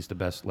A. He's the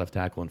best left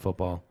tackle in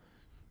football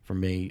for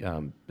me.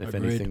 If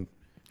Agreed. anything,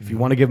 if you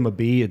want to give him a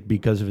B, it's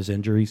because of his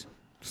injuries.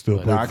 Still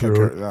But played I through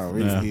concur. it.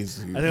 No, he's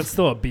I think it's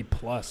still a B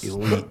plus.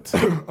 elite.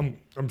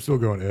 I'm still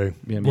going A.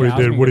 Yeah, what I he was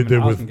did, gonna what he give him-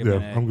 did I was with gonna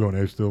give him an A. I'm going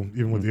A still,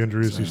 even with the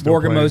injuries. He's still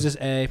Morgan playing. Moses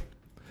A.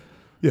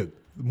 Yeah,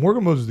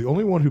 Morgan Moses is the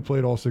only one who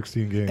played all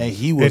 16 games, And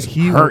he was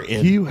he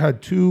hurting. He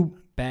had two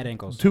Bad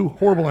ankles.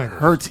 horrible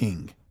ankles.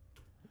 Hurting.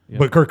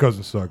 But Kirk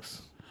Cousins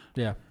sucks.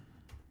 Yeah.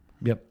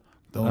 Yep.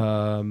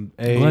 Don't-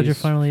 A's Glad you're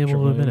finally able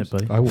Trent to admit it,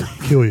 Williams. buddy. I will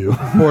kill you.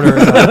 Porter.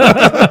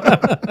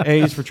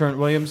 A's for Trent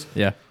Williams.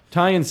 Yeah.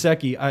 Ty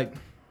Nsekhe,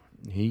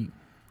 he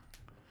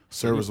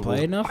Serviceable.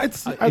 Play enough? I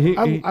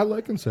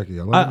like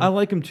Nsekhe. I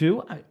like him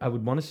too. I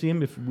would want to see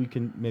him if we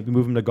can maybe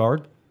move him to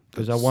guard,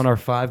 because I want our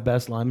 5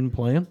 best linemen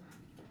play him.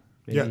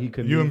 Maybe Yeah, he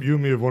could. you and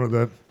me have wanted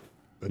that.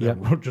 And Yep.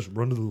 then just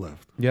run to the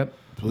left. Yep.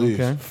 Please.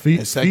 Okay. Feed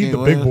the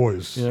big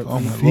boys. Yep. Oh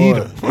my Feed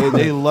Lord. 'em.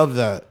 They love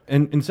that.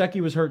 And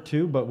Inseki was hurt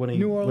too, but when he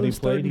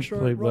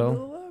played,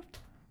 well.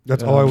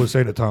 That's all I was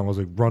saying to Tom. I was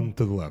like, run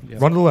to the left.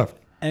 Yep. Run to the left.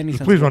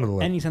 Just please run to the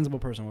left. Any sensible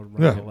person would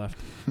run to the left.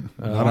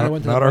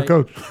 Not our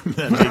coach.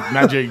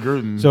 Not Jay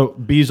Gruden. So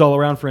B's all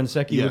around for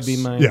Inseki Yes. would be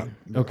my Yeah.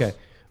 Okay.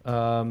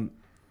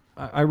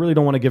 I really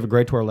don't want to give a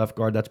grade to our left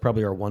guard. That's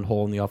probably our one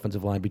hole in the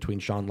offensive line between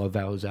Sean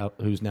Lovell,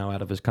 who's now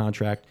out of his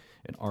contract,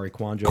 and Ari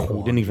Kwanjo,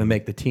 who didn't even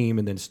make the team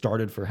and then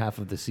started for half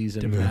of the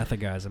season. Different half the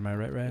guys, am I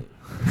right, Ray?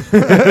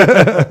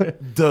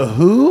 The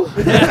who?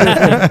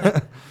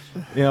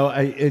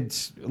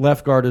 It's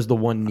left guard is the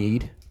one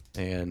need,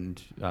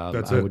 and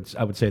That's I it.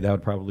 would say that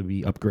would probably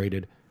be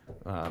upgraded.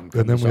 And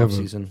then we have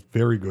season. a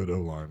very good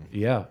O-line.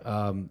 Yeah,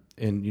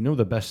 and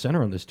the best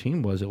center on this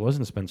team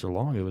wasn't Spencer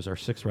Long. It was our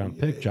 6th round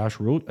pick,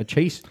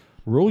 Chase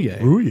Roulier.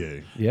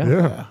 Roulier.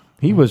 Yeah.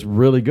 He was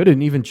really good,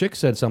 and even Chick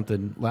said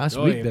something last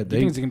week that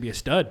he thinks he can be a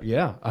stud.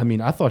 Yeah, I mean,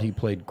 I thought he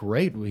played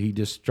great. He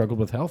just struggled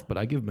with health, but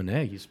I give him an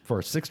A. He's for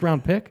a 6th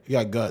round pick. He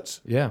got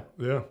guts. Yeah,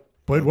 Yeah.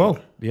 Played well.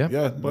 yeah.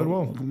 Yeah, Played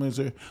well.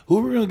 Who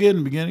were we gonna get in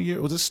the beginning of the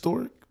year? Was it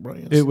Stork?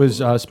 Brian? It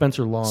was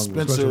Spencer Long.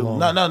 Spencer. Long.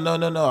 No.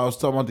 I was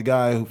talking about the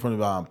guy who from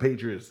the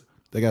Patriots.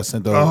 They got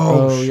sent over.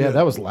 Oh yeah,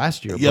 that was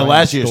last year. yeah, Brian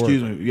last year. Stork.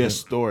 Excuse me. Yes,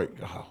 Stork.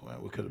 Oh,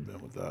 man, we could have been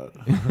with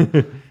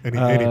that. Any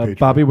Patriot.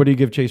 Bobby, what do you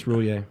give Chase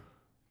Roulier?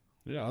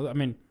 Yeah, I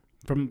mean,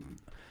 from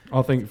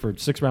I'll think for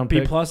 6th round B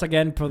pick. plus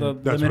again for the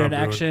That's limited what I'm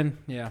doing. action.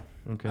 Yeah.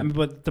 Okay. I mean,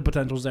 but the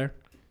potential's there.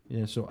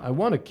 Yeah, so I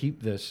want to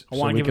keep this I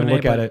so wanna we give can him an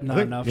look A, at but it. not I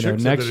think enough. Chick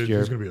said next that year.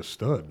 he's going to be a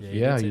stud.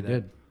 Yeah, say he that.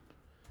 did.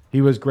 He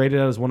was graded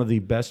as one of the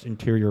best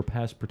interior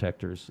pass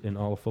protectors in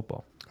all of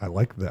football. I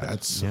like that.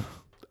 That's Yeah.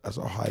 that's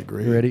a high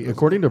grade. You ready?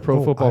 According to Pro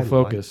Oh, Football I like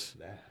Focus,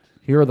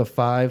 here are the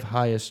 5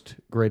 highest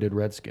graded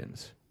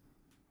Redskins.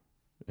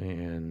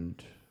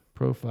 And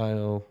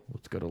profile,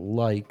 let's go to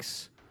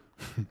likes.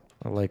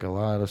 I like a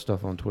lot of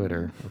stuff on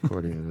Twitter,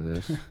 according to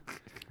this.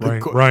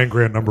 Ryan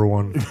Grant, number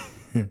 1.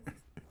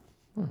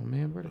 Oh,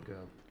 man, where'd it go?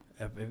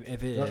 If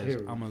it Oh, is, here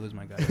we I'm gonna lose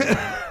my guy.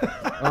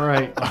 All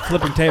right.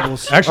 Flipping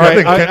tables. Actually, All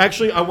right, I think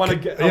actually, I want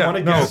to Yeah,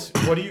 no. guess.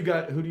 What do you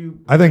got? Who do you?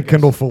 I think guess?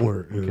 Kendall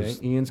Fuller is.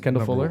 Okay, Ian's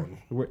Kendall number Fuller.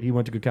 one. He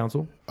went to good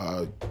counsel.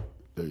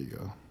 There you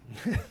go.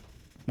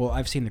 Well,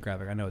 I've seen the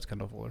graphic. I know it's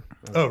Kendall Fuller.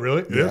 Oh,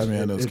 really? Yeah, I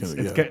mean, I know it's It's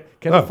kind of,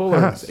 Kendall Oh,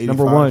 Fuller, it's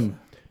number 85. 1.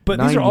 But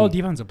these are all 90.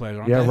 defensive players,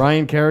 aren't Yeah, they?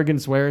 Ryan Kerrigan,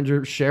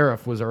 Swearinger,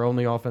 Sheriff was our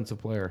only offensive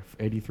player,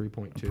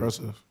 83.2.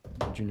 impressive.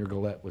 Junior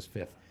Gillette was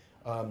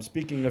 5th.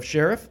 Speaking of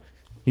Sheriff,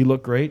 he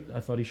looked great. I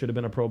thought he should have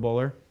been a Pro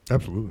Bowler.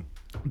 Absolutely.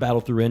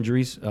 Battled through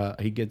injuries.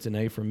 He gets an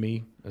A from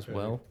me as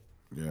well.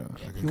 Yeah,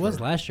 He was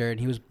last year, and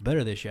he was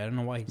better this year. I don't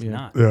know why he's Yeah.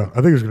 not. Yeah,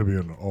 I think he's going to be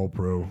an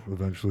All-Pro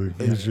eventually.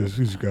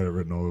 He's got it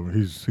written all over.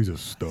 He's a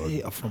stud.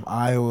 Yeah, from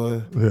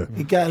Iowa. Yeah.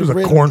 He got Just a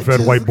rid- corn-fed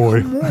just- white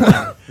boy. Come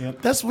on.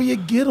 That's where you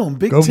get them.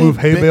 Big Go Ten- move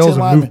hay Big bales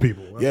Ten and move linemen.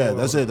 people. Yeah,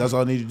 that's it. That's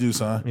all I need to do,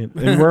 son.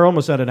 And we're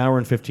almost at an hour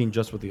and 15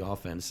 just with the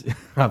offense.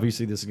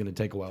 Obviously, this is going to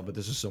take a while, but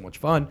this is so much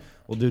fun.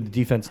 We'll do the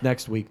defense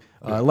next week.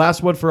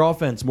 Last one for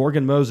offense,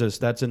 Morgan Moses.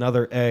 That's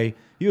another A.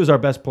 He was our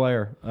best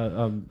player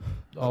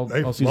all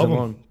Hey, season love him.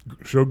 long.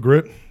 Showed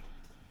grit.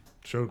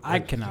 I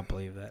cannot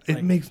believe that. It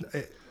Like, makes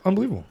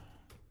unbelievable.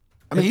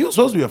 I mean, he was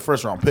supposed to be a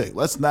first-round pick.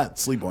 Let's not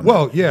sleep on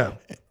Well, that. yeah,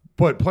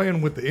 but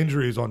playing with the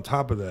injuries on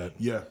top of that,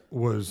 Yeah.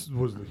 was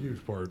the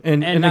huge part.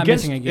 And not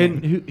against missing a game.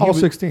 and he All was-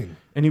 16.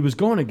 And he was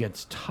going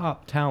against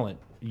top talent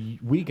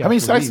week after How many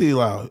week. sacks did he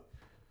allow?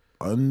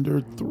 Under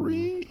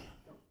 3?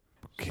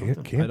 Can't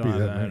I be don't have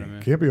that that, many.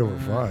 man. Can't be over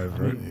 5,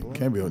 right?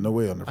 Can't be. No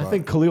way under 5. I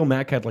think Khalil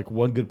Mack had like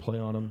one good play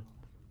on him.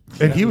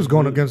 And he was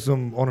going against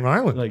them on an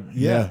island. Like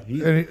Yeah.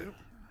 And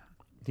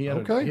he had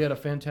Okay. he had a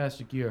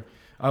fantastic year.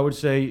 I would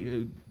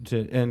say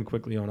to end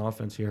quickly on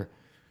offense here,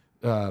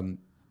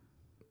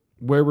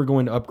 where we're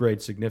going to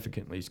upgrade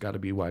significantly has got to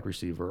be wide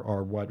receiver.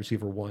 Our wide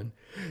receiver 1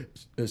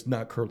 is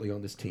not currently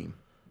on this team.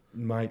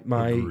 My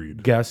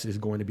Agreed. guess is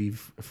going to be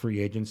free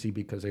agency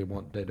because they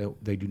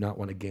do not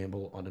want to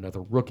gamble on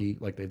another rookie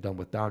like they've done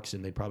with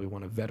Doxson. They probably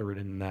want a veteran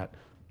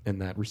in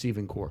that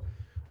receiving core.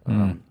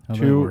 How'd that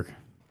two- work?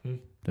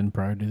 Didn't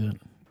Pryor do that?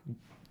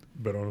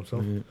 bet on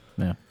himself.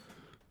 Yeah.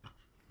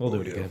 We'll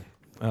do it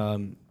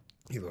again.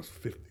 He lost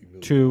 $50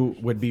 million. 2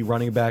 would be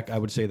running back. I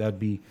would say that'd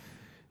be,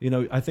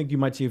 I think you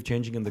might see a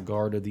changing in the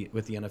guard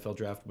with the NFL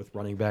draft with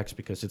running backs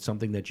because it's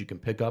something that you can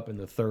pick up in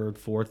the 3rd,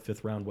 4th,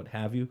 5th round, what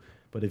have you.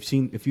 But if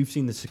you've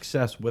seen the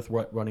success with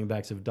what running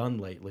backs have done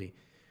lately,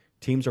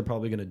 teams are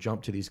probably going to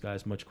jump to these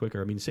guys much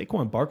quicker. I mean,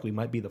 Saquon Barkley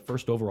might be the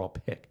first overall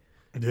pick,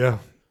 Yeah.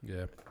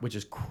 which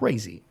is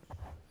crazy.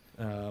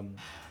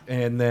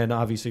 And then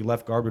obviously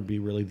left guard would be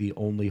really the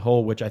only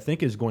hole, which I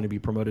think is going to be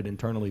promoted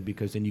internally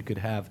because then you could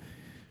have –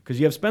 because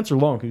you have Spencer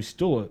Long, who's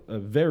still a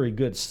very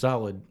good,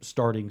 solid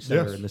starting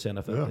center Yes. in this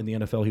NFL. Yeah. In the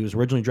NFL, he was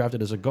originally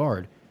drafted as a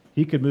guard.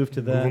 He could move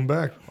to that, him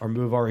back. or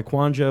move Ari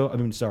Kwanjo. I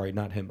mean, sorry,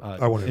 not him.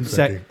 I want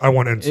Nseki. I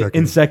want Nseki.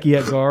 Nseki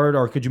at guard,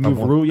 or could you move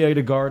want- Roulier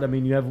to guard? I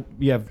mean, you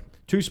have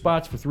 2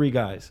 spots for 3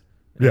 guys.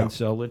 And Yeah.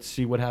 so let's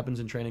see what happens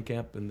in training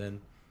camp, and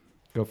then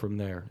go from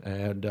there.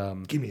 And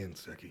Give me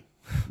Nseki.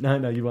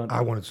 No, you want.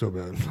 I want it so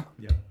bad.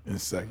 In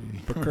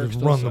second. But Kirk Just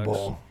still run the sucks.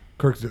 ball.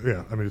 Kirk's,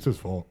 yeah, I mean, it's his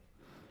fault.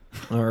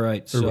 All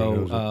right.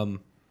 Everybody So knows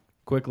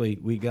quickly,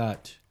 we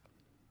got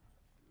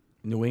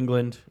New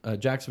England,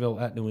 Jacksonville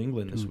at New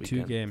England this Ooh,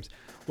 weekend. 2 games.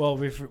 Well,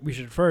 we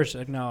should first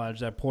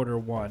acknowledge that Porter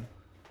won.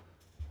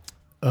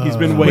 He's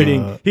been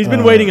waiting. He's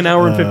been waiting an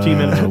hour and 15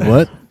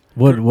 minutes.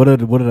 What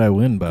did I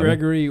win, Bobby?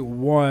 Gregory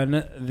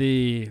won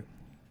the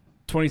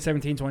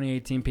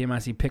 2017-2018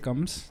 PMIC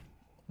Pick'ems.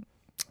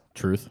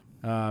 Truth.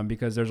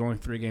 Because there's only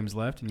 3 games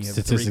left, and you have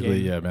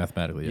Statistically, a 3-game,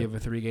 mathematically, you have a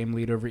 3-game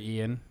lead over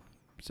Ian.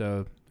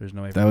 So there's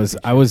no way.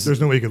 There's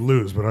no way he could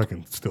lose, but I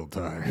can still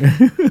tie.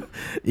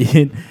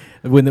 Ian,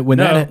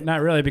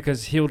 not really,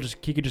 because he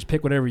could just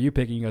pick whatever you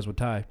pick, and you guys would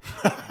tie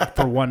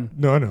for one.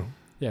 No, I know.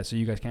 Yeah, so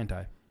you guys can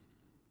tie.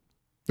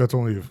 That's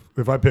only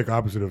if I pick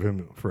opposite of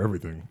him for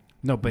everything.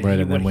 No, but right,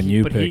 and then when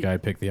you pick, I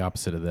pick the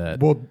opposite of that.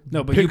 Well,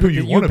 no, but pick who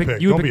you want to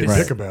pick. Don't be a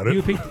dick about it.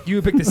 You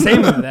would pick the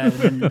same of that,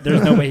 and then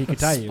there's no way he could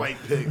tie you. Spike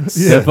picks.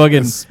 Yeah,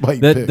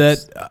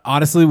 that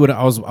honestly, what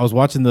I was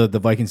watching the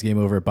Vikings game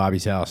over at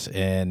Bobby's house,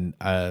 and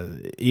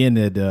Ian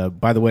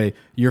had. By the way,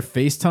 your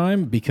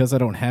FaceTime, because I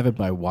don't have it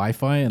by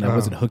Wi-Fi and I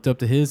wasn't hooked up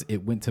to his,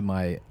 it went to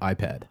my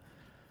iPad.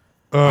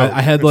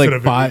 I had like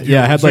 5.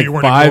 I had like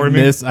 5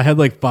 missed. I had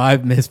like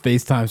 5 missed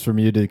FaceTimes from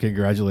you to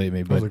congratulate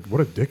me. But I was like,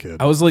 "What a dickhead!"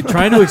 I was like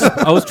trying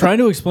to. I was trying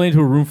to explain to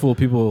a room full of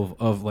people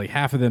of like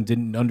half of them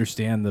didn't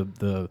understand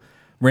the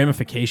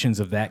ramifications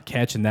of that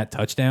catch and that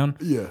touchdown.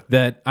 Yeah.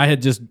 That I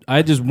had just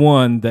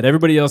won. That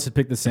everybody else had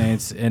picked the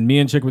Saints, and me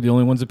and Chick were the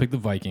only ones that picked the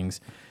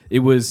Vikings. It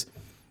was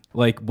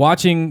like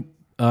watching.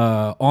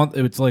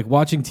 It's like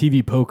watching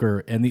TV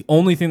poker, and the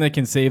only thing that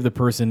can save the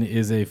person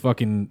is a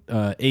fucking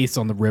ace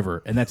on the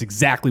river, and that's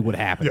exactly what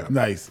happened. Yeah,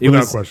 nice.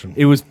 Without question.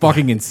 It was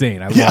fucking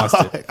insane. I lost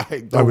it.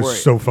 I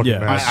was so fucking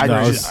mad.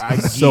 I was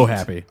so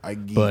happy. I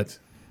geeked. But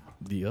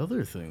the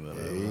other thing that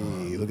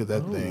hey, look at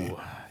that thing.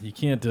 You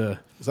can't.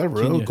 Is that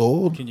real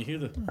gold? Can you hear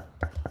the?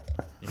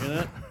 You hear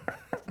that?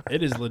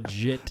 It is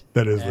legit.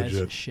 That is as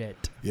legit.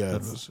 Shit. Yeah,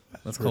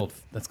 that's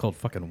called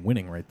fucking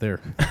winning right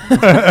there. That's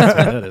what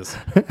that is.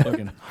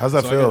 Fucking, how's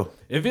that feel?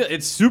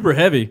 It's super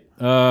heavy.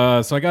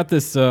 So I got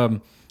this.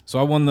 So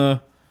I won the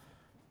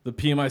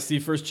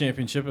PMIC first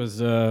championship as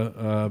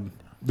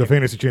the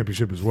fantasy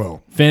championship as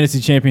well. Fantasy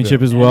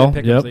championship as well.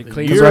 Yep.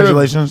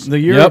 Congratulations. The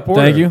year Yep. of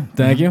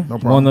Thank you. No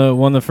problem.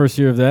 Won the first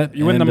year of that.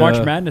 You win the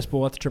March Madness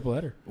pool. That's a triple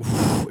header.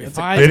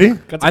 Did he?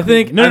 I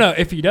think no.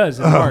 If he does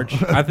in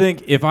March, I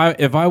think if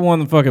I won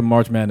the fucking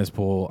March Madness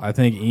pool, I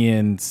think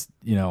Ian's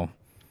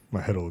my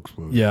head will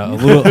explode. Yeah, a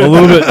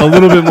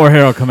little bit more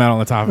hair will come out on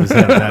the top of his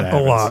head. If that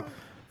happens. A lot.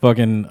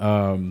 Fucking.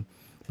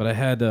 But I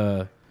had.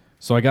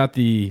 So I got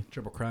the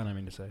Triple Crown. I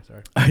mean to say.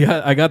 Sorry.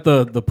 I got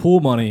the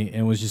pool money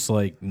and was just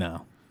like,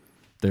 no,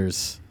 there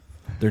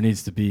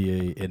needs to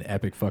be an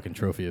epic fucking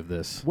trophy of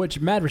this.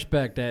 Which mad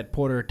respect that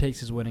Porter takes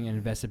his winning and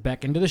invests it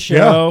back into the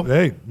show. Yeah.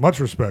 Hey,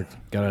 much respect.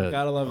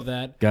 Gotta love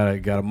that. Got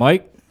a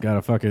mic. Got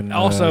a fucking.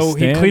 Also,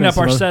 he cleaned up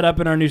our setup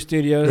in our new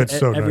studio. It's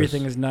so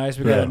Everything nice. is nice.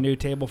 We got a new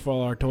table for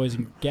all our toys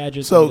and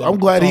gadgets. So I'm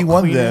glad he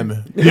won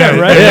then. Yeah,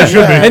 right. Yeah,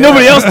 should be. Ain't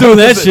nobody else doing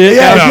that shit.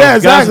 Yeah,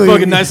 exactly. Got us a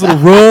fucking nice little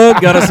rug.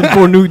 Got us some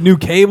 4 new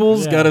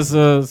cables. Yeah. Got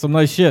us some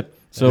nice shit.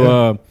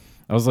 So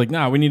I was like,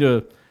 nah, we need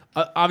to.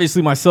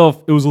 Obviously,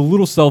 myself, it was a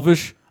little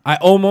selfish. I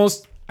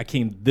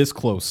came this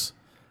close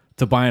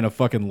to buying a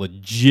fucking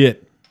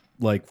legit,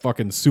 like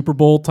fucking Super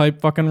Bowl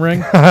type fucking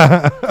ring.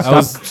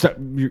 Stop.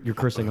 You're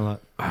cursing a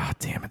lot. Ah,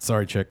 damn it.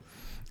 Sorry, chick.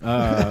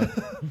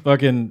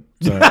 Fucking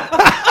sorry.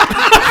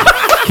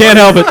 Can't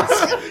help it.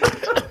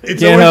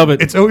 Can't help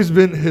it. It's always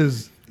been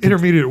his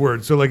intermediate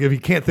word. So like, if he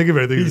can't think of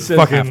anything, he's says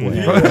fucking.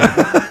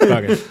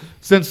 halfway.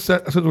 Since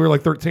we were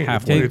like 13,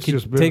 it's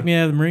just been. Take me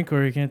out of the Marine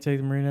Corps. You can't take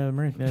the Marine out of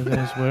the Marine.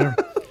 That's whatever.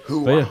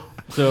 But yeah.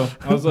 So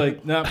I was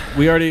like, no,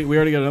 we already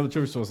got another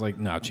trophy. So I was like,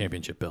 no,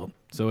 championship belt.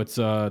 So it's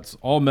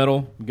all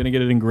metal. I'm gonna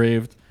get it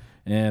engraved,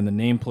 and the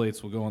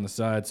nameplates will go on the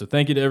side. So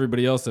thank you to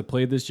everybody else that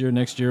played this year.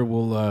 Next year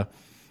we'll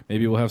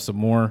maybe we'll have some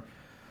more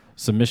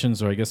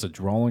submissions, or I guess a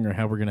drawing, or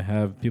how we're gonna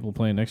have people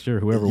playing next year.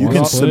 Whoever You wants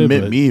can to play,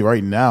 submit but me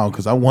right now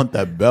because I want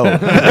that belt.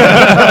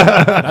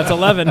 That's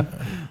 11.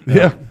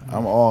 Yeah.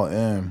 I'm all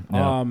in.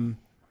 Yeah.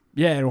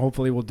 Yeah, and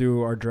hopefully we'll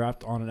do our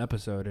draft on an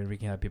episode, and we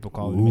can have people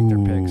call and make their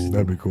picks.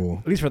 That'd be cool.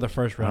 At least for the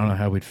first I don't know round.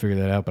 how we'd figure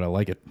that out, but I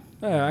like it.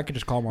 I could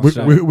just call them on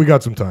Skype. We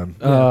got some time.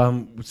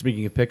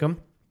 Speaking of pick'em,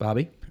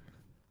 Bobby,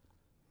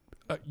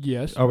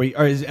 Yes.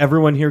 is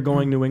everyone here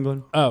going New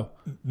England? Oh,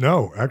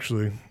 No,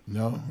 actually,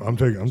 No. I'm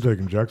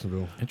taking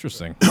Jacksonville.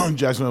 Interesting.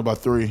 Jacksonville about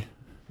 3.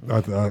 I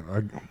All right, think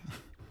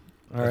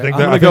I'm I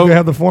gonna think go. they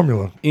have the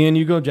formula, Ian,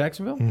 you go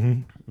Jacksonville.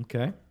 Mm-hmm.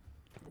 Okay.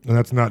 and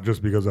that's not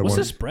just because I What's the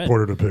want spread?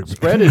 Porter to pick.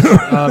 Spread is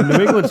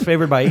New England's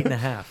favored by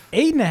 8.5.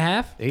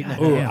 8.5.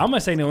 8.5. Ooh, I'm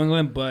gonna say New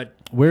England, but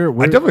Where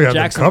I definitely have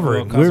them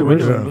Jacksonville covering.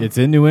 covers. Yeah. it's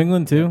in New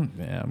England too.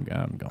 Yeah, I'm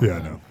going. Yeah,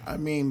 I know. I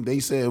mean, they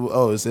said,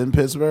 oh, it's in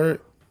Pittsburgh.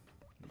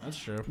 that's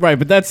true. Right,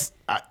 but that's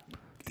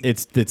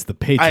It's the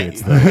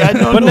Patriots. though.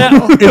 But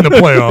now in the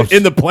playoffs.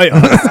 In the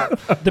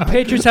playoffs. the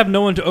Patriots have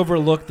no one to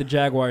overlook the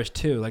Jaguars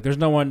too. Like there's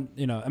no one,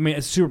 I mean,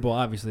 it's Super Bowl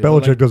obviously.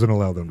 Belichick like, doesn't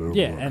allow them to.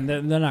 Yeah, overlook. and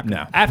they're not.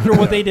 No. After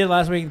what they did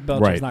last week,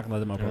 Belichick's Right. not gonna let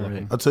them overlook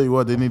them. I'll tell you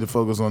what, they need to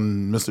focus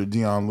on Mr.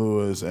 Deion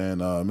Lewis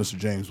and Mr.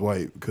 James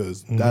White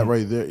because that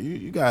right there,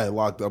 you got it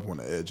locked up on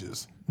the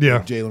edges. Yeah.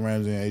 Like Jalen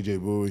Ramsey and AJ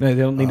Bowie. They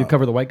don't need to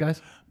cover the white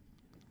guys.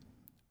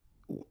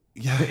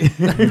 Yeah.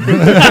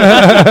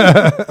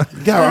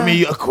 I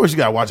mean, of course you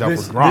got to watch out for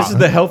Gronk. This is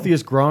the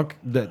healthiest Gronk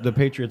that the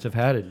Patriots have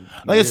had.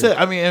 Like I said,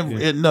 I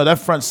mean, no, that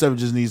front seven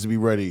just needs to be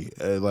ready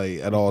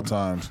at all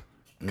times.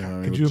 You know what I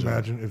mean? Could you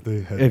imagine if they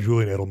had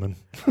Julian Edelman?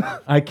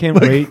 I can't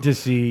wait to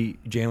see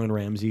Jalen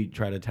Ramsey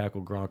try to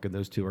tackle Gronk, and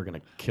those two are going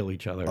to kill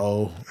each other.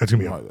 Oh, That's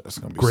gonna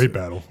be great sick.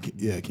 battle.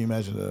 Yeah, can you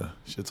imagine the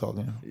shit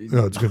talking?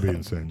 No, it's gonna be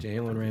insane.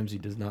 Jalen Ramsey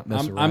does not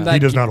mess I'm around. that He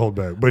does gi- not hold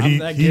back, but I'm he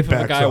that he gif of a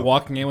backs guy up.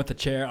 walking in with the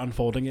chair,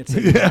 unfolding it,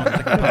 sitting down,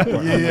 like a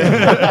popcorn.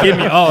 Give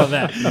me all of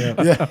that.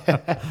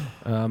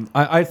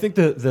 I think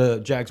the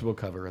Jags will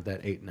cover at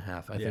that 8.5.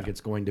 I think Yeah. it's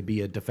going to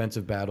be a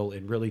defensive battle,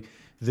 and really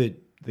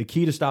the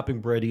key to stopping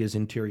Brady is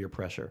interior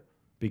pressure,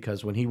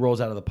 because when he rolls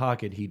out of the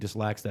pocket, he just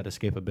lacks that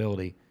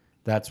escapability.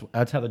 That's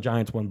how the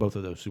Giants won both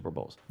of those Super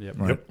Bowls. Yep.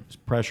 Yep.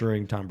 Just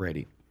pressuring Tom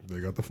Brady.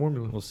 They got the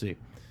formula. We'll see.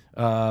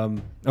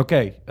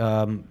 Okay,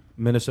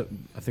 Minnesota.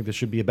 I think this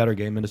should be a better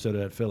game.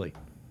 Minnesota at Philly.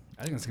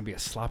 I think it's gonna be a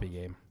sloppy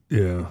game.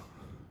 Yeah.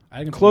 I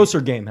think it's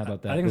Closer game. How about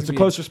I that? think It's it's a gonna be-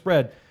 closer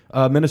spread.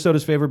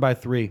 Minnesota's favored by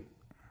 3.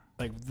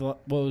 Like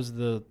what was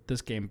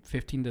this game?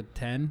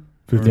 15-10.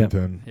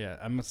 15-10. Yeah,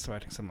 I'm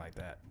expecting something like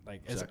that.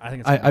 Like I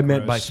think it's. I gonna be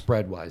meant by gross.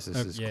 spread wise. This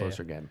is yeah,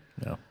 closer game.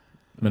 No.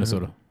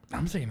 Minnesota.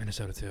 I'm thinking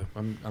Minnesota too.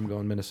 I'm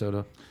going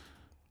Minnesota.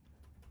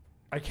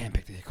 I can't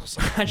pick the Eagles.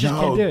 I just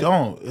can't No, do it.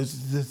 don't.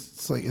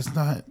 It's like it's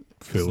not.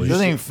 Philly. It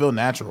doesn't even feel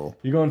natural.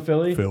 You going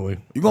Philly? Philly.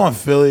 You going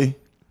Philly?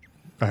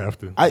 I have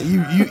to.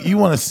 You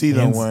want to see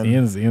them win?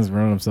 Ian's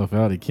running himself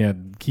out. He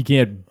can't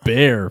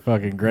bear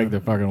fucking Greg to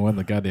fucking win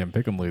the goddamn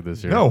pick'em league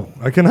this year. No,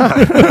 I cannot.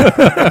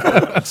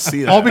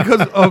 See All that.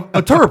 because of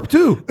a Terp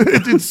too.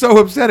 It's so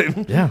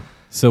upsetting. Yeah.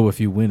 So if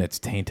you win, it's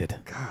tainted.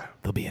 God.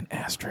 There'll be an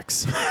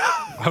asterisk.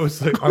 I was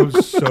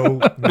so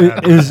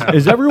mad.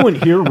 Is everyone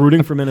here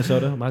rooting for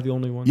Minnesota? Am I the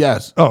only one?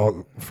 Yes.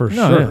 Oh, for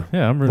No, sure.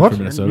 yeah, I'm rooting What? for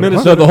Minnesota.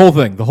 Minnesota- No, the whole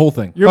thing. The whole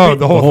thing.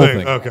 The whole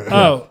thing. Okay.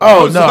 Oh,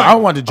 Oh was no, like- I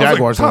want the I was like,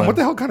 Jaguars. Tom, to win. what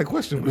the hell kind of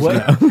question was What,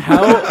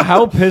 that?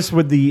 how pissed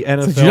would the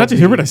NFL Did you not just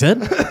hear be what I said?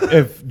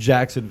 if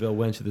Jacksonville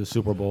went to the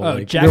Super Bowl? oh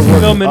Like,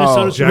 Jacksonville,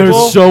 Minnesota, Super They're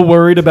Bowl. so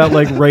worried about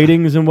like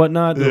ratings and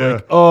whatnot. They're Yeah.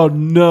 like, oh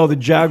no, the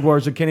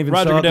Jaguars can't even.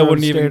 Roger sell out Goodell their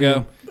wouldn't even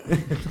stadium. go.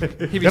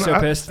 He'd be And so I-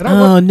 pissed. and I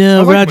like-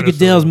 I like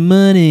Minnesota.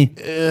 money.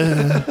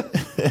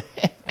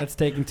 That's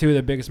taking two of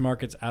the biggest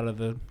markets out of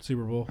the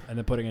Super Bowl and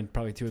then putting in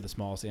probably two of the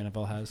smallest the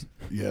NFL has.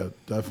 Yeah,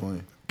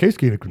 definitely. Case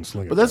Keenum can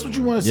sling it. But that's what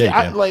you want to see.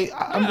 Yeah, you can.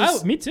 I'm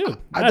just, me too.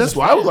 that's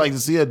why I would like to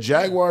see a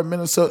Jaguar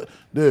Minnesota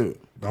dude.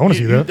 I want to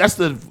see that. That's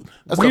the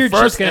Weird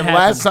first shit's gonna and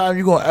happen. last time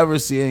you're gonna ever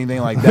see anything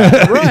like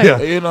that. Right.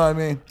 Yeah. You know what I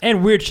mean?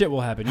 And weird shit will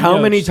happen. You How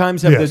know, many just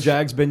times have the Yes.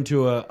 Jags been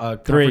to a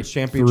Three. conference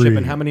championship, Three.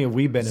 and how many have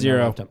we been? In Zero.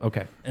 our lifetime?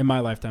 Okay, in my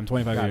lifetime,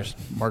 25 years.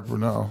 Mark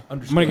Brunell, I'm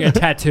gonna get a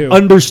tattoo.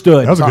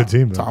 understood. That was a good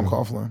team. Though. Tom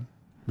Coughlin.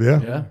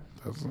 Yeah. Yeah.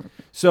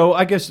 So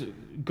I guess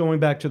going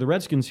back to the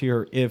Redskins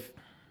here,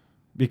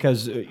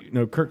 because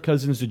Kirk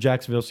Cousins to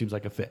Jacksonville seems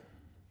like a fit,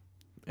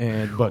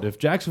 but if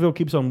Jacksonville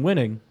keeps on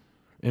winning,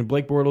 and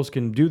Blake Bortles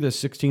can do this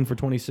 16 for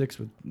 26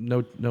 with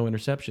no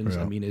interceptions,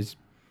 Yeah. I mean, is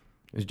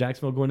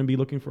Jacksonville going to be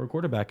looking for a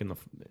quarterback in the?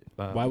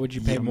 Why would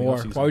you pay in the more?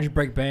 offseason? Why would you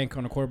break bank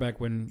on a quarterback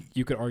when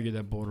you could argue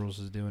that Bortles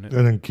is doing it?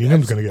 And then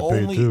Keenum's going to get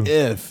paid Only too.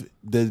 if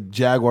the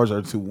Jaguars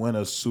are to win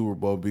a Super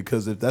Bowl,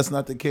 because if that's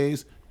not the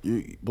case,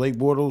 Blake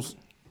Bortles,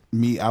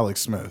 meet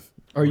Alex Smith.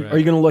 Are you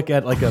going to look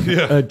at like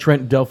a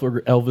Trent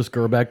Dilfer, Elvis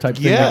Gerback type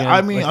thing? Yeah, again,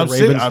 I mean, like the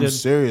I'm Ravens did?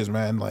 serious,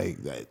 man. Like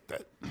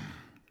that.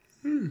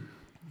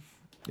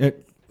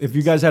 If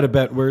you guys had a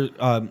bet, where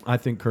I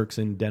think Kirk's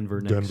in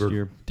Denver next Denver.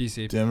 year.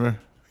 DC. Denver,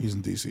 he's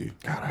in DC.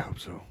 God, I hope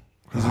so.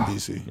 He's in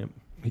DC.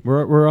 Yep.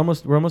 We're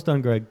almost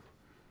done, Greg.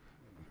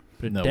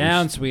 Put it No,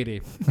 down,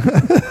 sweetie.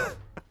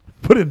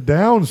 Put it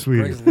down,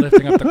 sweetie. Greg's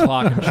lifting up the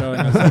clock and showing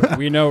us. That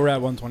we know we're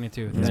at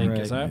 122. Thank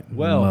you, sir.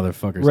 Well,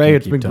 Motherfuckers Ray, can't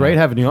it's keep been time. great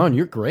having you on.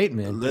 You're great,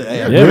 man.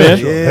 Yeah, man.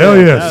 Hell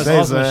yes. That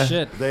was awesome man. as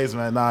shit. Thanks,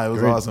 man. Nah, it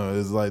was awesome. It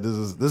was like this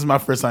is my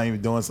first time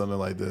even doing something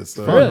like this.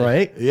 So, Fun,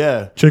 right?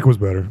 yeah. Chick was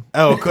better.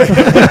 Oh, okay.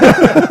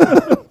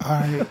 All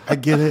right, I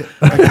get it.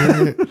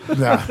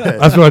 Nah.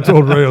 That's what I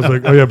told Ray. I was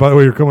like, oh, yeah, by the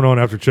way, you're coming on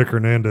after Chick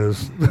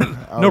Hernandez.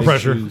 No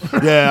pressure.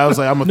 Yeah, I was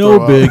like, I'm gonna No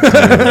throw big.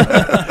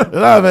 up.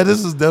 Nah, man,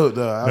 this is dope,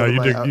 though. I No, was you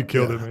like, did. You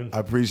killed it, man. I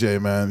appreciate it,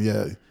 man.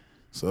 Yeah.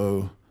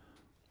 So,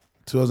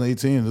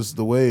 2018, this is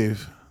the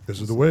wave.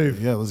 This is the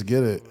wave. Yeah, let's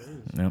get it.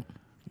 Yep.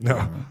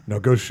 No,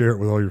 go share it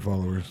with all your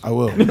followers. I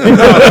will.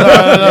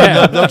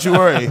 No, don't you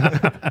worry.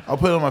 I'll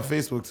put it on my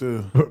Facebook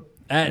too.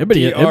 At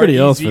Everybody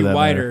else for that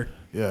Wider.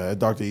 Yeah,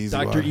 Dr. Easy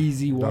Water. Dr.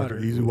 Easy Water.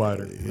 Dr. Easy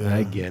Water. Yeah.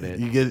 I get it.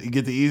 You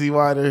get the Easy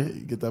Water.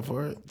 You get that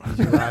for it?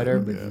 Easy Rider.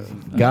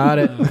 Got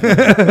it.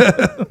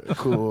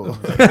 Cool.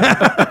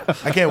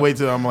 I can't wait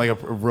till I'm like a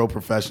real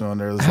professional in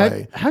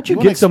there. How'd you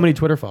get so many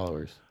Twitter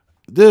followers?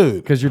 Dude.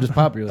 Because you're just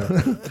popular.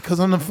 Because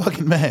I'm the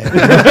fucking man.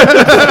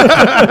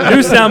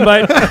 New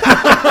soundbite.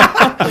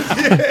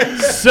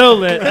 So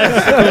lit.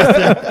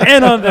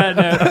 And on that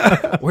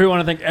note, we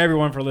want to thank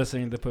everyone for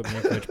listening to the Put Me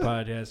in Coach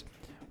podcast.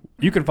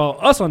 You can follow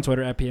us on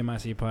Twitter at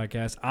PMIC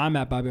Podcast. I'm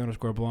at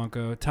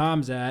Bobby_Blanco.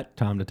 Tom's at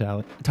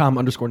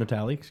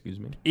Tom_Natali. Excuse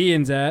me.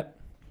 Ian's at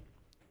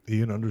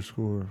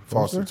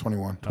Ian_Foster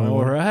 21.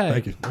 All right.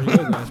 Thank you. There you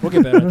go, guys. We'll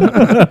get better at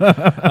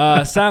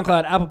that.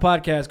 SoundCloud, Apple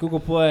Podcasts, Google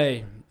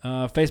Play,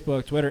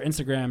 Facebook, Twitter,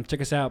 Instagram.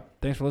 Check us out.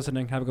 Thanks for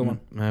listening. Have a good one.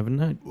 Have a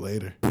night.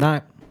 Later.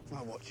 Night.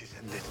 My watch is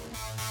ended.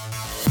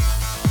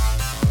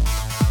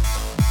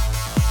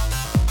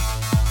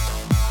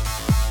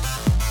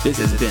 This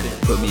has been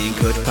Put Me in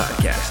Coach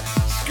Podcast.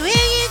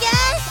 Squeeze!